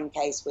in one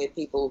case where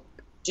people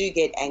do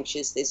get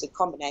anxious. There's a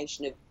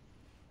combination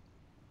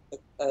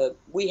of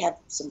we have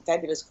some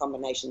fabulous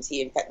combinations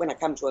here. In fact, when I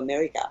come to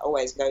America, I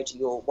always go to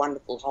your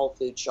wonderful Whole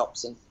Food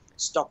shops and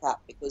stock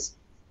up, because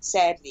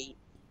sadly,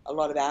 a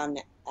lot of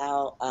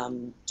our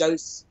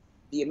dose,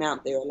 the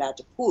amount they're allowed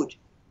to put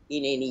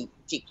in any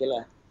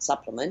particular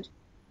supplement,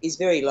 is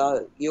very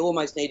low. You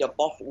almost need a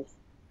bottle.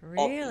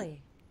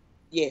 Really?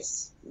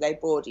 Yes, they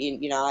brought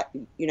in. You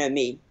know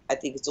me. I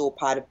think it's all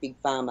part of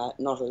big pharma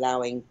not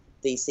allowing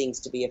these things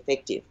to be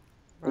effective.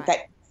 Right. In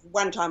fact,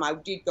 one time I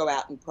did go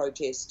out and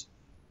protest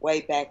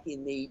way back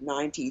in the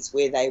 90s,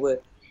 where they were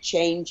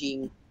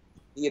changing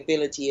the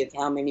ability of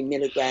how many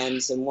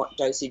milligrams and what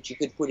dosage you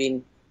could put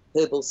in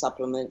herbal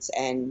supplements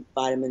and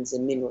vitamins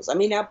and minerals. I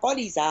mean, our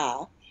bodies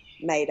are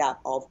made up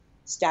of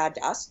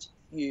stardust,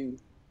 you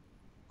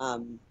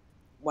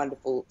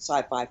wonderful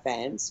sci-fi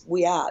fans.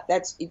 We are.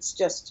 It's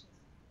just,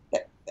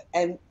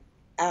 and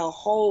our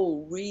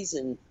whole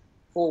reason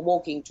for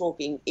walking,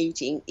 talking,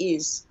 eating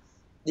is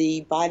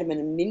the vitamin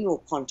and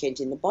mineral content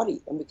in the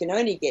body. And we can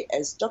only get,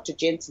 as Dr.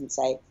 Jensen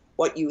say,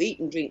 what you eat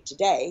and drink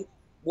today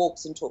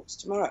walks and talks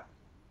tomorrow.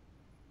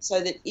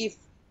 So that if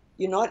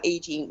you're not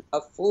eating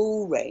a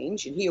full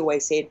range, and he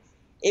always said,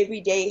 every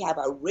day have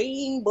a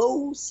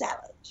rainbow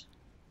salad.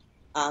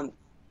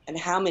 And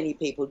how many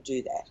people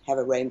do that, have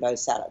a rainbow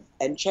salad,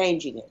 and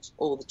changing it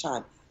all the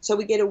time. So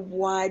we get a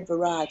wide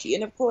variety.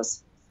 And of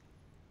course,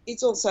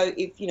 it's also,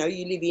 if you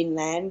live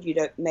inland,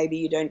 maybe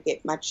you don't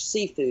get much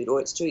seafood,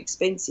 or it's too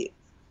expensive.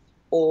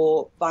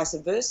 Or vice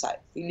versa.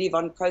 If you live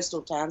on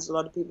coastal towns, a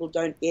lot of people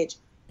don't get,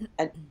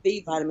 and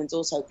B vitamins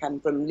also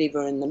come from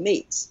liver and the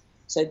meats.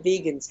 So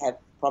vegans have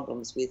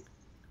problems with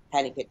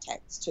panic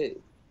attacks too.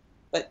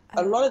 But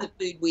a lot of the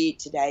food we eat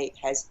today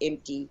has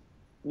empty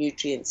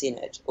nutrients in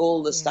it.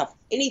 All the stuff,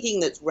 anything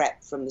that's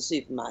wrapped from the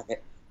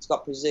supermarket, it's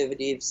got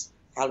preservatives,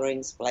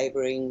 colorings,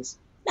 flavorings.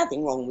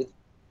 Nothing wrong with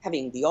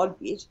having the odd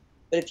bit,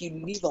 but if you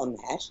live on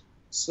that,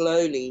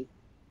 slowly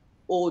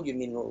all your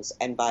minerals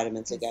and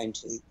vitamins are going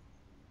to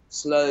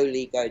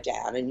slowly go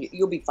down, and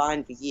you'll be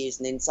fine for years,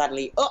 and then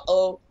suddenly,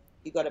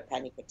 you got a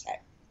panic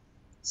attack.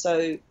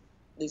 So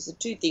there's the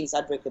two things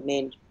I'd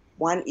recommend.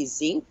 One is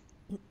zinc.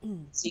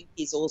 Zinc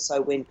is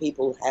also when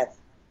people have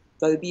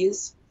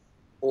phobias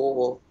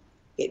or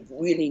get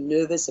really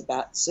nervous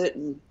about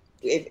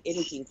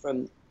anything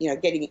from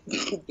getting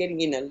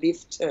in a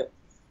lift to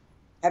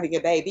having a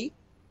baby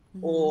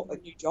or a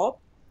new job,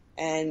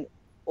 and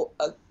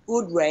a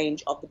good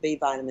range of the B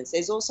vitamins.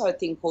 There's also a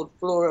thing called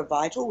Flora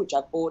Vital, which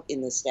I bought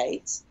in the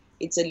States.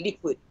 It's a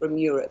liquid from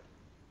Europe.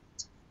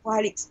 It's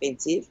quite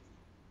expensive,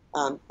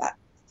 about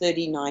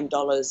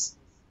 $39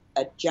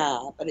 a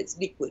jar, but it's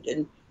liquid.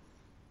 And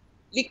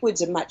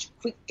liquids are much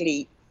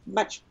quicker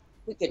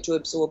to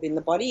absorb in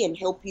the body and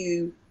help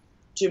you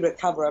to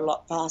recover a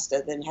lot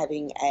faster than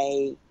having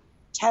a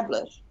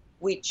tablet,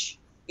 which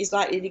is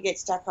likely to get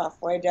stuck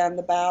halfway down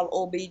the bowel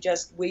or be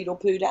just weed or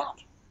pooed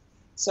out.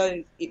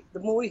 So the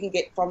more you can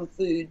get from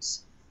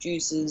foods,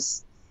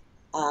 juices,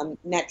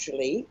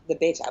 naturally, the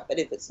better. But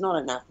if it's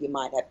not enough, you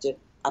might have to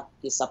up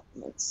your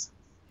supplements.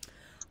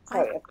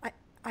 I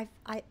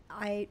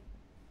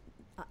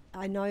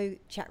I know,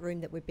 chat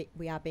room, that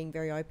we are being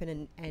very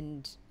open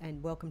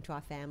and welcome to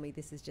our family.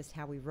 This is just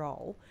how we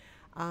roll,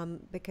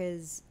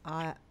 because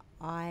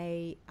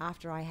I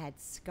after I had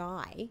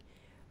Sky,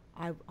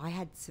 I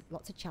had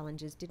lots of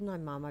challenges, didn't I,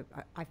 Mum?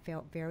 I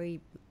felt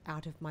very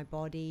out of my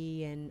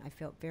body, and I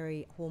felt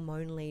very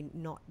hormonally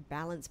not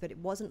balanced. But it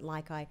wasn't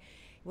like a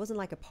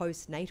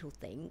postnatal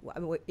thing. I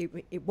mean,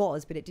 it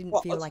was, but it didn't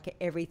feel like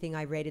everything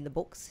I read in the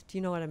books. Do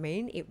you know what I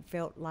mean? It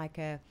felt like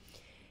and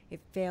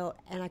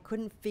I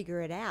couldn't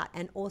figure it out.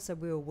 And also,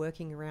 we were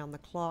working around the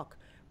clock.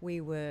 We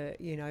were,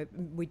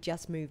 we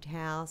just moved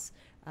house.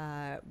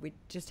 We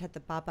just had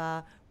the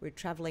bubba. We're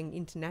traveling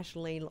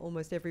internationally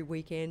almost every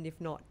weekend, if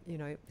not,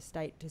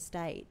 state to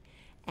state.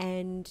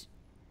 And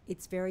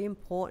it's very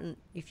important,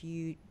 if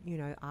you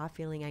are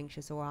feeling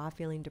anxious or are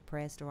feeling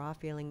depressed or are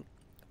feeling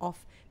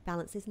off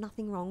balance, there's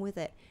nothing wrong with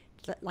it.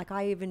 Like,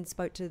 I even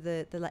spoke to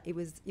it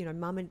was,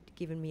 Mum had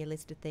given me a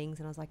list of things,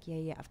 and I was like,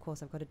 yeah, of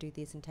course I've got to do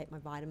this and take my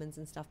vitamins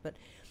and stuff. But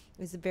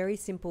it was a very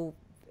simple,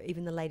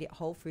 even the lady at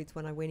Whole Foods,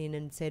 when I went in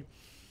and said,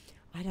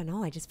 I don't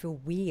know, I just feel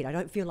weird. I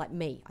don't feel like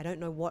me. I don't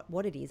know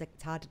what it is.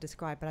 It's hard to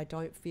describe, but I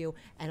don't feel,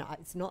 and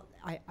it's not,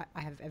 I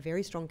have a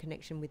very strong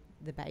connection with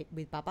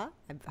with Bubba.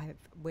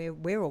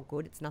 We're all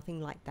good. It's nothing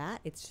like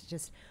that. It's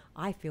just,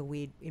 I feel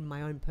weird in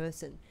my own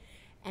person.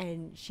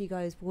 And she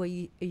goes, well, are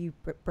you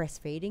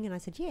breastfeeding? And I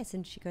said, yes.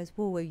 And she goes,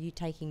 well, are you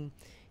taking,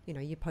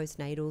 your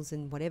postnatals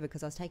and whatever?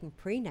 Because I was taking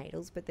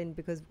prenatals, but then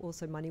because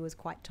also money was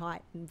quite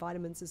tight and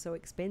vitamins are so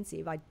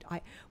expensive, I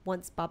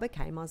once Bubba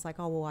came, I was like,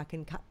 oh, well, I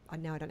can cut.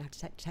 Now I don't have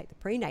to take the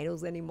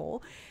prenatals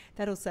anymore.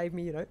 That'll save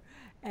me,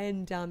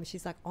 And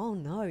she's like, oh,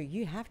 no,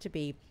 you have to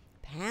be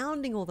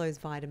pounding all those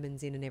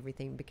vitamins in and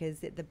everything, because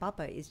the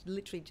Bubba is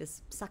literally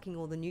just sucking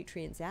all the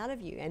nutrients out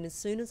of you. And as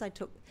soon as I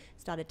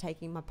started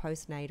taking my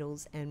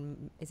postnatals,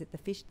 and is it the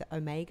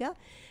omega,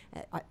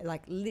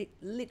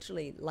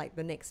 literally like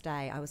the next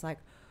day, I was like,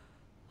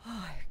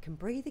 oh, I can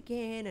breathe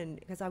again. And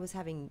because I was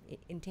having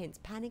intense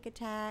panic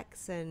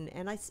attacks, and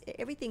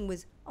everything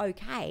was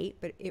okay,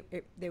 but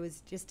there was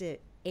just a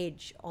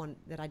edge on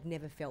that I'd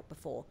never felt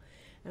before.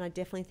 And I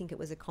definitely think it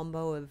was a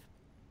combo of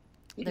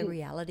the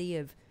reality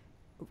of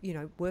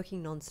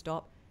working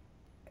nonstop,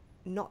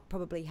 not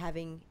probably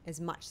having as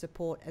much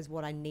support as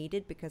what I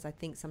needed, because I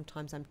think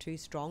sometimes I'm too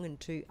strong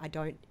and I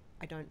don't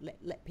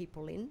let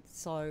people in.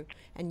 So,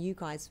 and you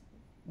guys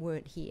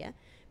weren't here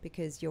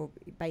because you're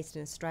based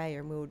in Australia,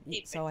 and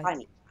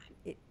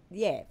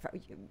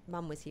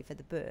Mum was here for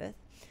the birth.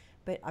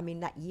 But I mean,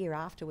 that year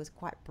after was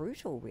quite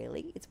brutal,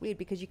 really. It's weird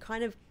because you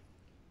kind of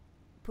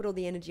put all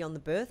the energy on the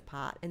birth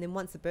part, and then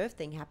once the birth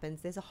thing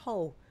happens, there's a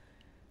whole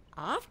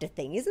after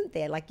thing, isn't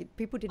there? Like,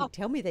 people didn't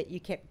tell me that you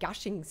kept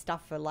gushing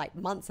stuff for like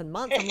months and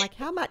months. I'm like,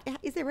 how much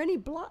is there any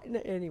blood?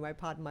 Anyway,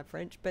 pardon my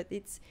French, but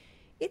it's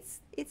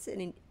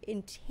an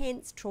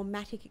intense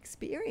traumatic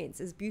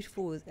experience, as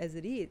beautiful as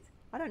it is.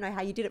 I don't know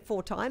how you did it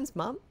 4 times,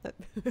 Mum.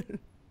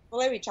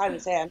 Well, every time you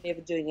say I'm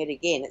never doing it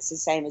again, it's the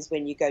same as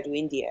when you go to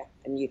India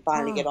and you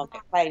finally get on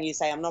that plane, you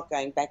say I'm not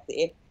going back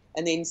there,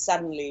 and then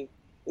suddenly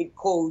it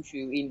calls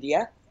you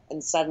India,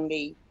 and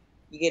suddenly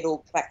you get all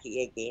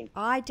plucky again.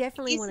 I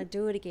definitely want to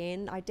do it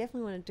again.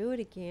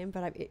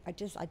 But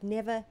I'd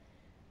never.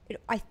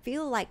 I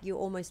feel like you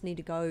almost need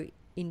to go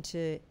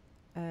into.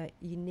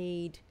 You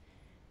need,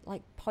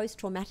 like,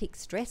 post-traumatic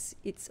stress.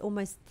 It's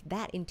almost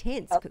that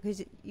intense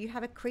because you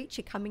have a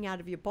creature coming out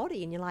of your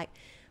body, and you're like,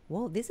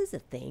 "Whoa, this is a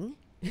thing."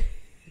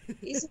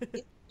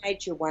 Isn't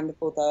nature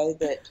wonderful, though?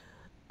 That,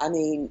 I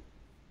mean,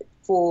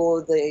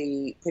 for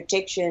the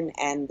protection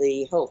and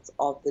the health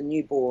of the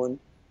newborn,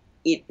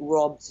 it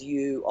robs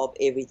you of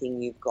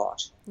everything you've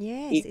got.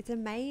 Yes, it's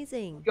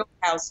amazing. Your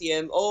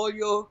calcium, all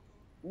your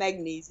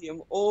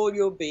magnesium, all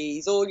your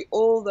Bs,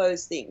 all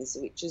those things,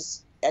 which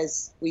is,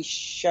 as we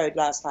showed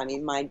last time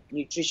in my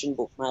nutrition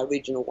book, my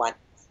original one,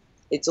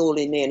 it's all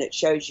in there, and it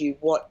shows you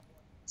what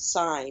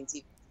signs,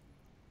 if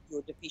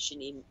you're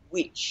deficient in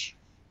which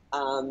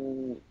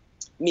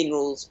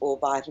minerals or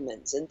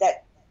vitamins. And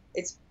that,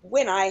 it's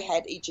when I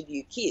had each of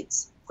you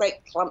kids,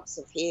 great clumps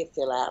of hair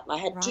fell out, and I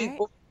had 2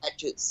 bald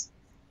patches.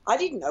 I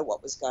didn't know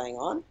what was going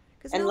on.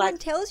 Because no one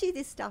tells you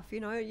this stuff,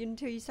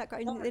 until you start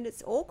going, and then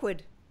it's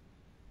awkward.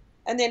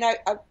 And then I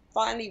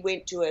finally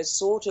went to a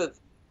sort of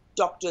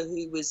doctor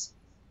who was,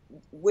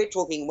 we're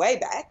talking way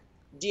back,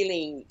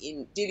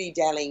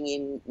 dilly-dallying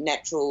in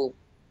natural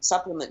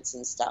supplements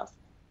and stuff.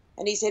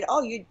 And he said,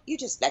 oh, you're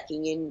just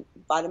lacking in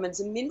vitamins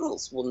and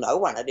minerals. Well, no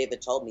one had ever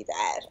told me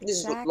that. Exactly. This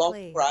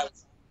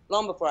is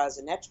long before I was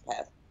a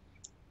naturopath.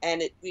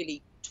 And it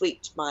really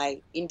tweaked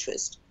my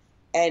interest.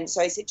 And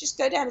so he said, just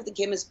go down to the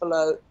chemist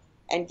below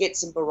and get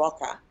some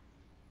Barocca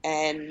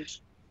and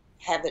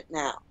have it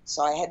now.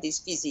 So I had this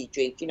fizzy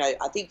drink.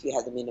 I think you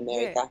have them in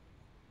America. Yeah.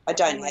 I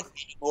don't have them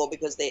anymore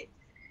because they've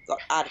got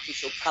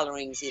artificial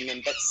colourings in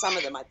them. But some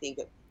of them, I think,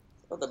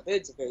 the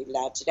birds are very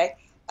loud today,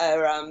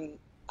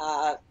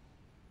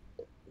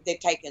 they've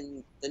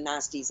taken the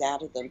nasties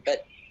out of them.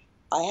 But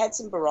I had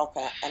some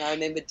Barocca, and I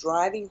remember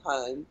driving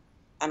home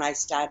and I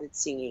started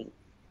singing.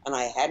 And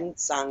I hadn't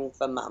sung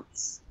for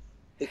months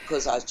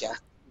because I was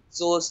just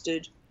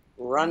exhausted,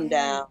 run Yeah.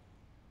 down,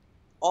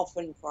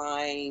 often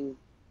crying,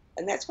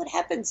 and that's what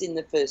happens in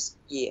the first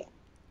year,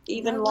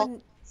 even No long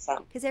one,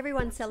 some. because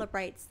everyone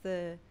celebrates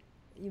and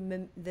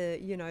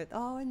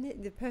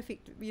the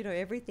perfect,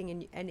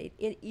 everything, and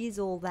it is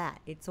all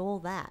that. It's all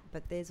that,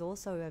 but there's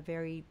also a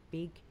very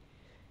big,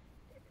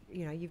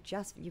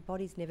 your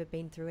body's never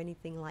been through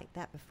anything like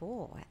that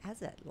before,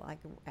 has it? Like,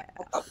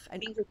 I've got my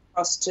and fingers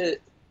crossed to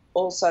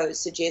also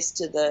suggest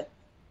to the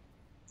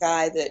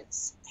guy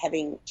that's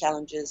having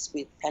challenges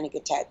with panic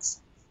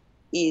attacks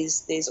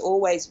is there's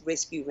always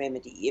rescue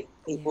remedy if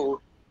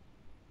people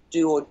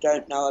do or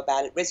don't know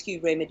about it. Rescue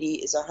remedy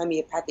is a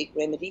homeopathic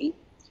remedy,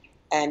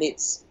 and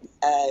it's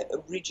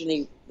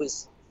originally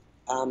was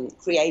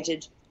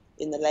created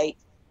in the late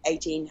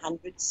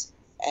 1800s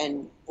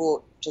and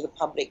brought to the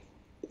public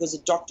because a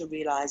doctor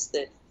realized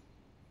that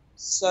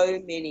so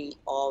many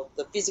of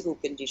the physical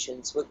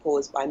conditions were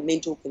caused by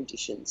mental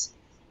conditions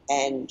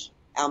and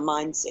our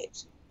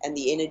mindset and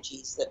the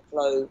energies that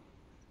flow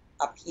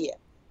up here.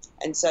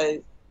 And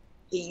so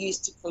he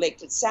used to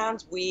collect, it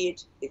sounds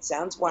weird, it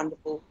sounds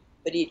wonderful,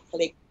 but he'd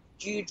collect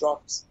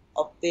dewdrops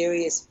of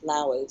various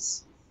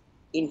flowers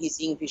in his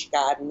English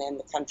garden and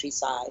the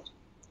countryside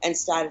and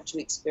started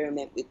to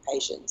experiment with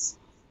patients.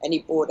 And he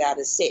brought out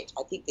a set.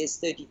 I think there's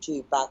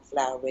 32 bark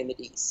flower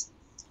remedies.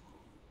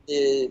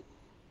 The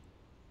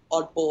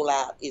oddball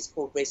out is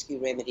called rescue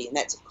remedy, and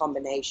that's a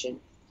combination.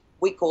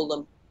 We call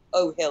them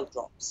oh hell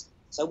drops.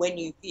 So when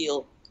you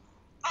feel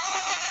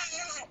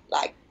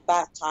like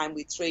bath time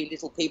with three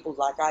little people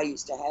like I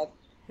used to have,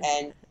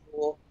 and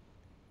or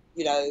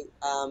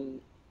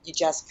you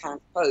just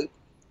can't cope,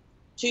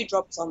 2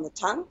 drops on the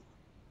tongue,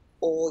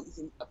 or you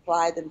can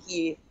apply them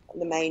here on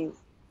the main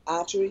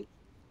artery,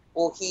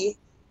 or here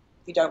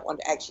if you don't want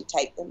to actually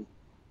take them.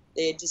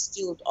 They're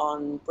distilled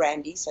on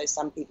brandy, so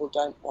some people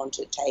don't want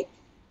to take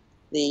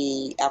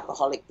the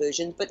alcoholic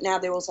version, but now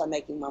they're also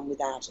making one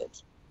without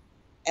it.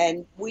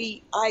 And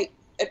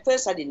at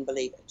first I didn't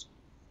believe it,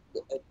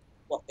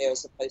 what they were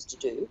supposed to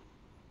do,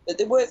 but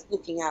they're worth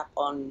looking up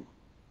on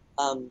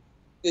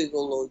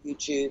Google or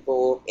YouTube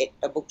or at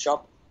a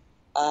bookshop,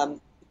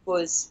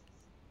 because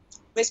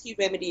rescue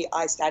remedy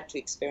I started to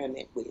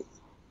experiment with.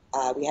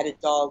 We had a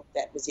dog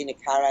that was in a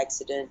car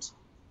accident,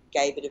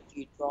 gave it a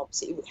few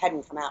drops. It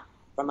hadn't come out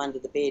from under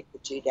the bed for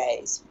 2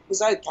 days. It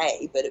was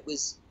okay, but it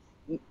was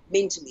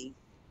mentally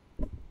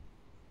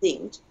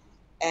thinged.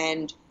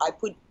 And I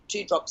put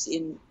 2 drops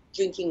in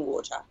drinking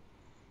water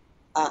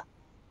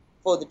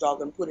for the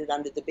dog and put it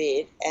under the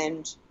bed.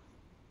 And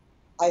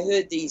I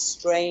heard these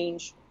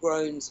strange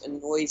groans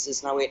and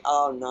noises, and I went,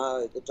 oh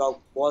no, the dog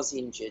was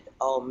injured.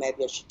 Oh,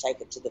 maybe I should take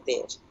it to the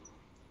vet.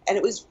 And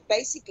it was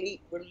basically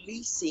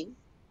releasing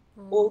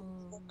all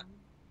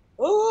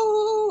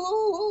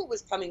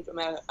was coming from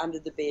under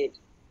the bed.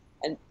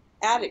 And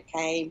out it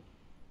came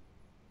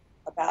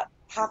about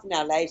half an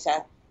hour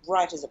later,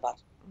 right as a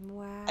button.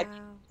 Wow.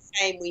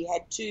 Same, we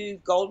had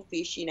 2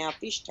 goldfish in our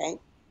fish tank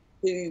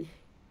who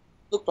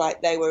looked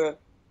like they were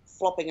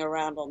flopping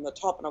around on the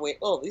top, and I went,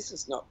 oh, this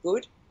is not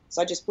good.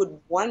 So I just put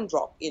 1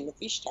 drop in the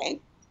fish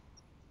tank,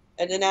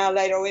 and an hour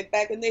later I went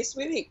back and they're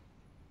swimming.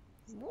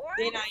 What?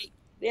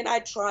 Then I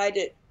tried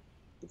it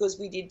because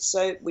we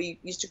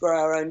used to grow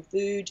our own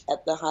food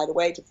at the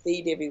hideaway to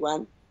feed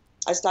everyone.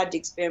 I started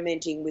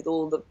experimenting with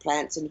all the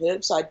plants and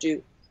herbs. So I'd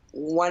do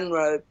 1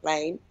 row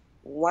plain,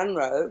 1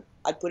 row.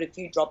 I'd put a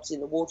few drops in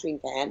the watering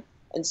can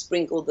and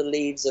sprinkle the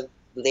leaves of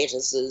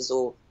lettuces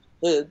or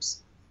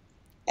herbs.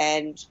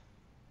 And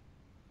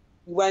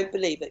you won't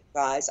believe it,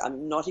 guys,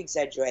 I'm not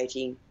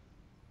exaggerating,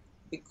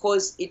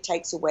 because it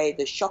takes away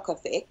the shock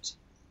effect,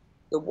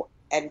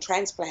 and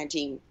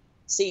transplanting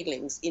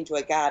seedlings into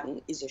a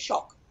garden is a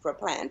shock for a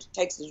plant. It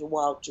takes a little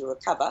while to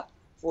recover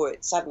before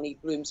it suddenly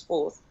blooms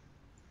forth.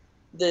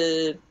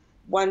 The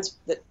ones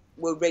that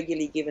were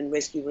regularly given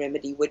rescue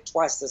remedy were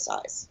twice the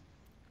size.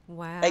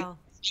 Wow. They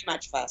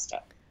much faster.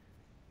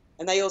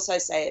 And they also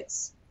say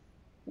it's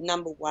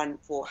number 1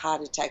 for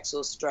heart attacks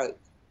or stroke.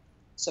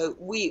 So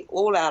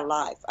all our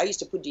life, I used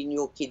to put in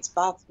your kids'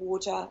 bath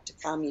water to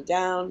calm you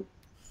down,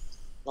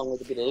 along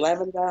with a bit of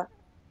lavender.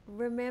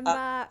 Remember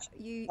I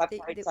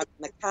carried some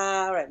in the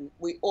car, and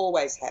we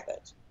always have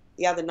it.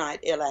 The other night,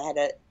 Ella had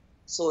a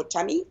sore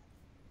tummy,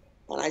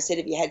 and I said,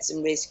 have you had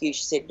some rescue?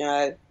 She said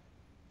no,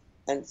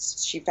 and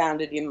she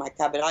found it in my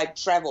cupboard. I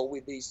travel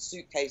with these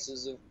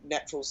suitcases of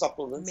natural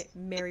supplements.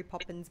 Mary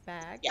Poppins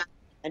bag. Yeah,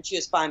 and she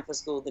was fine for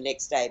school the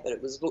next day, but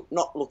it was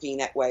not looking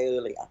that way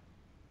earlier.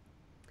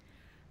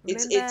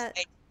 Remember,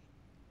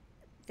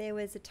 there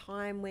was a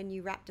time when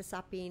you wrapped us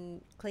up in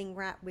cling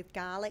wrap with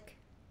garlic?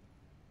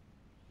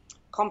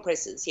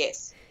 Compresses,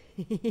 yes.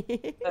 So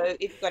if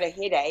you've got a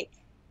headache,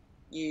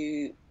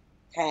 you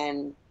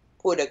can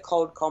put a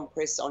cold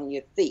compress on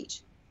your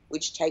feet,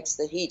 which takes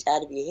the heat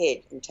out of your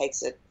head and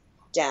takes it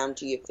down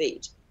to your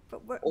feet.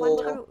 But one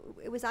time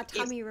it was our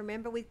tummy,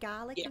 remember, with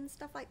garlic and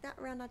stuff like that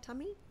around our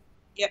tummy?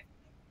 Yep.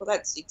 Well,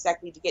 that's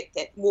exactly to get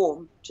that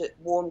warm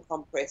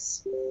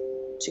compress,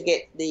 to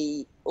get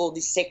all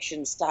this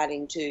section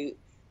starting to,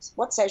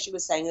 what Sash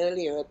was saying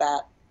earlier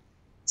about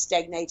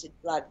stagnated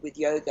blood with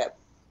yoga.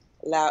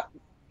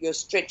 Your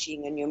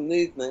stretching and your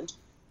movement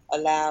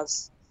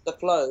allows the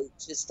flow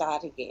to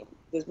start again,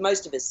 because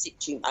most of us sit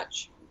too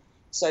much.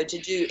 So to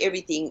do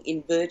everything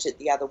inverted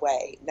the other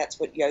way, that's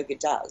what yoga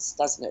does,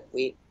 doesn't it?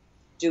 We're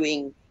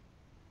doing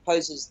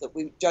poses that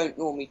we don't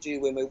normally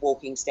do when we're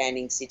walking,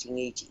 standing, sitting,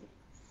 eating.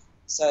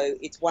 So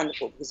it's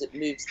wonderful because it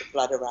moves the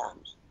blood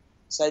around.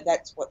 So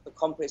that's what the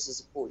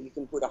compresses are for. You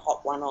can put a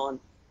hot one on,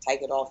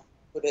 take it off,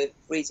 put a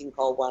freezing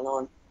cold one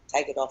on,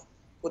 take it off,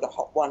 put a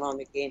hot one on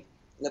again,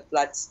 and the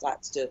blood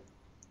starts to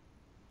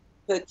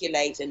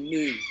percolate and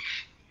move.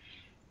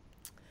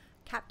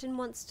 Captain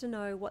wants to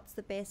know what's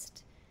the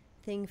best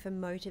thing for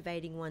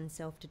motivating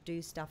oneself to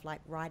do stuff like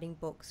writing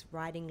books,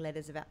 writing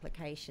letters of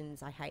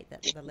applications. I hate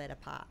the letter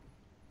part.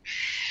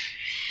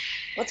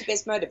 What's the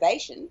best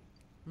motivation?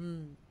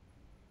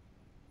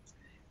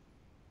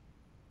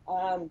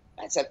 I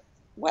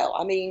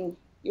mean,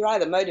 you're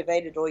either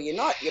motivated or you're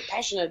not. You're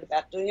passionate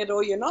about doing it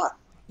or you're not.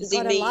 You've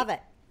got to love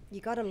it.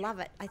 You got to love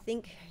it. I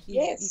think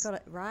you got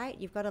it right.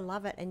 You've got to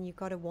love it and you've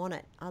got to want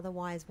it.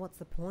 Otherwise, what's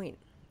the point?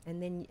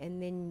 And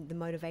then the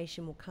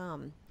motivation will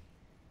come,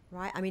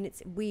 right? I mean,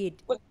 it's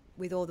weird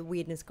with all the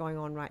weirdness going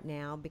on right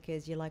now,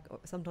 because you're like,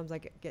 sometimes I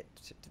get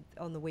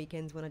on the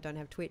weekends when I don't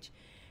have Twitch,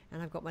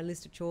 and I've got my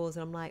list of chores,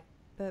 and I'm like,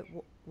 but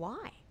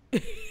why?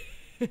 I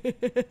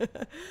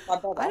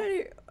don't.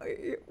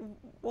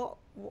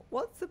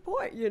 What's the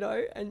point? You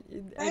know, and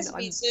there has to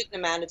be a certain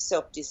amount of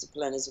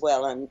self-discipline as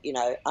well. And you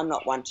know, I'm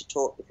not one to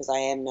talk because I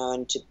am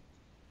known to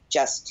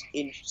just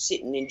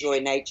sit and enjoy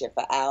nature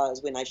for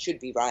hours when I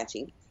should be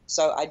writing.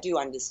 So I do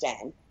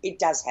understand it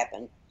does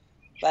happen,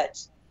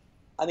 but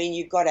I mean,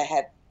 you've got to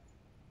have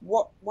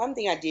one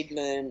thing I did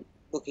learn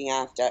looking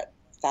after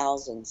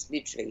thousands,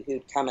 literally,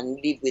 who'd come and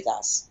live with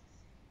us.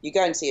 You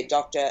go and see a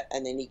doctor,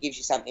 and then he gives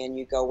you something, and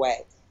you go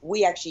away.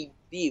 We actually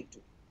lived.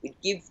 We'd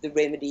give the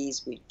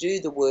remedies, we'd do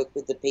the work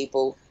with the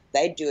people,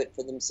 they'd do it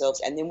for themselves,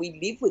 and then we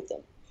live with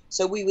them.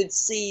 So we would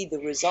see the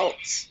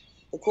results.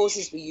 The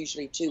courses were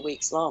usually 2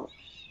 weeks long.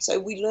 So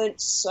we learned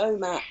so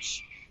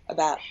much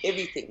about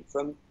everything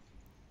from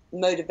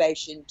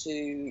motivation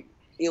to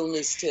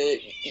illness to,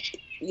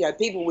 you know,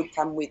 people would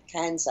come with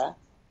cancer,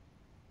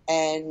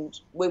 and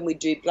when we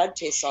do blood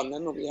tests on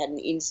them, we had an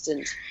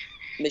instant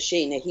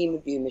machine, a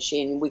hemoview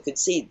machine, and we could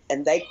see,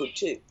 and they could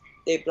too,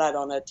 their blood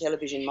on a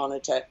television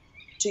monitor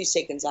 2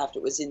 seconds after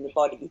it was in the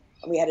body.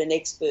 And we had an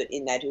expert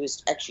in that who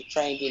was actually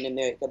trained in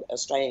America,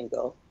 Australian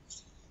girl,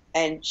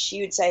 and she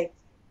would say,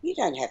 you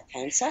don't have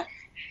cancer,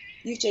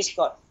 you've just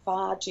got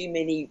far too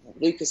many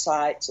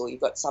leukocytes, or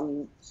you've got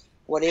some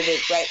whatever,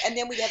 great. And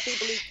then we'd have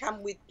people who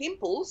come with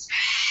pimples,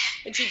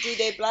 and she'd do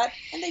their blood,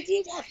 and they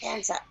did have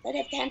cancer. They'd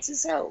have cancer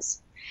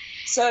cells.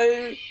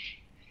 So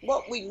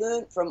what we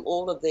learned from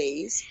all of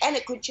these, and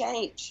it could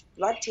change.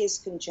 Blood tests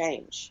can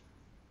change.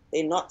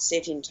 They're not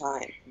set in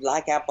time,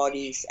 like our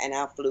bodies and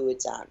our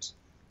fluids aren't.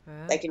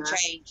 They can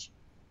change.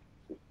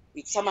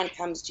 If someone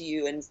comes to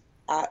you and,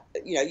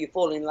 you know, you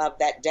fall in love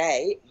that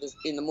day,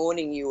 in the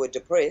morning you were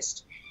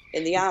depressed,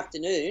 in the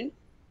afternoon,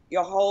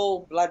 your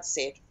whole blood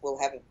set will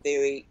have a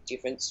very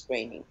different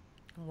screening.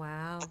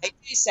 Wow. I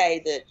do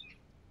say that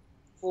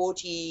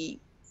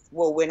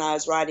when I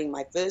was writing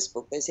my first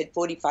book, they said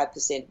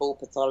 45% of all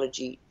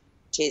pathology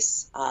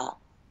tests are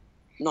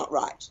not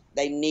right.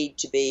 They need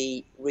to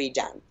be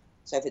redone.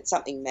 So if it's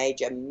something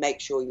major, make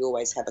sure you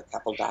always have a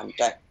couple done.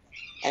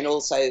 And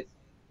also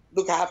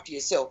look after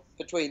yourself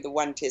between the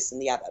one test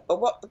and the other. But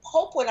what the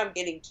whole point I'm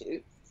getting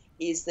to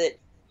is that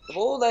of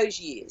all those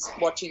years,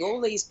 watching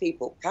all these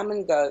people come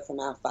and go from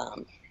our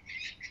farm,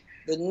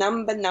 the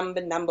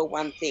number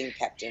one thing,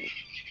 Captain,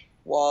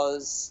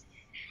 was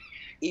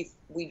if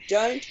we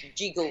don't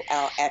jiggle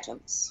our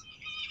atoms,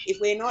 if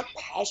we're not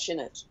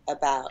passionate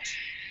about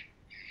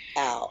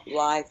our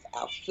life,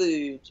 our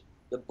food,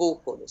 the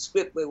book or the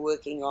script we're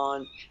working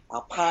on,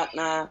 our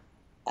partner,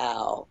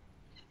 our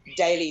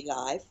daily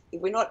life,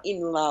 if we're not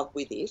in love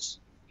with it,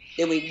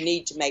 then we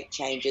need to make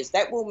changes.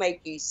 That will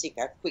make you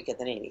sicker quicker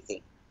than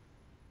anything.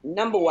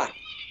 Number one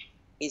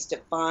is to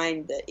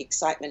find the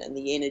excitement and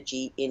the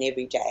energy in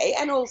every day.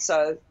 And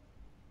also,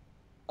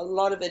 a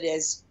lot of it,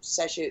 as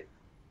Sasha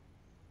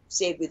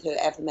said with her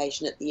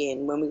affirmation at the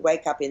end, when we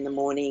wake up in the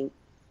morning,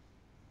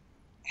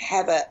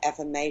 have an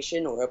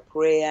affirmation or a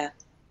prayer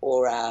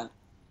or a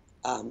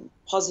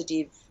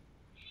positive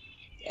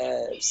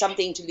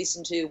something to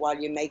listen to while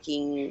you're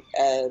making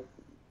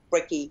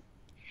brekkie.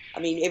 I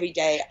mean, every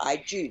day I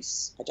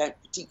juice. I don't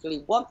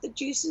particularly want the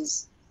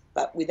juices,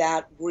 but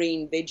without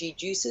green veggie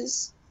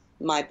juices,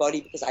 my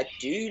body, because I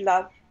do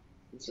love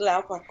a little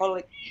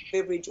alcoholic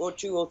beverage or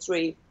 2 or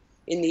 3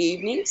 in the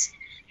evenings,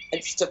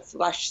 it's to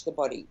flush the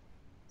body.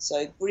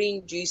 So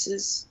green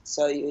juices,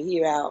 so you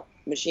hear our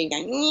machine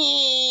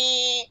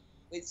going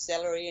with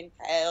celery and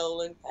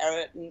kale and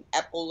carrot and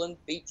apple and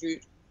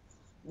beetroot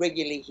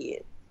regularly here.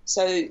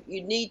 So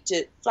you need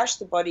to flush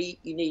the body,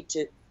 you need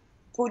to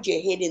put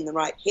your head in the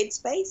right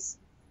headspace,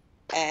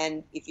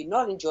 and if you're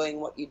not enjoying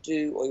what you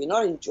do or you're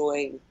not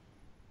enjoying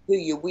who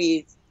you're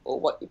with or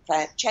what you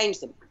plan, change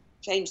them.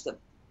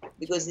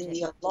 because in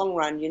the long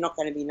run, you're not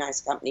going to be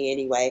nice company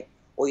anyway,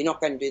 or you're not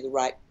going to do the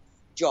right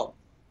job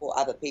for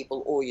other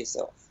people or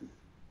yourself.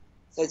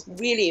 So it's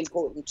really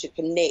important to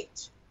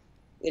connect.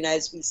 You know,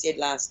 as we said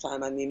last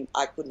time, I mean,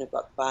 I couldn't have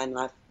got by in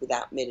life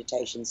without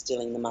meditation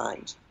stilling the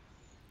mind,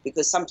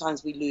 because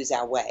sometimes we lose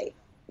our way.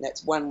 And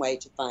that's one way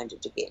to find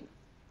it again.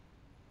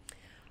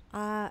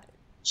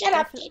 Shut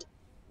up, kid.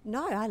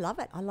 No, I love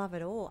it. I love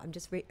it all. I'm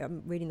just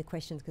I'm reading the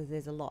questions because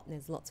there's a lot, and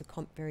there's lots of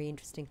very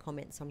interesting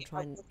comments. I'm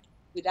trying.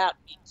 Without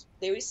it,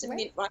 there is some Where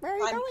are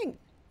you going?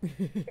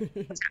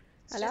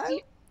 Hello?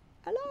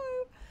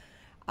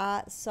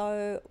 Hello?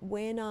 So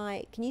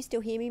can you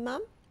still hear me,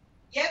 Mum?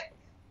 Yep.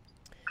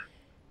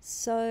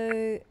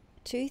 So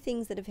 2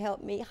 things that have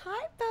helped me.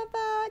 Hi,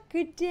 Baba.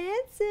 Good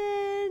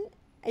dancing.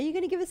 Are you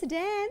going to give us a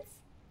dance?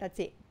 That's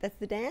it. That's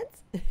the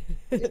dance.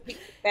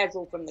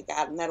 Basil from the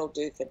garden. That'll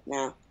do for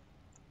now.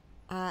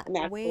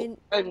 When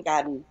home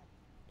garden.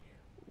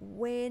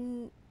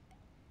 When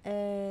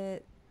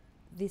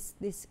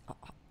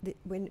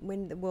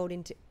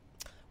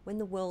when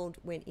the world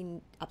went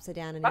in upside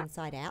down and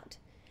inside out,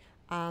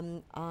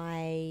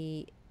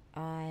 I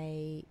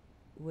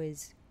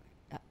was,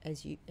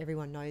 as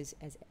everyone knows,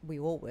 as we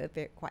all were,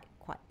 quite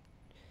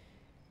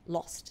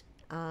lost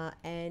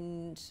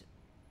and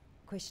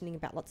questioning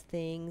about lots of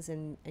things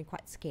and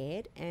quite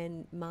scared.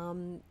 And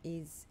Mum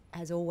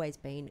has always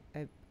been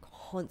a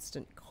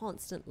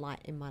constant light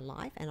in my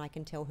life, and I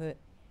can tell her,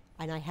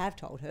 and I have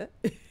told her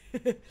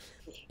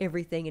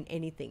everything and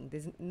anything.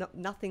 There's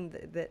nothing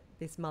that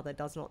this mother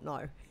does not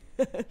know.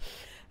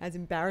 As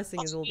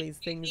embarrassing as all these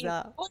things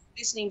are.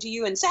 Listening to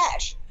you and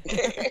Sash.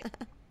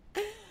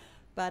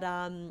 But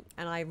and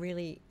I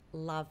really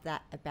love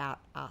that about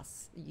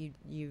us.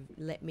 You've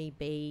let me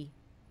be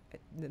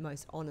the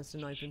most honest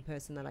and open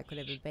person that I could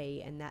ever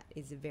be, and that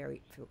is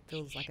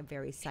feels like a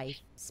very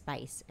safe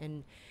space.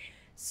 And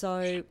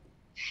so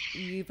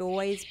you've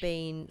always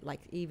been,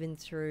 like, even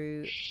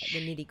through the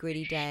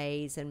nitty-gritty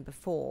days and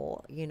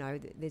before, you know,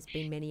 there's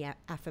been many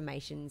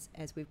affirmations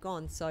as we've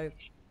gone. So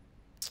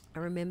I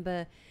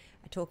remember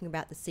talking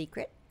about The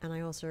Secret, and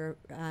I also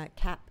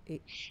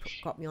it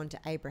got me onto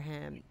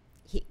Abraham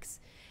Hicks,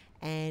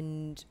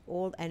 and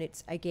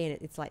it's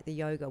like the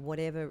yoga,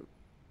 whatever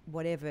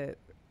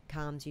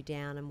calms you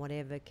down and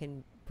whatever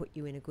can put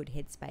you in a good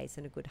headspace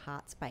and a good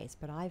heart space.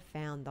 But I've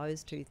found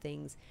those 2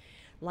 things,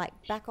 like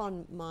back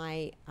on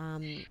my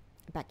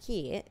back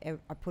here,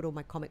 I put all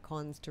my Comic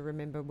Cons to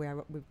remember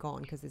where we've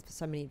gone, because there's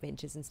so many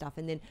adventures and stuff.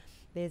 And then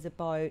there's a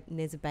boat, and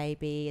there's a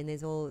baby, and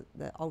there's all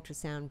the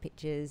ultrasound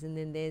pictures, and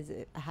then there's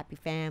a happy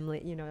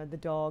family, you know, the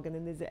dog, and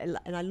then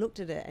and I looked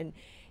at it, and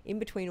in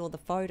between all the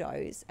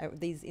photos,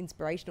 these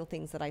inspirational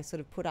things that I sort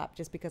of put up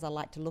just because I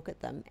like to look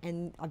at them,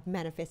 and I've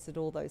manifested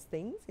all those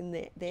things in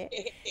there.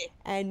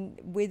 And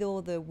with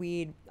all the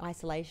weird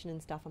isolation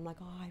and stuff, I'm like,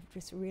 oh, I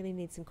just really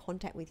need some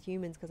contact with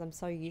humans, because I'm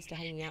so used to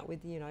hanging out with,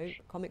 you know,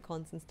 Comic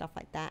Cons and stuff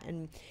like that.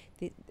 And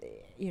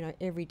you know,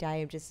 every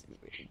day I'm just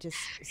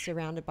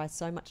surrounded by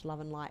so much love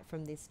and light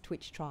from this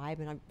Twitch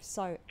tribe, and I'm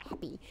so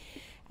happy.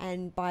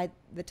 And by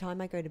the time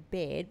I go to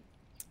bed,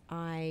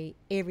 I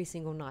every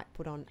single night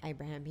put on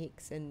Abraham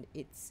Hicks, and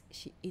it's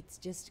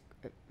just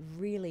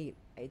really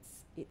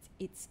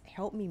it's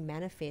helped me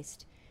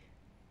manifest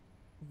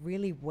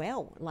really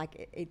well.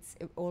 Like, it's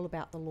all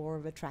about the law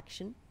of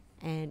attraction,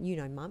 and you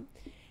know, Mum,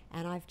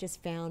 and I've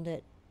just found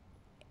it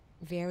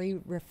very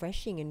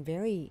refreshing and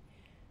very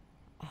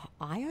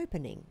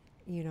eye-opening.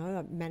 You know,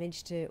 I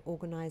managed to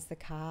organise the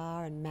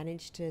car and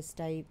managed to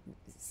stay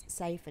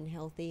safe and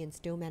healthy, and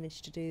still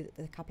managed to do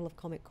a couple of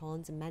Comic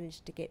Cons, and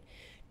managed to get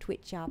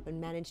Twitch up,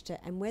 and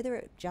and whether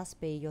it just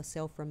be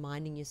yourself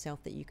reminding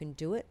yourself that you can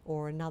do it,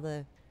 or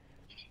another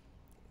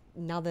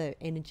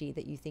energy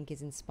that you think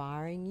is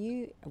inspiring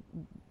you,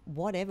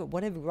 whatever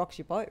rocks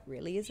your boat,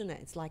 really, isn't it?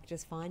 It's like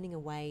just finding a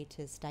way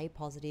to stay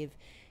positive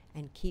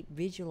and keep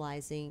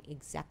visualizing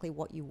exactly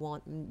what you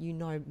want. And you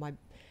know, my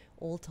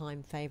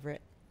all-time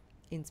favorite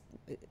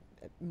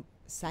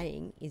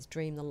saying is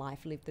 "dream the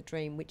life, live the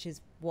dream," which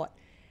is what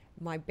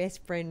my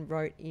best friend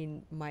wrote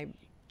in my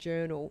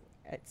journal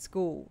at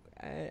school,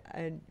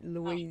 and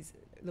Louise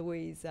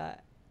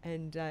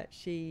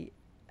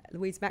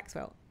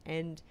Maxwell,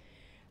 and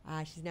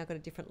she's now got a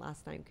different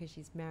last name because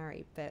she's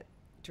married, but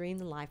dream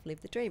the life, live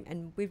the dream.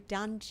 And we've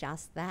done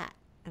just that,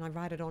 and I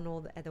write it on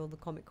all the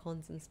Comic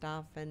Cons and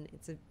stuff, and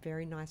it's a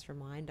very nice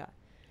reminder.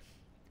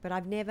 But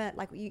I've never,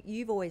 like,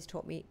 you've always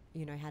taught me,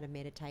 you know, how to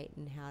meditate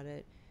and how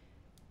to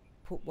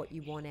put what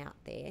you want out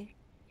there.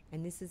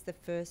 And this is the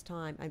first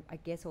time, I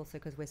guess also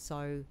because we're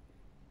so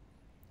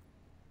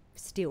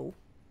still,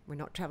 we're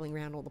not traveling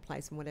around all the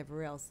place and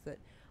whatever else, that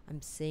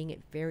I'm seeing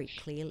it very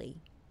clearly.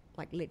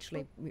 Like,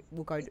 literally,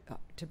 we'll go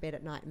to bed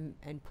at night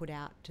and put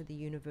out to the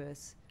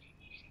universe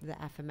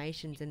the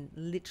affirmations, and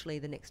literally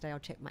the next day I'll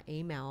check my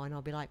email and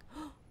I'll be like,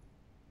 oh,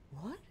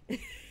 what?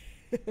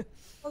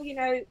 Well, you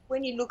know,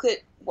 when you look at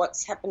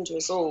what's happened to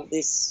us all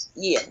this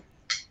year,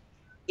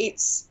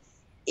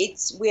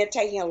 we're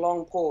taking a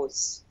long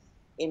pause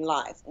in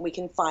life. We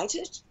can fight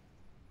it,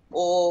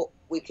 or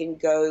we can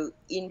go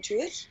into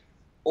it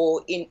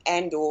or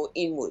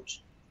inward,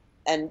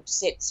 and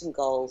set some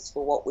goals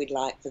for what we'd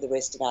like for the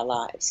rest of our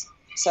lives.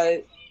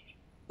 So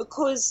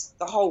because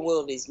the whole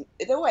world is,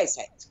 they always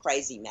say it's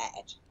crazy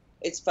mad.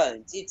 It's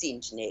phones, it's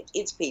internet,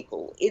 it's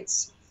people,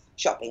 it's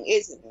shopping,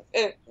 isn't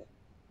it?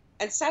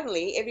 And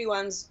suddenly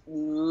everyone's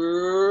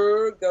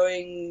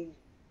going,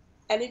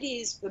 and it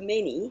is for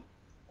many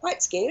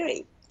quite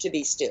scary to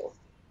be still.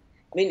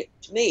 I mean,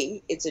 to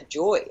me, it's a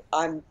joy.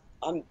 I'm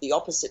the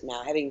opposite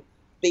now. Having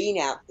been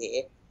out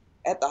there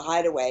at the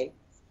hideaway,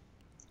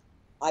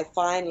 I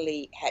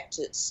finally had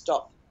to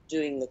stop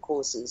doing the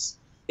courses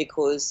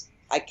because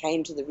I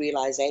came to the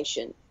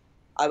realization.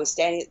 I was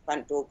standing at the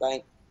front door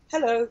going,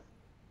 hello,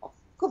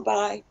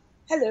 goodbye,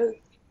 hello,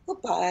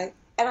 goodbye.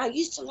 And I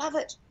used to love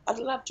it. I'd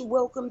love to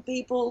welcome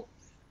people.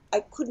 I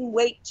couldn't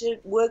wait to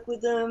work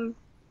with them.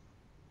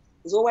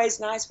 It was always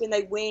nice when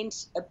they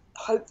went,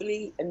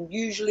 hopefully and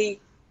usually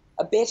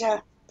a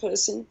better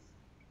person.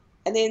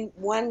 And then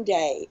one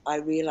day I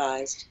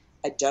realized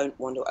I don't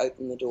want to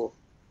open the door.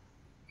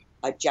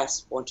 I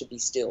just want to be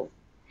still.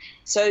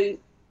 So,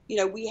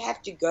 we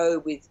have to go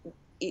with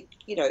it.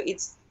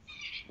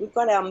 We've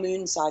got our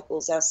moon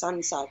cycles, our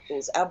sun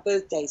cycles, our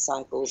birthday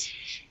cycles,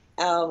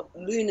 our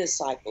lunar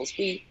cycles.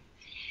 We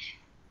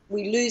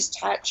lose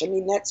touch. I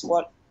mean, that's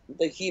what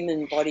the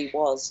human body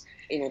was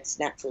in its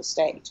natural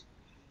state.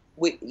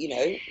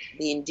 The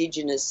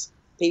indigenous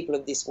people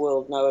of this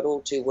world know it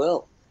all too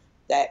well,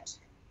 that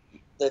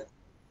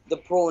the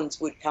prawns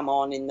would come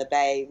on in the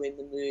bay when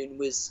the moon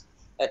was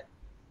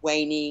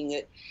waning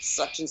at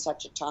such and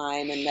such a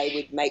time, and they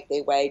would make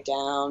their way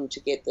down to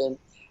get them,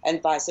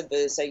 and vice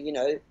versa.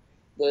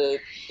 The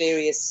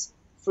various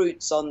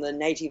fruits on the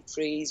native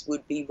trees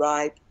would be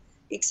ripe,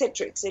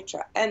 etc.,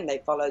 etc., and they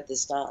followed the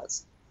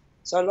stars.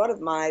 So a lot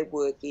of my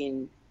work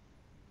in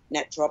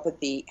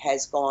naturopathy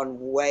has gone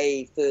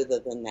way further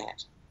than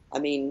that. I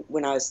mean,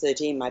 when I was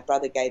 13, my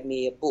brother gave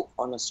me a book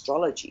on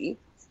astrology,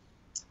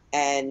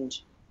 and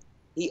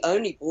he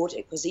only bought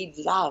it because he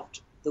loved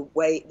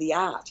the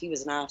art. He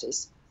was an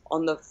artist.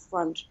 On the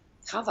front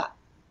cover,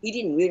 he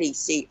didn't really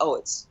see,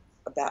 it's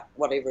about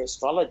whatever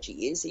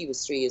astrology is. He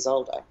was 3 years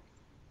older.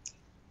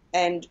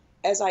 And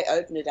as I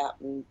opened it up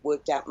and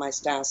worked out my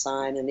star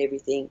sign and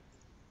everything,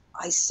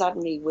 I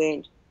suddenly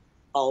went,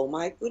 oh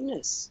my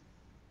goodness,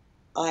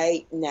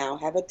 I now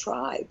have a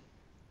tribe.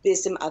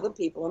 There's some other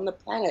people on the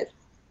planet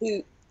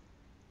who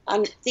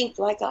think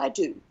like I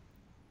do.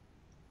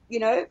 We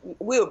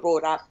were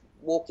brought up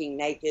walking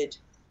naked,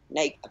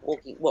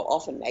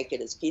 often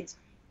naked as kids,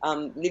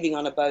 living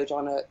on a boat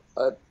on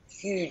a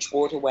huge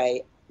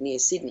waterway near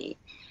Sydney.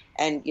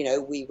 And,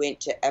 we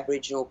went to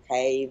Aboriginal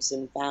caves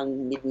and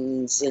found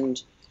middens,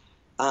 and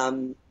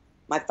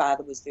my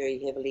father was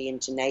very heavily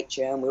into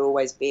nature, and we were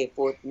always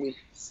barefoot, and we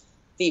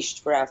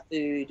fished for our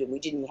food, and we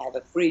didn't have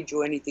a fridge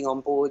or anything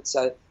on board,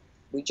 so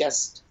we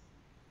just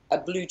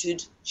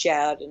abluted,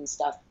 showered and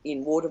stuff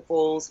in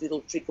waterfalls,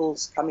 little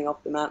trickles coming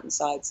off the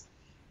mountainsides.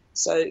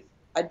 So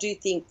I do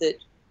think that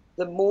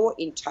the more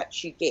in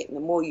touch you get and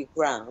the more you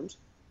ground,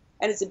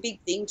 and it's a big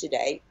thing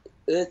today,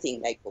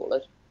 earthing they call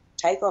it,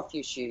 take off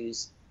your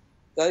shoes,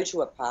 go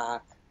to a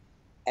park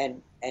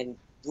and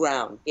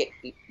ground,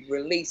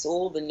 release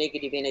all the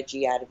negative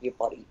energy out of your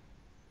body.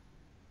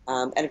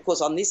 And of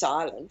course on this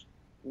island,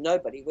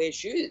 nobody wears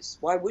shoes.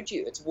 Why would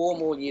you? It's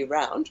warm all year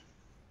round.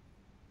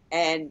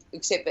 And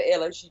except for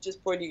Ella, she's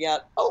just pointing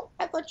out,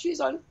 I've got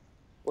shoes on.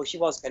 Well, she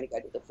was going to go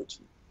to the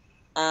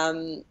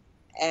footman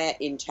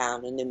in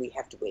town, and then we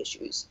have to wear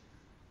shoes.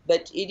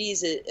 But it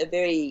is a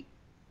very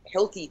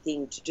healthy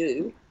thing to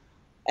do.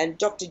 And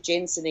Dr.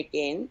 Jensen,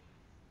 again,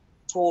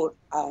 taught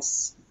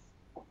us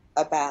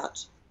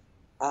about,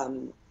 I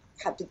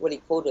can't think what he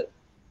called it,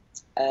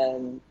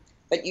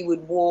 but you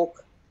would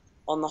walk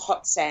on the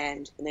hot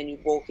sand, and then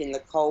you'd walk in the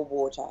cold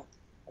water,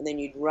 and then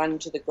you'd run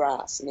to the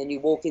grass, and then you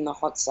walk in the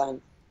hot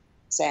sand,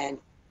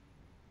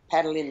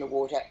 paddle in the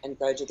water, and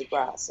go to the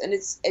grass. And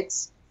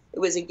it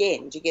was,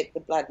 again, to get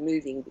the blood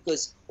moving,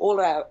 because all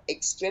our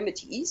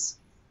extremities,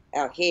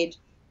 our head,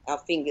 our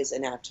fingers,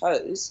 and our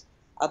toes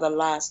are the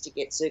last to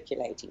get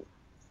circulating,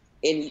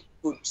 in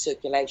good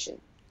circulation.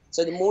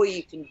 So the more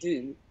you can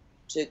do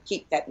to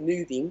keep that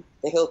moving,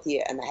 the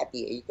healthier and the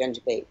happier you're going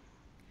to be.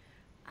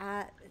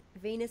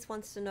 Venus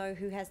wants to know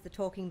who has the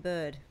talking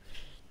bird.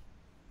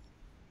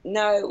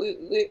 No,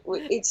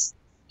 it's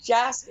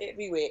just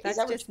everywhere. That's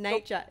just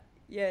nature.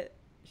 Yeah.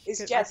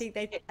 It's just,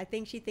 I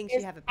think she thinks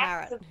you have a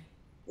parrot.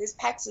 There's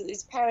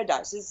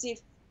paradise. As if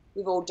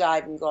we've all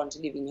died and gone to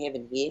live in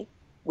heaven here,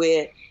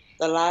 where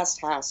the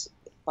last house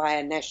by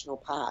a national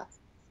park,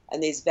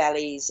 and there's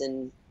valleys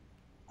and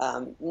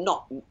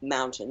not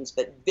mountains,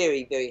 but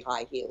very, very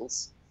high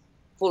hills,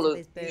 full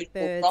of there's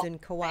birds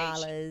and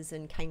koalas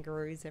and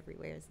kangaroos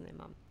everywhere, isn't there,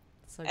 Mum?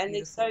 So and beautiful.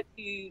 there's so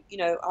few,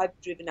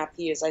 I've driven up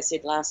here, as I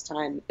said last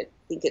time, I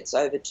think it's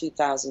over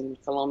 2,000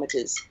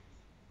 kilometres,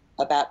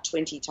 about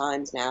 20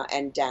 times now,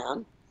 and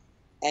down.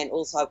 And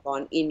also I've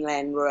gone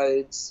inland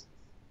roads,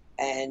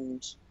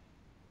 and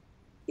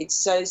it's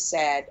so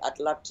sad. I'd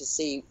love to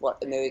see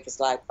what America's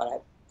like, but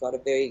I've got a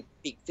very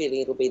big feeling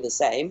it'll be the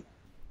same.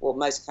 or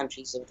most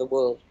countries of the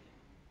world,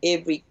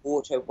 every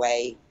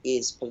waterway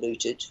is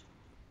polluted.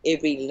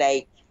 Every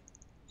lake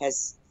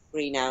has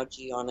green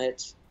algae on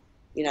it.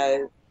 You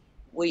know,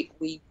 we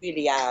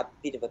really are a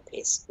bit of a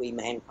pest, we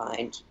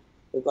mankind.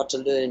 We've got to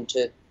learn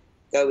to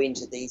go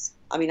into these.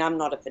 I mean, I'm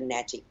not a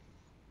fanatic,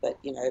 but,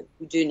 you know,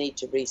 we do need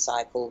to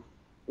recycle.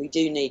 We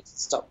do need to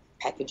stop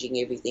packaging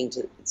everything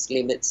to its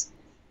limits.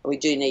 And we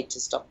do need to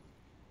stop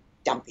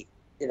dumping,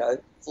 you know,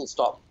 full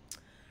stop.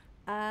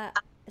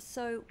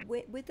 So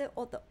with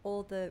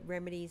all the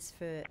remedies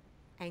for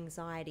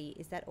anxiety,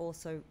 is that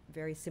also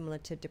very similar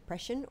to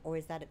depression, or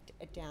is that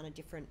down a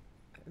different?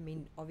 I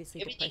mean,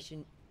 obviously Everything.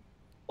 depression.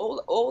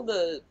 All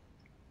the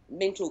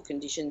mental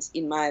conditions,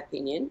 in my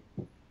opinion,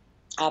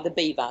 are the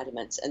B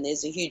vitamins, and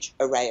there's a huge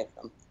array of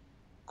them.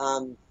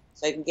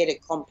 So you can get a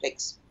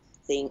complex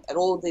thing, and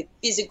all the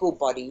physical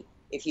body,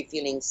 if you're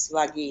feeling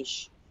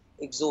sluggish,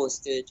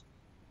 exhausted,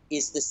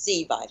 is the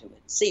C vitamin.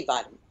 C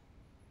vitamin.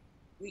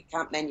 We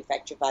can't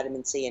manufacture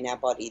vitamin C in our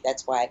body.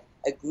 That's why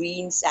a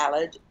green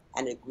salad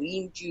and a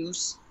green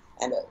juice,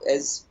 and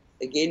as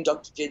again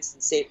Dr.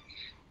 Jensen said,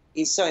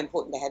 is so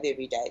important to have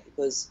every day,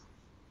 because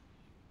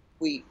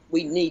we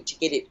need to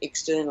get it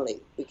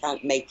externally. We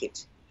can't make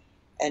it.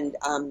 And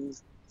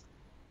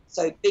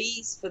so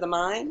B's for the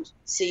mind,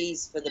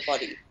 C's for the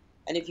body.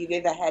 And if you've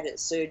ever had a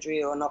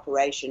surgery or an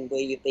operation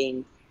where you've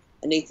been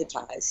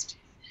anaesthetized,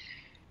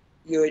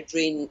 your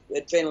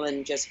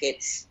adrenaline just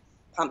gets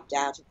pumped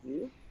out of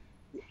you.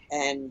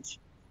 And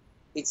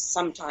it's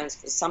sometimes,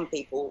 for some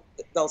people,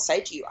 they'll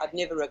say to you, I've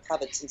never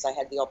recovered since I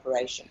had the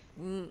operation,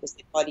 because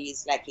their body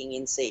is lacking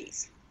in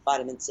C's,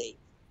 vitamin C.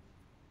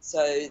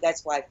 So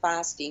that's why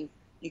fasting,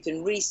 you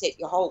can reset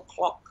your whole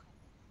clock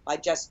by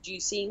just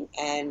juicing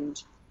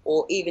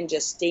or even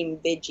just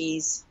steamed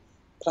veggies,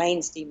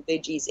 plain steamed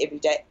veggies every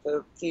day for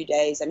a few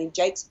days. I mean,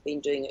 Jake's been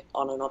doing it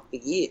on and off for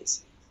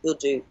years. He'll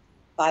do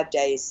 5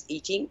 days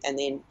eating and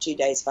then 2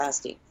 days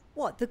fasting.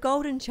 What, the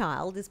golden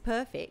child is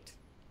perfect.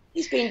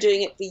 He's been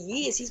doing it for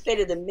years. He's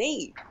better than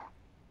me.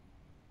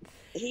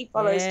 He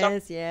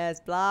follows.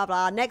 Yes, blah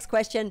blah. Next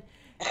question.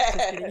 Just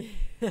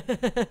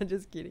kidding.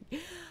 Just kidding.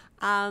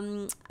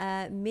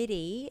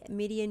 Midi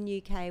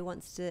in UK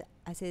wants to.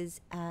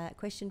 Says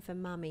question for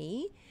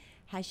Mummy.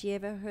 Has she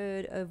ever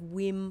heard of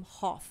Wim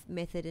Hof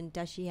method, and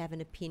does she have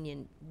an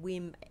opinion?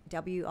 Wim,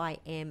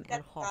 W-I-M,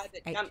 and Hof. That guy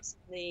that jumps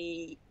in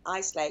the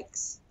ice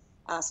lakes.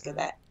 Ask her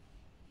that.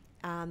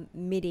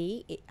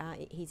 Midi,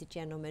 he's a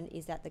gentleman.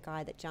 Is that the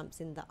guy that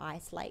jumps in the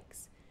ice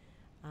lakes?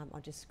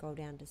 I'll just scroll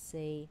down to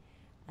see.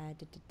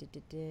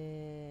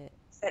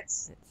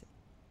 That's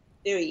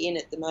very in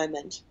at the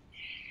moment,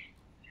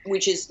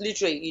 which is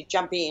literally you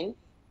jump in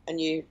and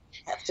you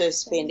have to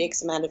spend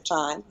X amount of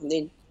time and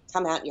then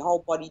come out and your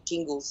whole body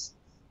tingles.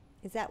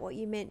 Is that what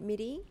you meant,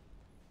 Midi?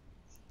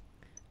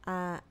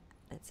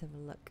 Let's have a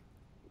look.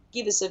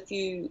 Give us a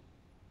few.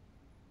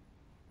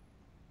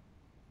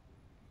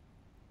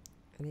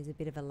 And there's a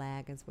bit of a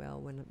lag as well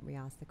when we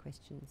ask the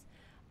questions.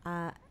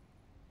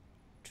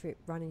 Trip,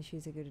 running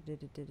shoes are good.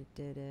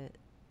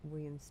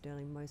 William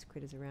Sterling, most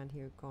critters around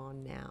here are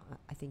gone now.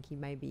 I think he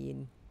may be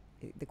in.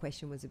 The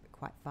question was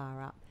quite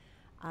far up.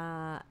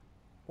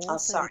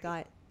 Sorry. The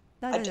guy,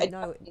 no. I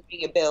didn't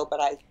ring a bell, but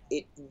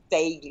it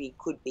vaguely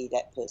could be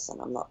that person.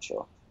 I'm not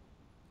sure.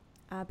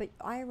 But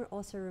I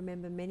also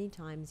remember many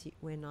times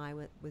when I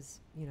was,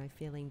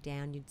 feeling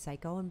down, you'd say,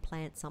 go and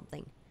plant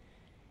something.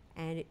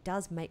 And it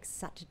does make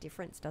such a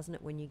difference, doesn't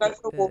it, when you get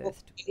for a walk,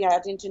 get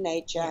out into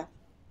nature,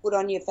 put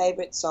on your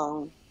favourite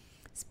song,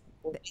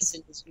 or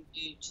listen as you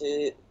do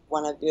to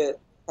one of your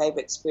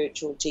favourite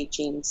spiritual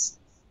teachings,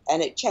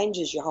 and it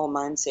changes your whole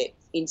mindset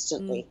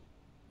instantly.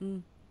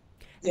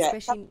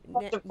 Especially you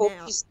have to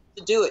force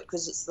to do it,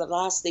 because it's the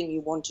last thing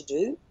you want to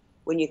do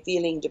when you're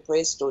feeling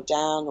depressed or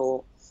down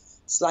or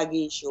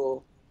sluggish,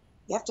 or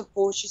you have to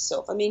force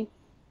yourself. I mean,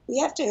 we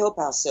have to help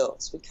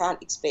ourselves. We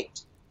can't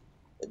expect.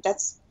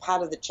 That's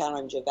part of the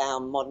challenge of our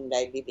modern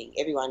day living.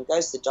 Everyone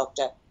goes to the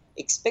doctor,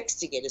 expects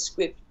to get a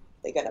script.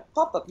 They're going to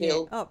pop a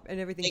pill. And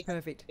everything's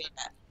perfect.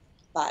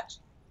 But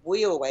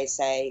we always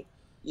say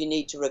you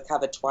need to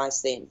recover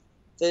twice then.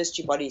 First,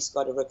 your body's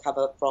got to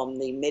recover from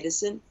the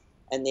medicine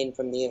and then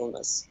from the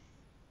illness.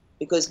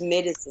 Because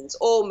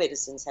all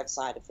medicines have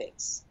side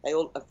effects. They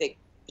all affect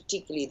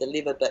particularly the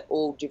liver, but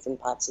all different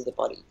parts of the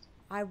body.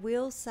 I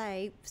will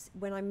say,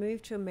 when I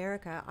moved to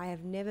America, I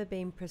have never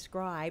been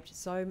prescribed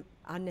so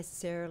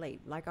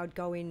unnecessarily. Like, I'd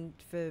go in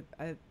for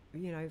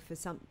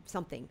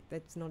something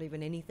that's not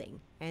even anything,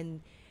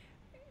 and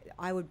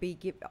I would be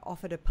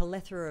offered a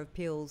plethora of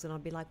pills, and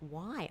I'd be like,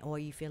 why? Or are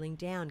you feeling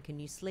down? Can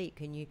you sleep?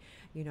 Can you,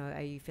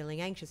 are you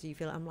feeling anxious?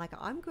 I'm like,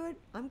 I'm good,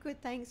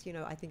 thanks.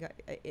 I think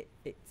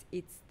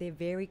they're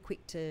very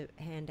quick to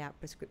hand out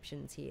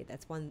prescriptions here.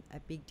 That's a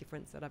big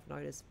difference that I've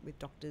noticed with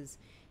doctors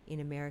in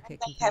America.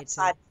 They have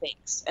side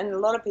effects, and a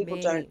lot of people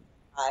don't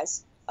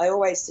realize. I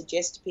always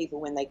suggest to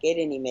people when they get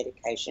any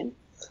medication,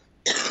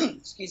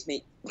 excuse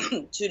me,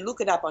 to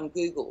look it up on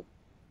Google,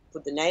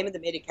 put the name of the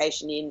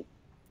medication in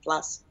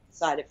plus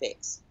side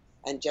effects,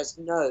 and just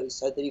know,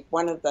 so that if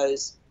one of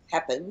those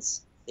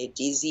happens, they're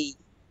dizzy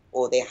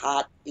or their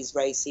heart is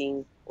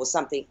racing or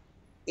something.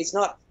 It's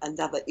not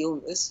another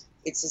illness.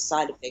 It's a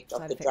side effect of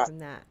Side the effect drug. from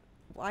that.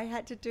 I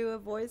had to do a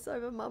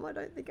voiceover, Mum. I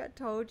don't think I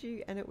told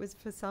you, and it was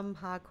for some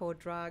hardcore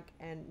drug,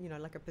 and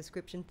like a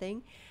prescription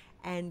thing,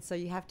 and so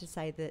you have to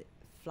say the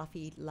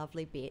fluffy,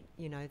 lovely bit,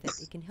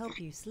 that it can help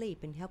you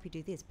sleep and help you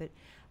do this, but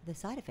the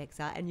side effects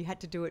are, and you had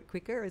to do it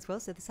quicker as well.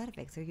 So the side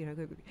effects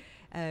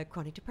are,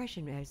 chronic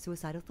depression,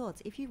 suicidal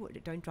thoughts. If you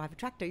don't drive a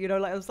tractor,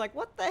 I was like,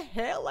 what the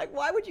hell? Like,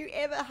 why would you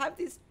ever have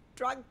this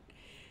drug?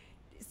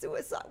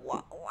 Suicide?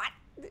 What?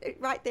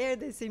 Right there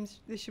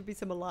should be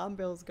some alarm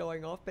bells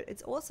going off. But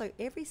it's also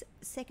every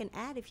second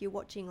ad, if you're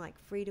watching like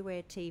free to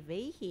air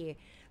TV here,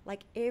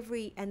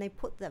 and they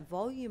put the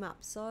volume up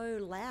so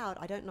loud.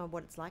 I don't know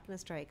what it's like in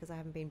Australia because I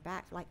haven't been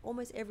back. Like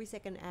almost every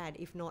second ad,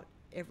 if not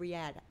every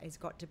ad, has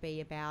got to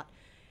be about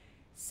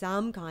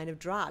some kind of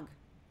drug.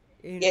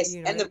 Yes,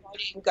 and the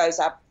volume goes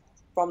up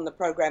from the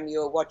program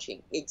you're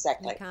watching.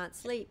 Exactly. You can't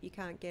sleep, you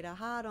can't get a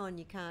hard on,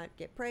 you can't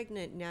get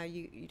pregnant. Now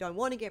you don't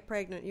want to get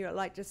pregnant,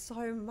 like just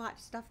so much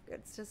stuff.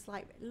 It's just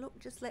like, look,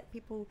 just let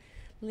people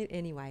live.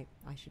 Anyway,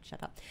 I should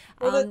shut up.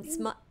 Well,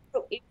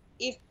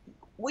 if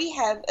we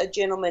have a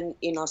gentleman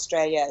in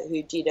Australia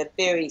who did a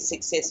very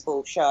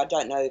successful show, I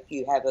don't know if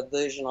you have a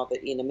version of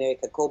it in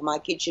America, called My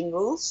Kitchen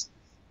Rules.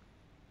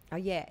 Oh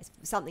yeah, it's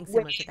something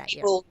similar to that.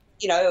 People,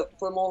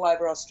 from all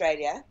over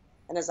Australia.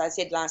 And as I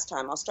said last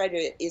time,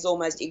 Australia is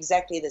almost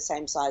exactly the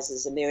same size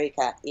as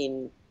America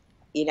in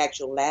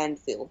actual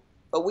landfill,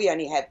 but we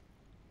only have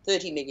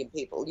 30 million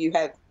people. You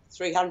have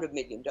 300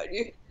 million, don't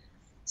you?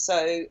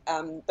 So,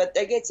 but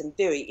they get some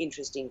very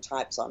interesting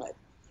types on it.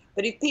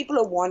 But if people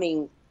are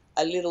wanting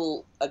a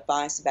little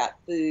advice about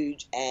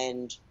food,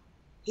 and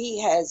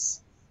he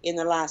has, in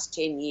the last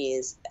 10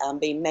 years,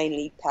 been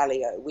mainly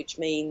paleo, which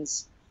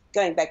means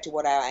going back to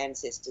what our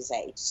ancestors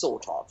ate,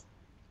 sort of.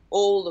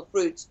 All the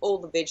fruits, all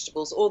the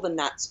vegetables, all the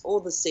nuts, all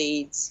the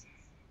seeds,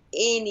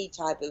 any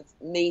type of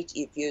meat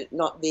if you're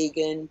not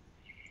vegan,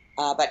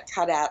 but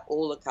cut out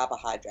all the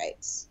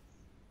carbohydrates.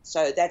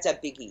 So that's a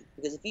biggie,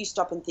 because if you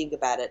stop and think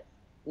about it,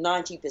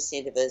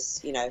 90% of us,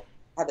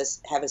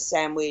 have a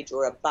sandwich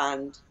or a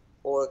bun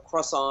or a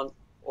croissant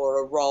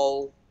or a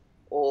roll,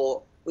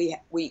 or we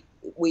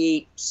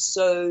eat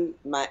so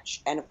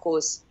much. And of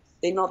course,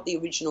 they're not the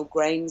original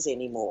grains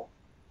anymore.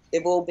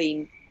 They've all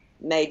been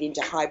made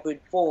into hybrid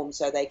form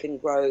so they can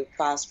grow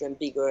faster and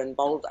bigger and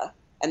bolder,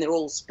 and they're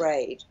all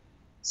sprayed.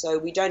 So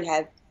we don't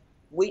have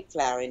wheat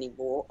flour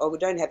anymore, or we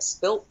don't have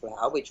spelt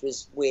flour, which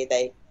was where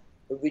they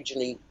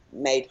originally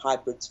made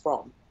hybrids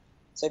from.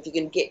 So if you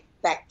can get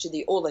back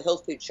to all the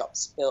health food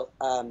shops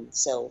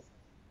sell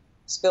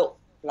spelt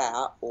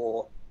flour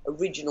or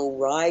original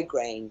rye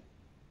grain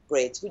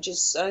breads, which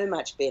is so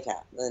much better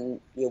than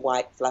your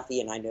white fluffy,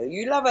 and I know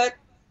you love it,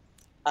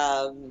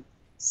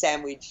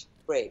 sandwich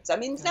breads. I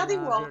mean, there's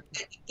nothing wrong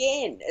with it.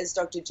 Again, as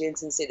Dr.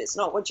 Jensen said, it's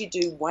not what you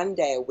do one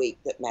day a week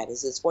that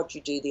matters, it's what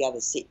you do the other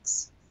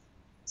 6.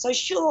 So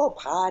sure,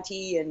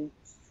 party and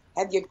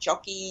have your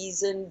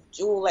jockeys and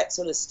do all that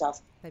sort of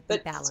stuff.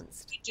 But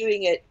balanced. You're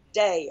doing it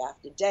day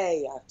after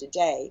day after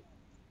day.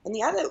 And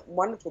the other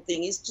wonderful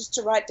thing is just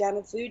to write down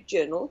a food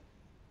journal,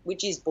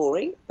 which is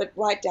boring, but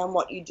write down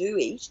what you do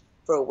eat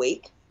for a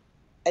week,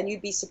 and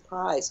you'd be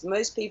surprised.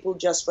 Most people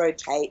just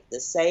rotate the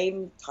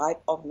same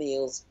type of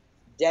meals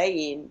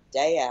day in,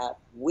 day out,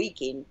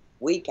 week in,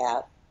 week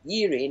out,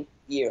 year in,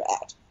 year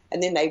out.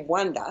 And then they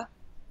wonder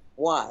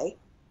why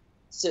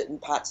certain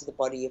parts of the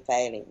body are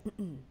failing.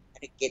 And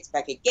it gets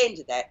back again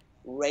to that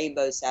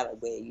rainbow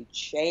salad where you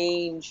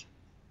change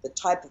the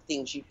type of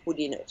things you put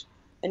in it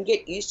and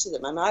get used to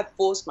them. And I've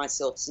forced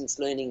myself since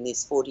learning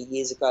this 40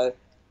 years ago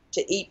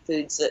to eat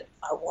foods that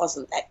I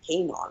wasn't that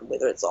keen on,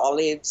 whether it's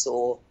olives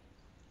or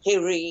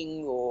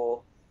herring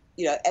or,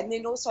 and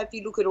then also if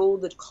you look at all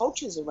the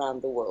cultures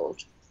around the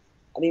world,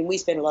 I mean, we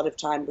spend a lot of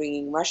time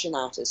bringing Russian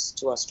artists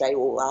to Australia,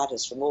 all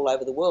artists from all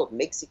over the world,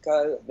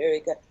 Mexico,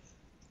 America,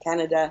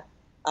 Canada,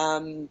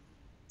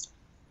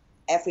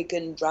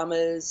 African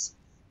drummers.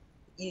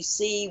 You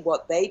see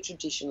what they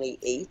traditionally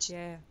eat,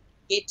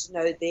 get to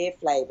know their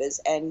flavors.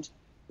 And,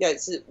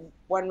 it's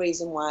one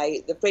reason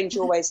why the French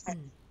always have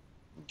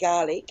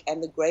garlic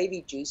and the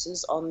gravy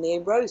juices on their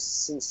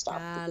roasts and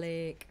stuff.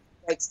 Garlic.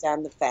 It breaks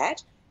down the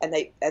fat, and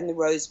the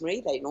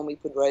rosemary, they normally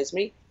put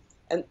rosemary.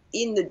 And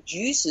in the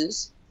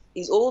juices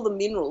is all the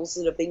minerals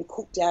that have been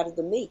cooked out of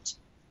the meat.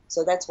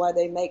 So that's why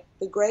they make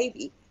the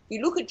gravy. If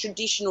you look at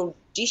traditional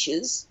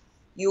dishes,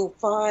 you'll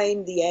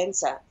find the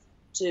answer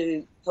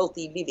to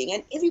healthy living,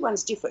 and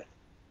everyone's different.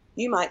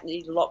 You might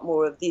need a lot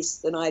more of this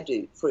than I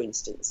do, for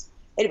instance.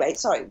 Anyway,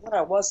 sorry, what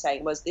I was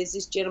saying was there's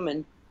this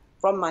gentleman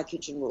from My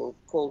Kitchen Rule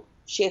called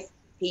Chef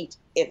Pete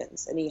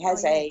Evans, and he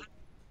has a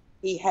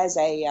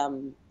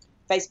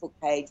Facebook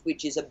page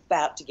which is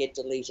about to get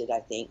deleted, I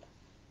think,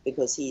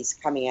 because he's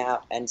coming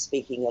out and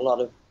speaking a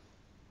lot of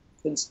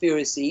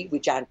conspiracy,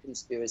 which aren't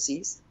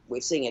conspiracies.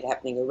 We're seeing it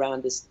happening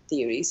around us,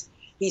 theories.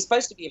 He's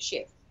supposed to be a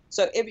chef,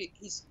 so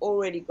he's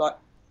already got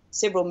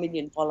several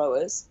million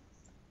followers.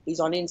 He's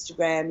on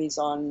Instagram, he's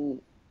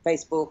on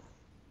Facebook,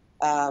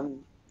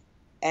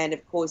 And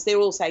of course, they're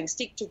all saying,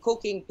 stick to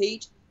cooking,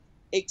 Pete,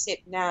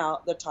 except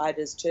now the tide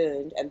has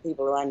turned and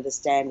people are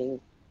understanding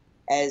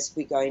as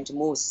we go into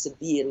more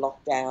severe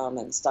lockdown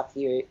and stuff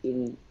here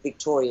in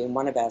Victoria, in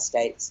one of our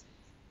states,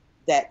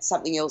 that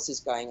something else is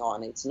going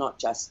on. It's not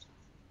just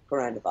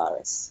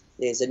coronavirus.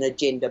 There's an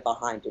agenda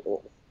behind it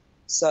all.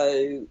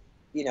 So,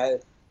 you know,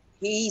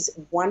 he's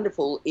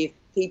wonderful if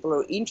people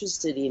are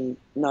interested in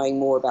knowing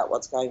more about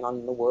what's going on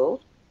in the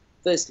world,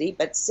 firstly,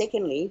 but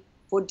secondly,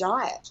 for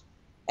diet.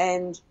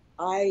 And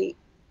I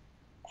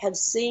have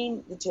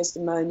seen the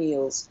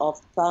testimonials of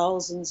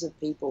thousands of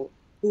people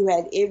who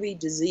had every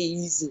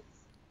disease,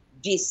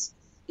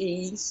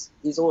 dis-ease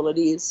is all it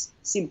is,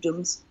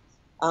 symptoms,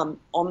 on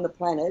the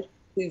planet,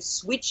 who've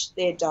switched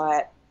their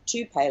diet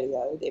to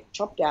paleo. They've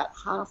chopped out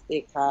half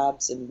their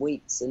carbs and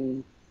wheats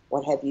and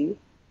what have you.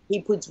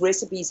 He puts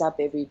recipes up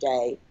every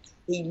day.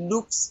 He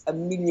looks $1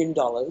 million.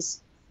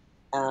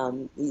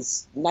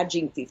 He's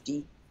nudging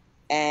 50,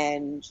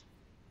 and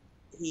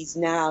he's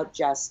now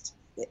just,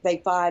 they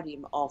fired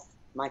him off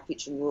My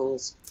Kitchen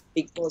Rules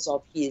because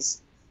of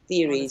his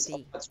theories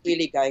of what's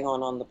really going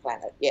on the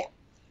planet. Yeah.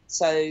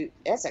 So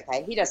that's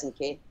okay. He doesn't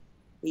care.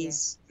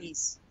 He's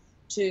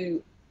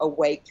too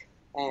awake,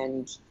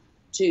 and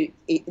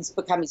it's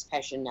become his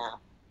passion now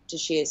to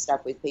share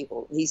stuff with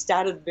people. He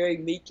started very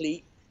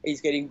meekly.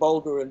 He's getting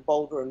bolder and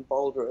bolder and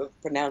bolder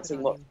of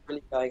pronouncing what's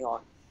really going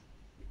on.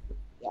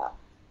 Yeah.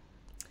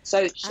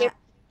 So Chef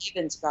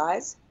Evans,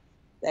 guys,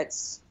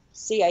 that's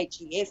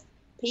CHEF,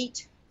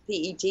 Pete,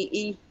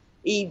 PETEEVANS.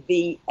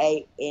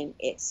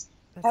 That's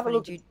Have a funny.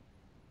 look.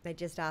 They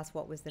just asked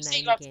what was the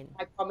name Lots again. of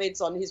my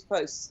comments on his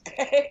posts.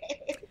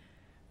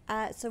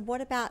 So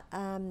what about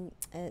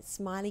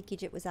Smiley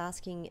Gidget was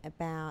asking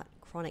about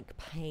chronic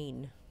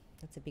pain.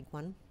 That's a big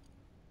one.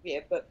 Yeah,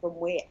 but from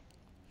where?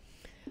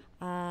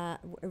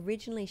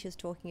 Originally, she was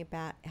talking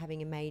about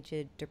having a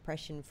major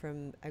depression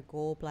from a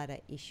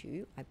gallbladder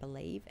issue, I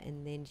believe,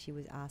 and then she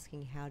was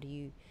asking how do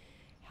you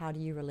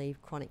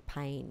relieve chronic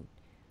pain?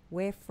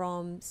 Where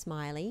from,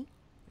 Smiley?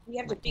 You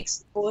have to fix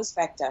the cause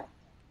factor.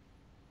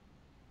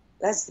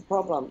 That's the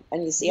problem.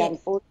 And you see,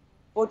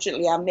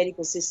 unfortunately, our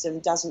medical system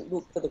doesn't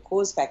look for the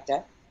cause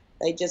factor.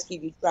 They just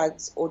give you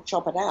drugs or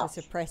chop it out.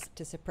 To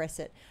suppress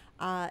it.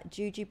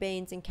 Juju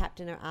Beans and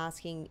Captain are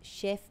asking,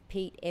 Chef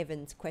Pete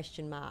Evans, ?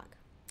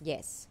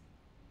 Yes.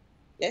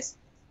 Yes?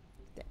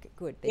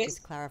 Good. They're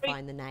just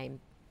clarifying the name.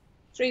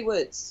 3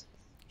 words.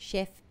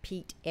 Chef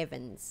Pete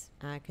Evans,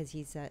 because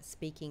he's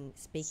speaking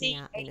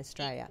out in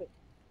Australia.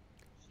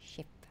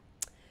 Chef.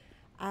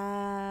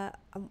 I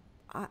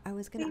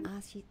was going to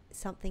ask you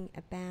something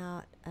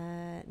about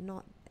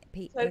not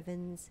Pete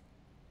Evans.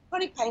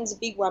 Chronic pain's a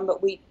big one,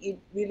 but you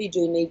really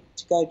do need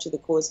to go to the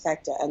cause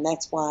factor, and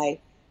that's why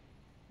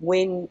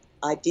when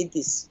I did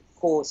this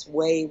course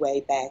way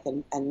back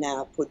and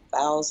now put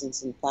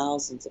thousands and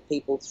thousands of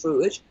people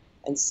through it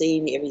and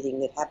seeing everything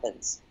that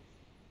happens,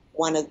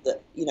 one of the,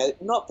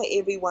 not for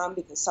everyone,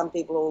 because some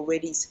people are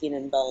already skin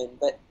and bone,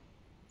 but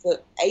for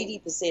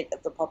 80%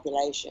 of the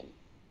population,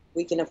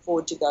 we can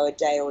afford to go a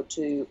day or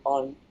two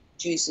on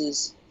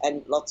juices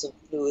and lots of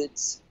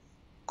fluids,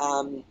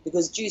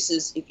 because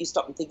juices, if you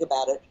stop and think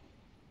about it,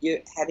 you're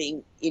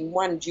having in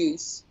one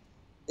juice,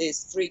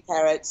 there's 3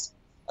 carrots,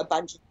 a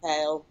bunch of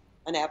kale,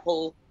 an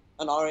apple,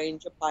 an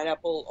orange, a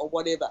pineapple, or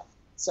whatever.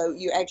 So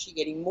you're actually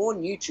getting more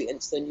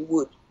nutrients than you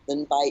would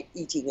than by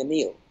eating a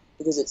meal,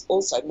 because it's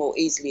also more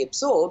easily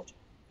absorbed,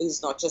 because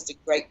it's not just a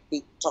great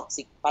big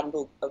toxic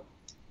bundle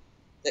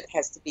that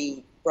has to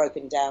be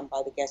broken down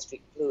by the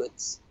gastric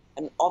fluids.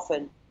 And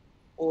often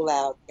all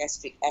our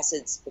gastric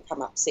acids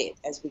become upset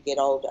as we get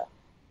older,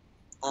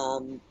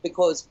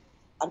 because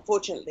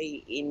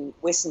unfortunately in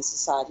Western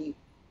society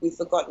we've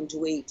forgotten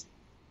to eat.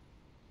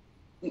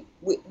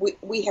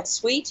 We have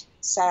sweet,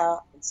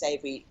 sour and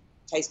savoury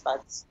taste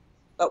buds,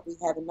 but we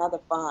have another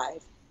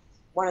 5.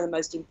 One of the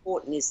most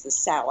important is the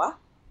sour.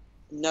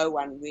 No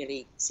one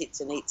really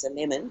sits and eats a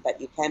lemon, but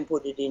you can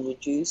put it in your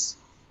juice.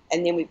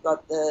 And then we've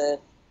got the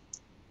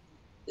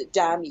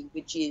dami,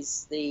 which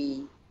is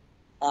the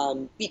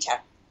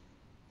bitter.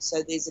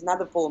 So there's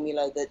another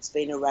formula that's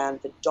been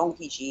around for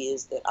donkey's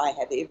years that I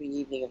have every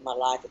evening of my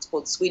life. It's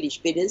called Swedish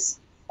Bitters,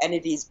 and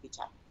it is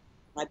bitter.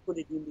 I put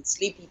it in with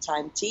sleepy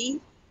time tea,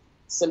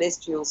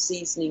 celestial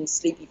seasoning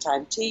sleepy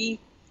time tea.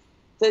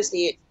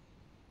 Firstly, it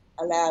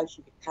allows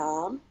you to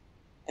calm,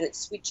 and it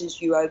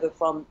switches you over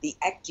from the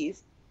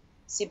active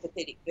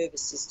sympathetic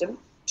nervous system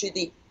to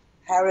the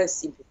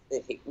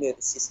parasympathetic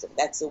nervous system.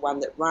 That's the one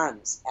that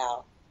runs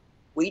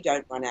we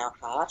don't run our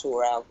heart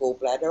or our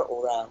gallbladder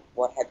or our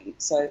what have you.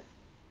 So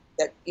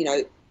that,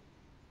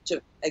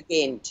 to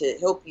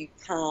help you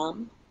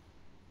calm,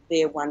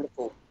 they're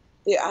wonderful.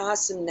 There are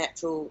some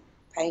natural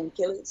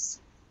painkillers.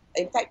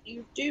 In fact,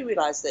 you do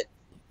realise that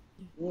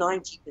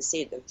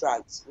 90% of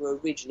drugs were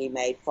originally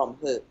made from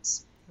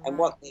herbs. Right. And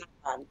what they've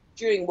done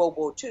during World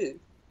War II,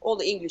 all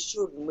the English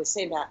children were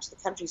sent out to the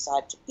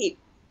countryside to pick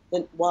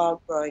the wild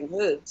growing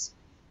herbs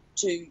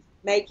to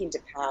make into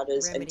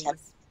powders. Remedies. And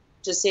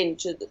to send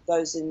to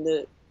those in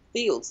the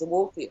fields, the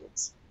war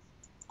fields.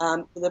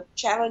 The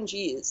challenge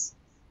is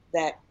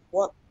that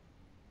what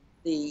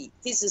the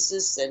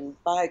physicists and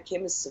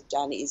biochemists have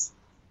done is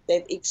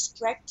they've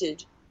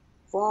extracted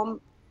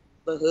from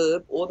the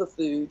herb or the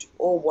food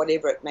or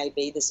whatever it may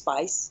be, the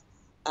spice,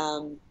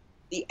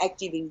 the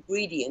active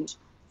ingredient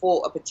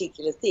for a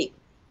particular thing.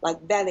 Like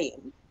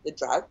Valium, the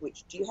drug,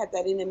 which, do you have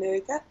that in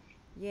America?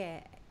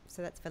 Yeah,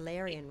 so that's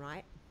valerian,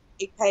 right?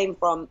 It came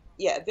from,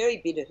 a very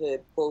bitter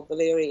herb called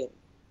valerian.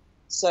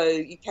 So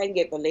you can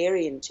get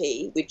valerian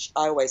tea, which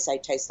I always say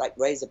tastes like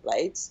razor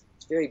blades.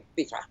 It's very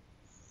bitter.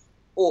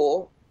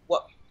 Or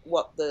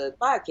what the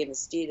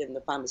biochemists did and the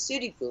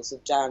pharmaceuticals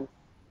have done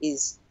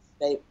is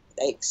they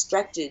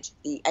extracted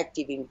the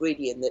active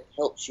ingredient that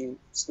helps you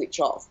switch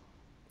off.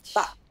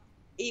 But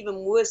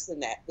even worse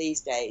than that,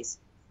 these days,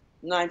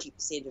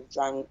 90% of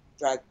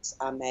drugs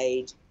are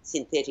made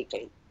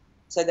synthetically.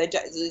 So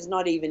there's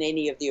not even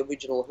any of the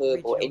original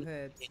herb or any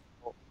herbs,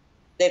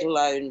 let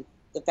alone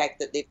the fact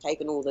that they've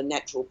taken all the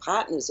natural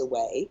partners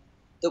away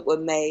that were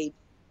made.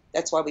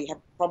 That's why we have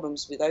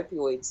problems with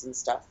opioids and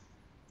stuff.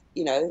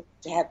 To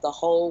have the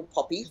whole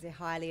poppy. Because they're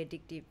highly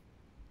addictive.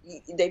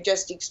 They've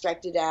just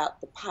extracted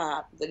out the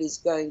part that is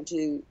going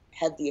to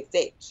have the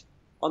effect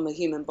on the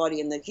human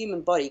body, and the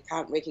human body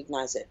can't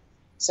recognize it.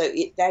 So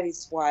that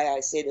is why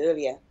I said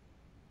earlier,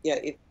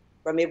 if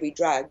from every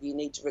drug you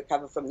need to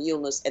recover from the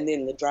illness and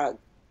then the drug,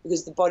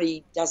 because the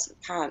body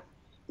can't.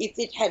 If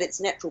it had its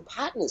natural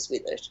partners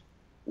with it,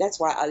 that's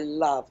why I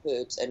love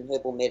herbs and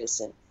herbal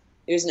medicine.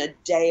 There isn't a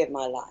day of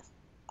my life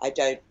I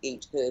don't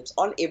eat herbs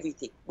on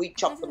everything. We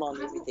chop them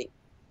on everything.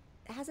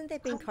 Hasn't there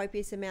been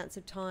copious amounts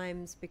of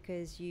times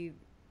because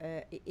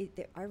I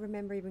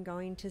remember even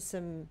going to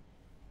some,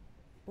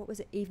 what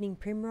was it, Evening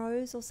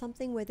Primrose or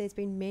something, where there's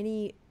been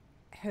many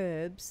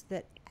herbs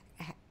that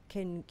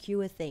can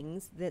cure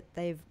things that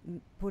they've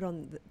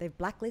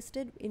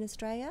blacklisted in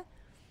Australia.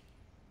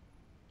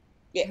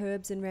 Yeah.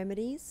 Herbs and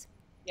remedies.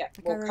 Yeah.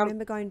 I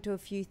remember going to a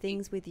few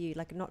things with you,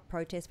 like not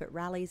protests but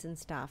rallies and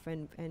stuff.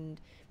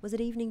 And was it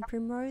Evening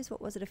Primrose?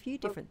 What was it? A few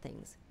different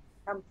things.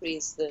 Comfrey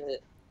is the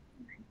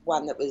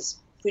one that was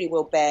pretty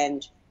well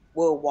banned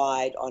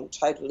worldwide on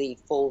totally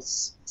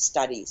false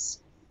studies.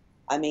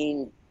 I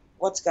mean,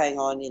 what's going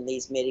on in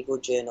these medical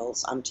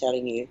journals, I'm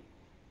telling you,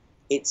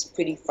 it's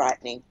pretty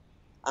frightening,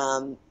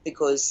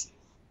 because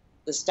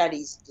the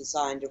studies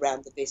designed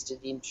around the vested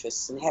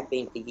interests and have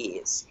been for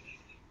years.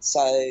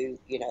 So,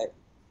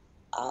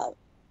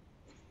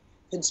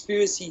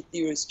 conspiracy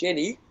theorist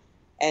Jenny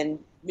and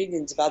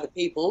millions of other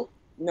people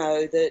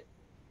know that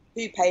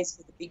who pays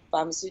for the big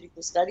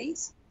pharmaceutical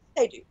studies?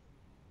 They do.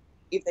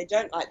 If they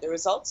don't like the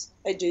results,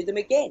 they do them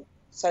again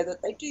so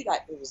that they do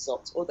like the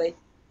results, or they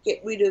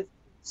get rid of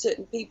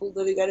certain people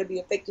that are going to be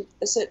affected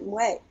a certain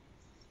way.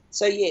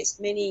 So yes,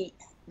 many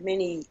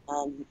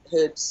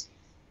herbs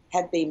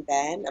have been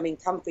banned. I mean,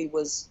 comfrey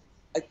was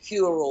a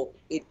cure-all.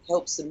 It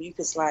helps the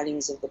mucus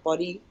linings of the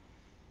body.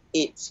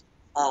 It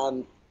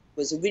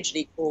was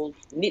originally called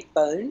knit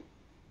bone,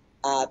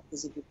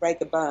 because if you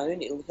break a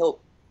bone, it'll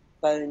help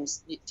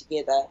bones knit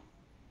together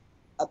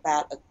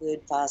about a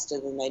third faster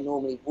than they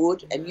normally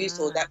would. And you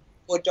saw that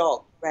with your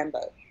dog,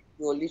 Rambo,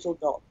 your little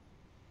dog.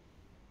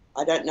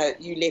 I don't know,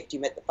 you left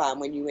him at the farm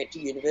when you went to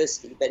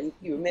university, but if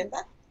you remember,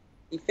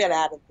 he fell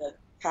out of the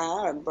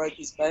car and broke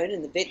his bone,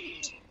 and the vet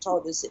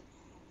told us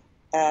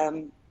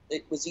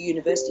it was a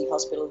university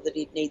hospital that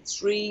he'd need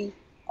 3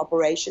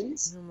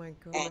 operations. Oh my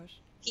gosh. And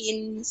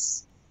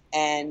pins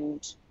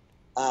and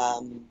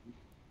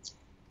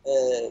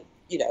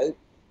you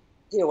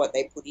know what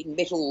they put in,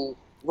 metal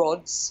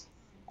rods,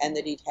 and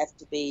that he'd have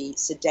to be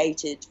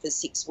sedated for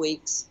 6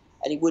 weeks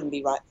and he wouldn't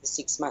be right for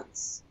 6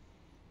 months.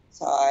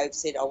 So I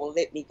said, oh, well,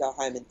 let me go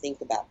home and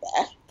think about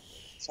that.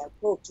 So I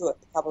talked to a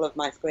couple of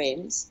my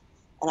friends,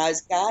 and I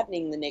was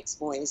gardening the next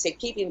morning. I said,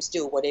 keep him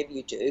still, whatever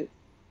you do,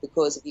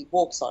 because if he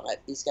walks on it,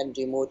 he's going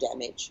to do more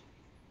damage.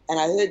 And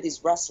I heard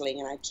this rustling,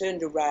 and I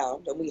turned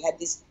around, and we had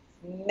this,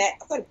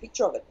 I've got a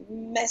picture of it,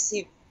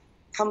 massive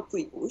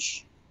comfrey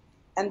bush,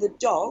 and the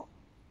dog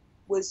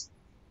was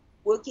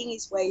working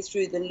his way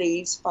through the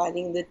leaves,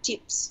 finding the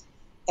tips,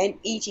 and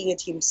eating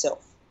it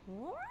himself.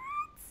 What?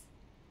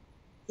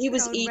 He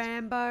was eating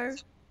Rambo.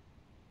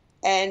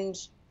 And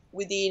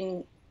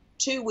within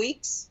 2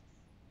 weeks,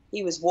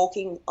 he was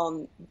walking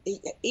on.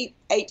 He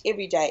ate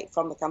every day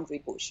from the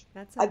comfrey bush.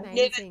 That's amazing. I've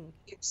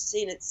never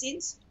seen it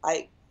since.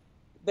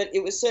 But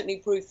it was certainly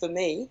proof for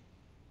me.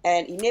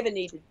 And he never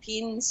needed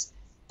pins.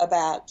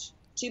 About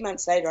 2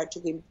 months later, I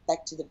took him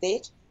back to the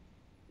vet.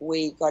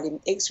 We got him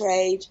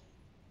X-rayed.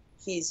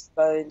 His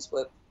bones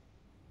were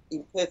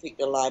in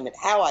perfect alignment.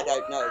 How, I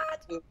don't know.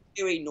 We were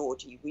very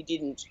naughty. We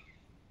didn't.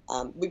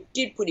 We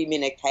did put him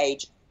in a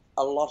cage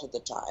a lot of the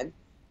time,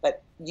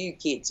 but you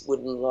kids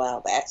wouldn't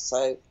allow that.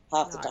 So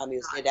half the time he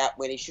was let out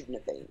when he shouldn't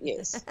have been.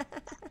 Yes.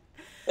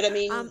 But I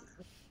mean,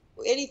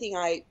 anything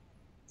I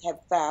have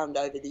found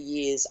over the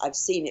years, I've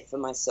seen it for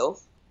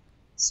myself.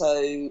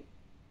 So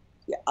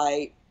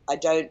I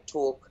don't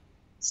talk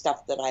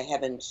stuff that I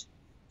haven't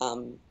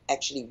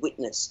actually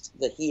witnessed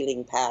the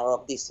healing power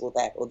of this or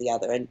that or the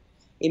other. And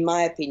in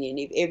my opinion,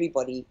 if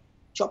everybody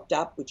chopped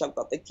up, which I've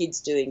got the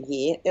kids doing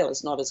here.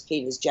 Ella's not as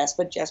keen as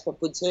Jasper. Jasper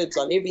puts herbs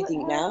on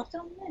everything now.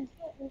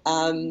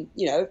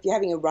 You know, if you're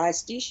having a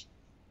rice dish,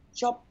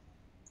 chop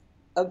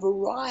a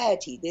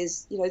variety.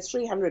 There's, you know,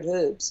 300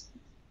 herbs.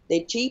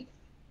 They're cheap.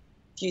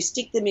 If you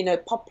stick them in a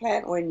pot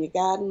plant or in your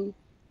garden,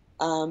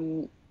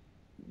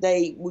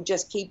 they will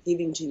just keep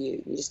giving to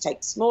you. You just take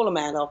a small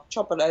amount off,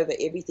 chop it over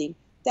everything.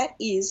 That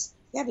is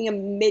having a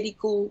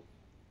medical,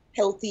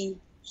 healthy,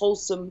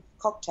 wholesome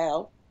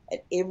cocktail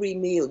at every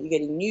meal. You're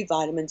getting new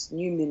vitamins,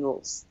 new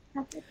minerals.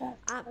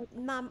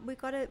 Mum, we've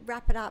got to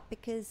wrap it up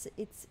because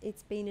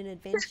it's been an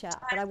adventure,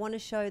 but I want to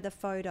show the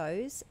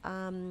photos.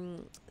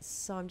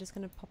 So I'm just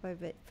going to pop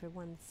over it for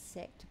 1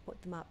 sec to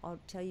put them up. I'll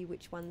tell you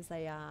which ones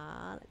they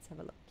are. Let's have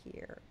a look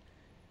here.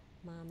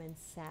 Mum and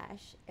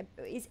Sash.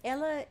 Is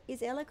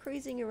Ella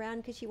cruising around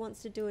because she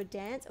wants to do a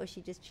dance, or is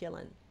she just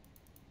chilling?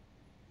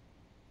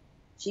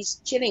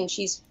 She's chilling.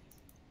 She's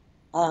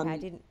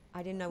okay,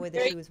 I didn't know whether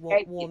she was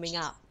warming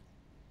up.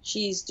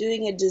 She's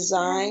doing a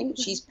design.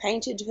 She's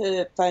painted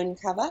her phone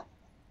cover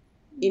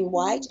in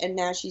white, and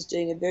now she's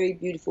doing a very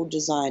beautiful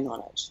design on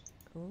it.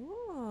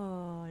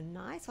 Oh,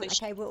 nice one.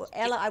 Okay, well,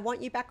 Ella, I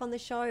want you back on the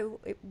show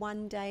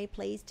one day,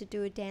 please, to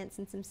do a dance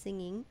and some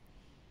singing.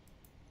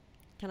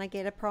 Can I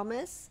get a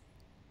promise?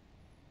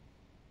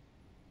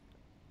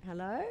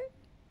 Hello?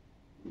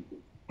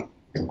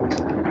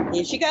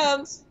 Here she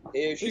comes.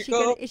 Here she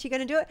comes. Is she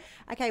going to do it?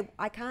 Okay,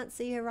 I can't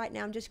see her right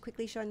now. I'm just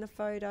quickly showing the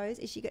photos.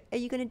 Are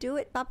you going to do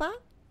it, Bubba?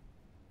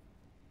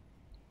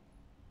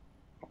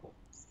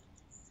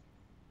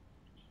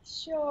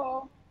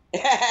 Sure.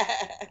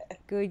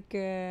 Good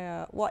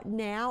girl. What,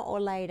 now or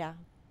later?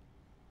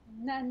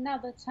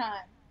 Another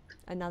time.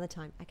 Another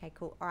time. Okay,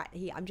 cool. All right,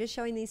 here. I'm just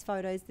showing these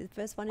photos. The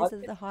first one is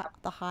of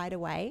the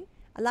hideaway.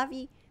 I love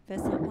you.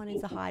 First one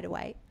is the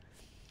hideaway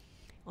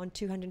on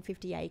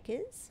 250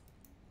 acres.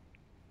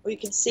 Well, you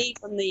can see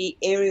from the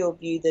aerial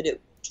view that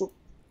it took,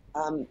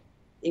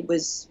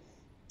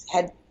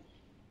 had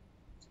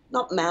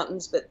not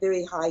mountains, but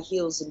very high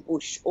hills and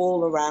bush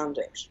all around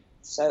it.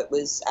 So it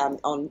was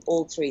on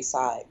all three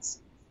sides.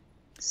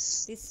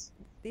 This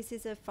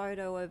is a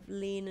photo of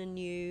Lynn and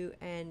you,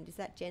 and is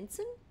that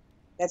Jensen?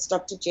 That's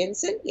Dr.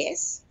 Jensen,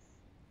 yes.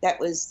 That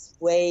was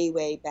way,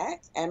 way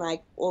back. And I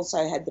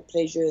also had the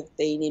pleasure of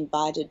being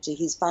invited to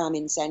his farm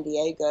in San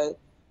Diego,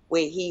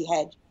 where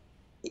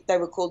they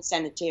were called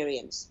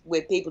sanitariums,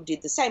 where people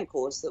did the same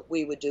course that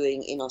we were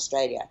doing in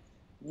Australia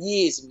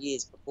years and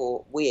years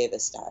before we ever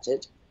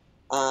started.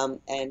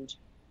 And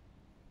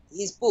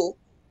his book,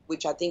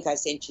 which I think I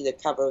sent you the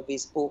cover of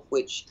his book,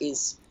 which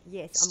is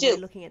I'm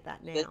looking at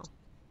that now.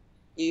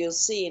 You'll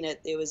see in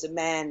it there was a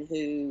man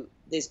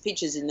there's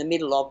pictures in the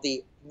middle of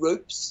the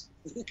ropes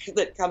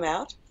that come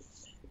out,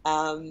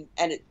 and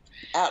it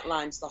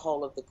outlines the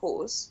whole of the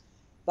course.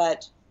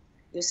 But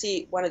you'll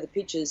see one of the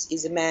pictures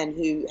is a man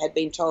who had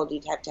been told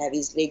he'd have to have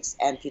his legs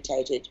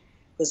amputated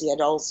because he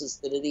had ulcers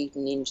that had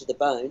eaten into the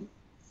bone.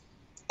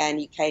 And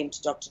he came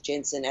to Dr.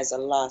 Jensen as a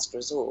last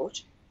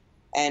resort.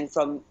 And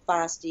from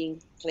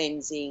fasting,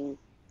 cleansing,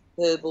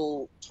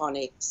 herbal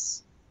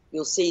tonics,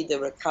 you'll see the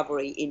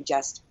recovery in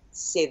just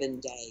 7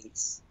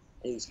 days.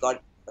 And he's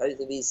got both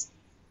of it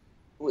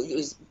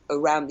was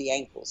around the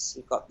ankles.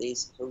 He's got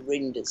these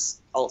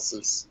horrendous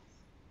ulcers.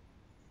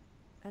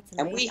 That's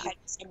amazing. And we had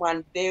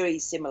someone very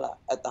similar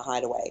at the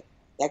hideaway.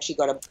 They actually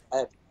got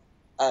a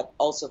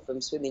ulcer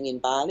from swimming in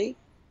Bali.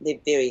 They're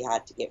very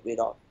hard to get rid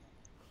of.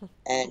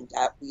 And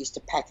we used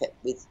to pack it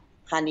with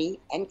honey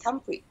and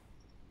comfrey.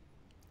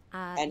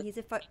 Here's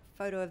a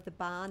photo of the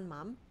barn,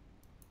 Mum.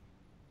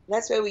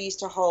 That's where we used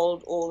to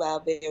hold all our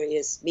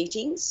various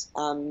meetings.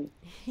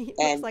 It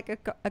looks like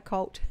a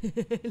cult.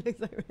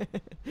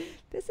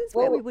 This is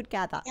where we would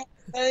gather.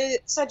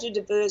 Such a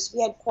diverse.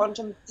 We had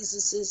quantum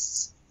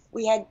physicists.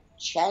 We had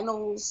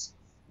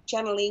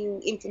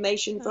channeling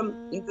information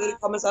from inverted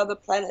commas other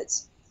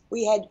planets.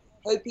 We had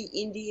Hopi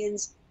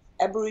Indians,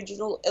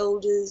 Aboriginal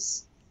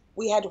elders.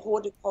 We had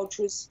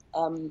horticulturists.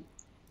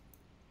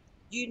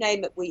 You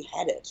name it, we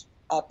had it.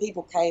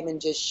 People came and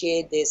just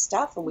shared their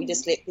stuff, and we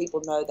just let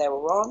people know they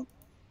were on.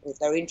 If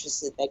they were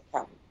interested, they'd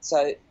come.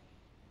 So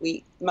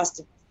we must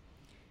have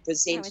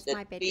presented that was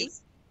my bedroom.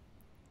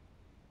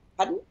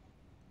 Pardon?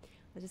 I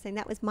was just saying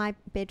that was my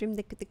bedroom,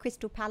 the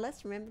Crystal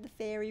Palace. Remember the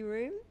fairy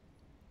room?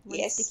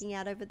 Yes. Sticking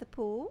out over the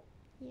pool.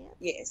 Yeah.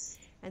 Yes.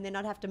 And then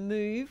I'd have to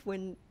move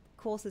when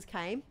courses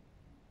came.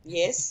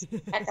 Yes.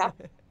 Pack up.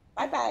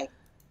 Bye-bye.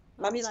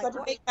 Mummy's got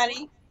to make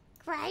money.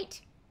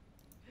 Great.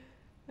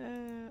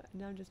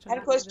 No, I'm just trying. And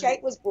of course,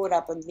 Jake was brought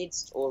up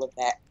amidst all of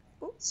that,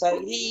 so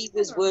he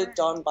was worked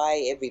on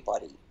by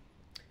everybody.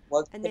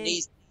 Well,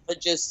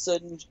 kinesiologists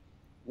and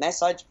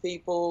massage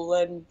people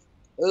and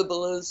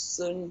herbalists,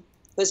 and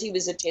because he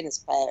was a tennis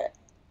player,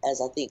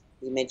 as I think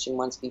we mentioned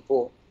once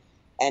before,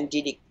 and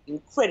did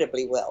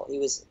incredibly well. He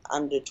was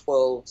under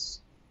 12s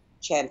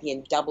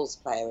champion doubles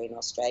player in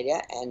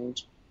Australia,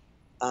 and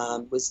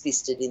was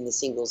listed in the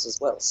singles as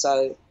well.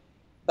 So,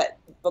 but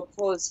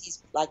because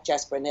he's like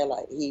Jasper and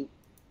Ella,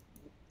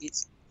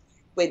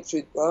 went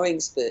through growing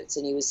spurts,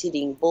 and he was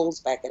hitting balls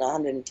back at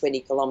 120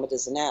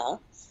 kilometres an hour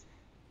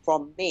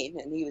from men,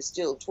 and he was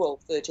still 12,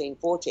 13,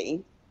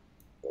 14.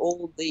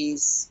 All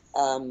these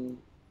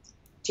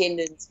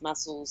tendons,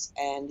 muscles,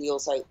 and he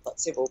also got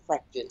several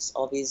fractures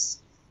of his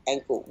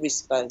ankle,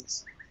 wrist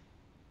bones,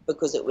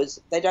 because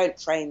they don't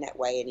train that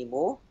way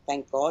anymore,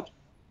 thank God.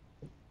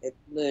 They've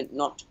learned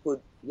not to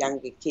put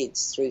younger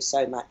kids through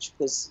so much,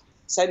 because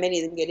so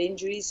many of them get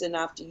injuries, and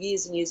after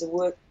years and years of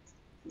work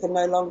can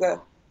no longer,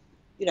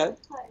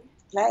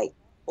 play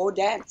or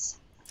dance.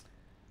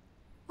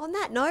 On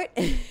that note,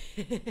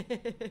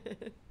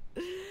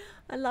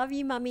 I love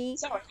you, Mummy.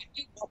 Sorry, I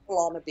do waffle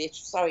on a bit.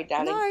 Sorry,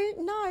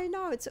 darling.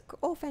 No, it's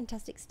all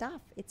fantastic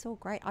stuff. It's all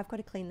great. I've got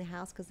to clean the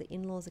house because the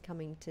in-laws are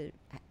coming to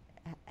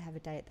have a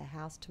day at the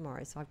house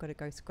tomorrow, so I've got to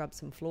go scrub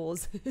some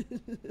floors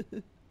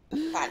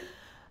Fun.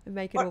 and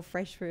make it all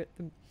fresh for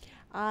them.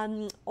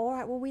 All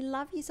right. Well, we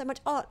love you so much.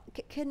 Oh,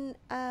 can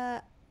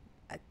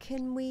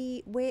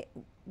we?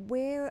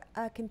 Where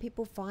can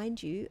people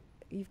find you?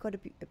 You've got a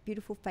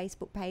beautiful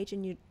Facebook page,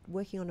 and you're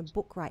working on a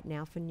book right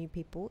now for new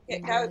people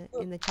in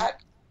the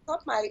chat.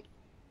 Got my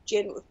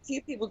a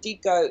few people did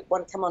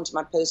want to come onto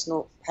my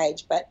personal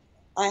page, but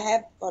I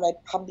have got a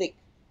public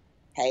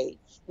page,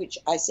 which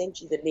I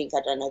sent you the link.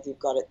 I don't know if you've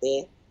got it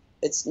there.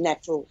 It's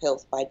Natural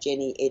Health by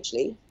Jenny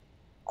Edgley.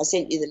 I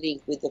sent you the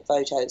link with the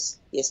photos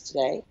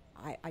yesterday.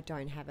 I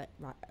don't have it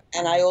right.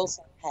 And I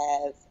also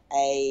have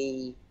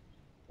a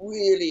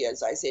really,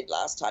 as I said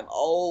last time,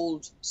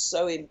 old,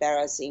 so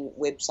embarrassing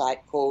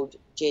website called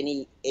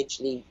Jenny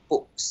Edgley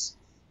Books.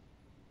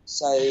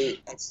 So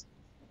it's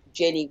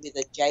Jenny with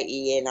a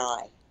Jeni.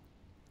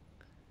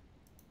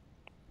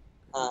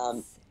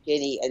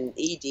 Jenny and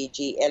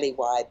Edgley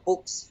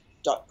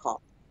books.com.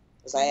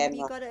 Because I am. Have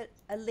you got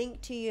a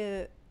link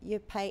to your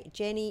page,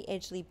 Jenny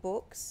Edgley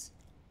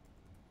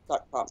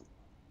Books.com?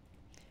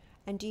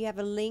 And do you have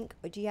a link,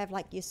 or do you have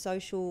like your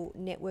social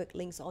network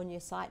links on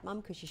your site, Mum?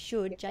 Because you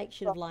should. Jake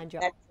should have lined you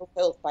up. Natural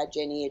Health by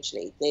Jenny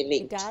Edgley. They're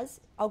linked. It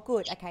does? Oh,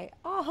 good. Okay.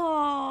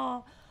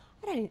 Oh,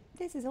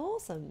 this is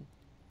awesome.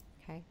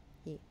 Okay.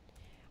 Here.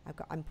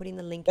 I'm putting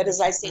the link in the But as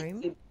I chat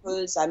room. said,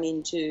 because I'm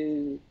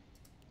into,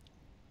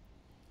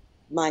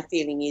 my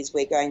feeling is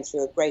we're going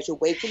through a great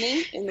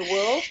awakening in the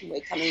world, and we're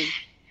coming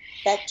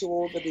back to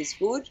all that is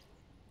good.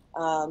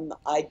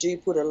 I do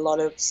put a lot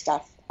of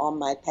stuff on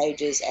my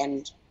pages,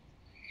 and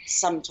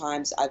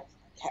sometimes I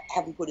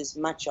haven't put as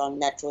much on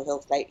natural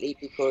health lately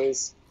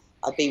because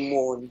I've been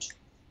warned.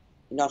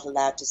 You're not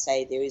allowed to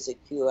say there is a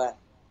cure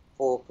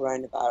for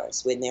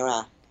coronavirus when there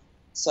are.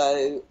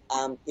 So,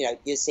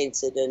 you're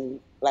censored and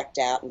blacked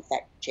out and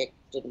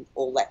fact-checked and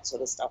all that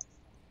sort of stuff.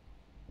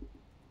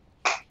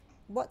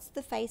 What's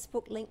the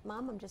Facebook link,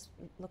 Mum? I'm just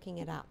looking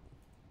it up.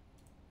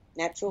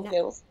 Natural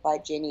Health by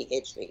Jenny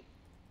Edgley.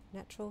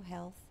 Natural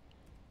Health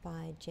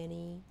by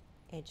Jenny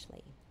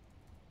Edgley.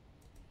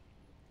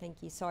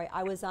 Thank you. Sorry,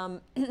 I was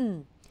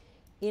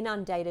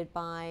inundated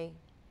by.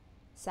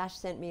 Sash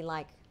sent me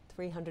like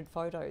 300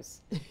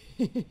 photos,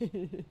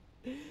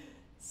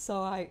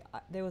 so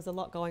there was a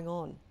lot going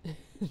on.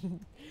 Here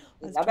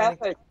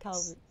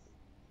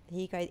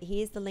you go.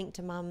 Here's the link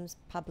to Mum's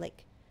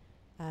public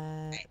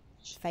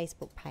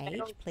Facebook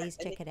page. Please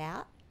check it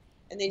out.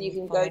 And then you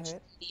can go to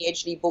the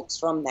Edgley Books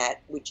from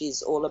that, which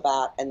is all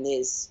about, and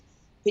there's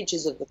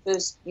pictures of the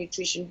first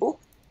nutrition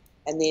book,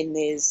 and then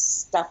there's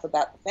stuff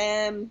about the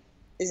fam.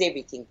 There's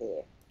everything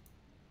there.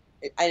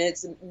 And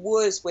it's the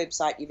worst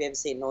website you've ever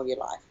seen in all your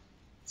life.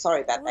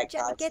 Sorry about that,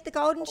 guys. Get the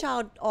golden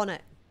child on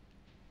it.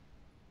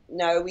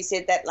 No, we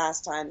said that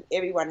last time.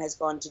 Everyone has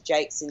gone to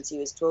Jake since he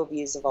was 12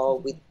 years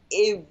old with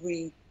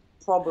every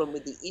problem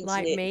with the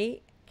internet. Like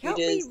me. Help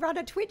me run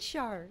a Twitch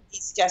show.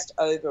 He's just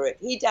over it.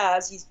 He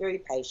does. He's very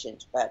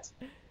patient, but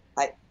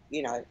I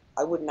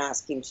wouldn't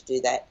ask him to do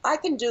that. I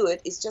can do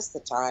it. It's just the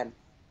time.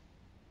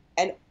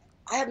 And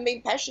I haven't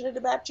been passionate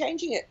about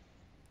changing it.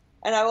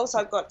 And I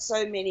also got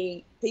so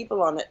many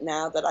people on it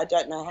now that I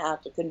don't know how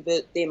to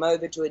convert them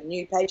over to a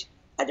new page.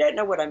 I don't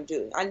know what I'm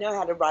doing. I know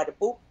how to write a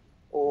book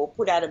or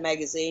put out a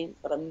magazine,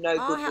 but I'm no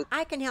good with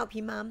I can help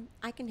you, Mum.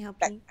 I can help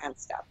that you. kind of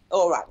stuff.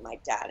 All right, my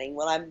darling.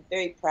 Well, I'm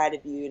very proud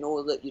of you and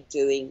all that you're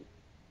doing.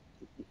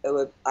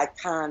 I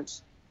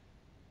can't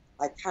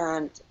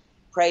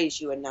praise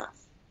you enough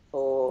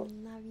for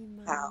Love you,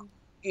 Mum. how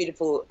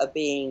beautiful a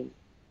being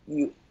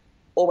you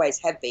always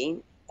have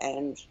been,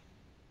 and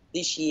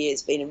this year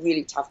has been a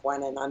really tough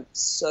one, and I'm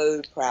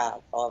so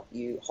proud of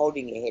you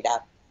holding your head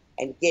up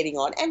and getting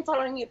on and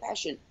following your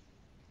passion.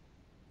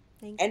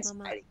 Thanks,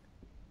 Mama.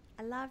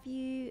 I love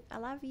you. I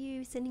love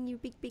you. Sending you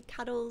big, big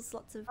cuddles,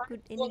 lots of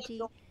good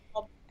energy.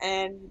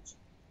 And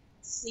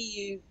see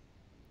you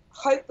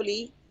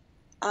hopefully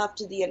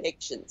after the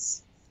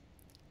elections.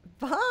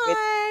 Bye.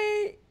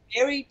 It's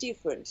very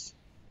different.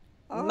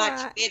 All Much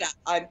right. better.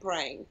 I'm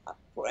praying.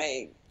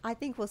 I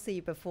think we'll see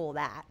you before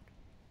that.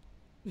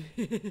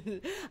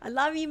 I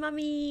love you,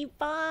 Mummy.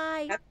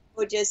 Bye.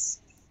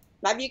 Gorgeous.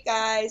 Love you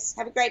guys.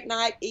 Have a great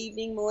night,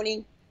 evening,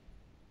 morning.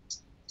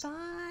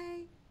 Bye.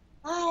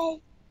 Bye.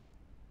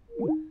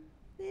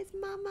 There's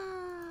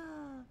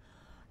Mama.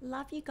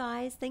 Love you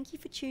guys. Thank you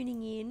for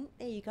tuning in.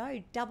 There you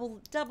go. Double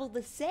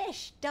the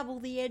Sash, double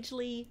the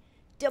Edgley,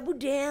 double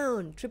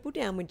down, triple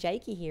down with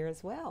Jakey here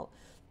as well.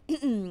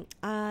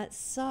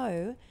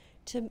 So,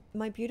 to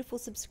my beautiful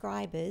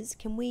subscribers,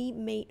 can we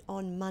meet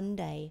on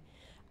Monday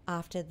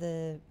after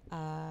the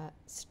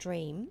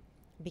stream?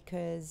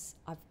 Because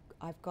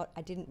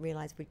I didn't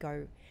realize we'd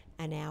go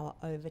an hour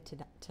over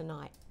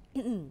tonight.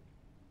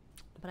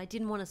 But I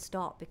didn't want to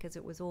stop because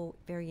it was all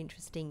very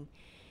interesting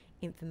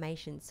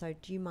information. So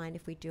do you mind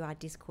if we do our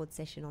Discord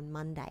session on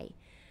Monday?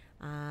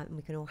 And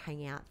we can all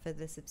hang out. For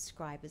the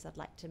subscribers, I'd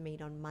like to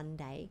meet on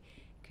Monday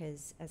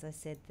because, as I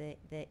said,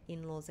 the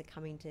in-laws are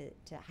coming to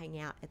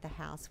hang out at the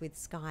house with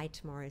Sky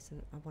tomorrow, so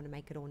I want to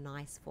make it all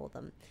nice for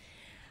them.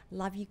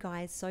 Love you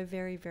guys so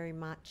very, very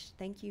much.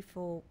 Thank you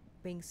for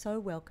being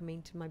so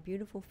welcoming to my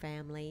beautiful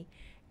family.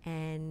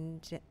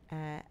 And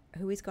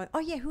who is going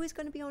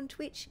to be on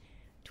Twitch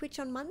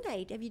on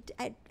Monday?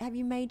 Have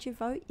you made your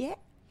vote yet?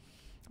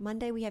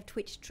 Monday we have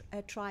Twitch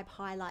Tribe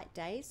Highlight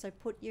Day, so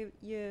put your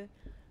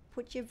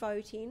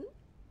vote in.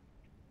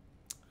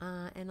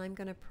 And I'm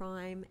going to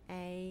prime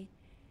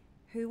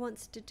who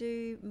wants to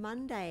do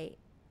Monday.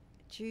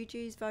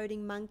 Juju's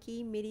voting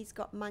monkey. Mitty's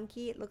got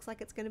monkey. It looks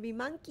like it's going to be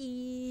monkey.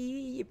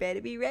 You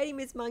better be ready,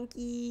 Miss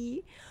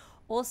Monkey.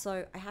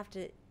 Also, I have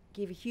to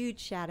give a huge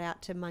shout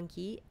out to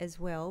Monkey as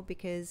well,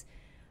 because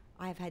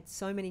I've had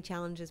so many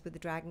challenges with the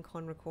Dragon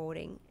Con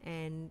recording,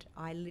 and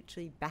I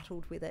literally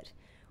battled with it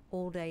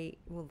all day,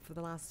 well, for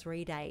the last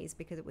 3 days,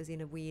 because it was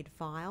in a weird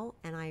file,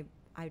 and I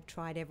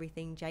tried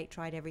everything. Jake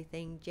tried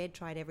everything. Jed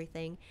tried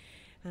everything,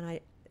 and I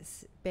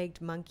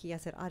begged Monkey. I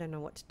said, I don't know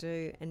what to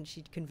do, and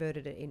she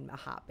converted it in a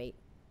heartbeat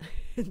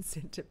and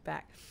sent it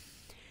back.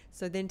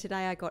 So then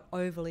today I got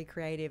overly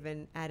creative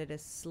and added a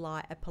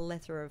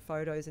plethora of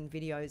photos and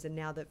videos, and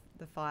now the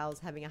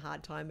file's having a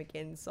hard time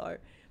again. So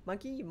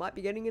Monkey, you might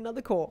be getting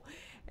another call.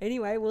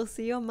 Anyway, we'll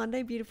see you on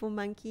Monday, beautiful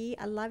Monkey.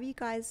 I love you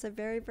guys so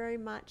very, very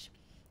much.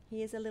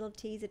 Here's a little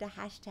teaser to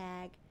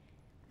hashtag.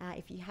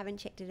 If you haven't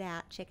checked it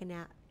out, check it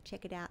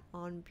out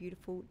on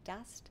Beautiful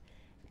Dust,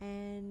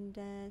 and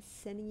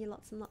sending you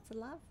lots and lots of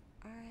love.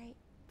 All right,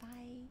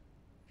 bye.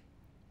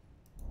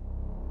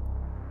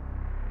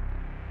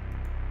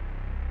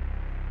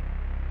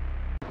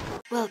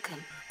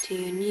 Welcome to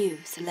your new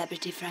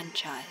celebrity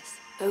franchise.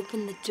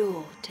 Open the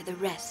door to the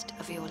rest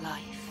of your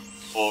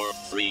life. 4,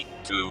 3,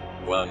 2,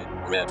 1,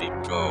 ready,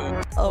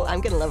 go. Oh, I'm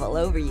gonna love all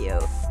over you.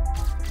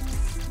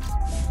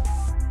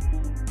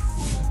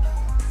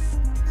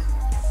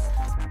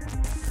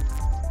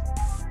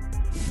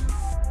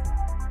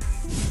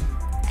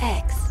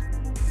 X,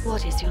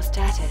 what is your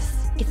status?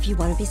 If you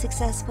want to be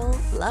successful,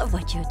 love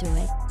what you're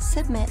doing,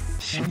 submit.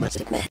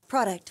 Submit.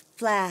 Product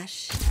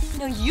flash.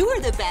 No, you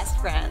are the best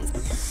friends.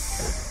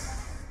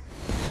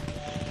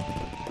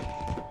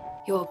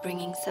 You're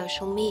bringing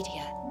social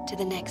media to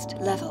the next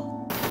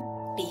level.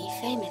 Be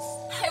famous.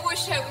 I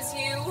wish I was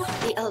you.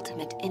 The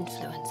ultimate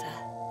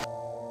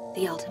influencer.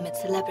 The ultimate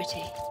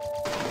celebrity.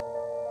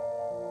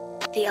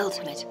 The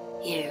ultimate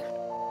you.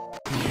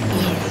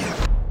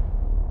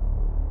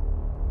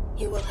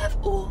 You will have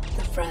all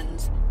the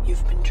friends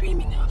you've been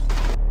dreaming of.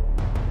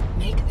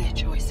 Make their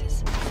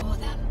choices for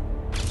them.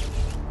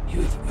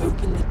 You have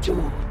opened the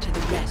door to the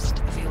rest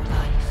of your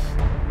life.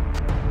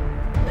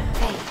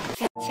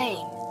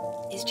 Fame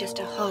is just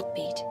a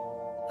heartbeat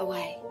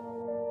away.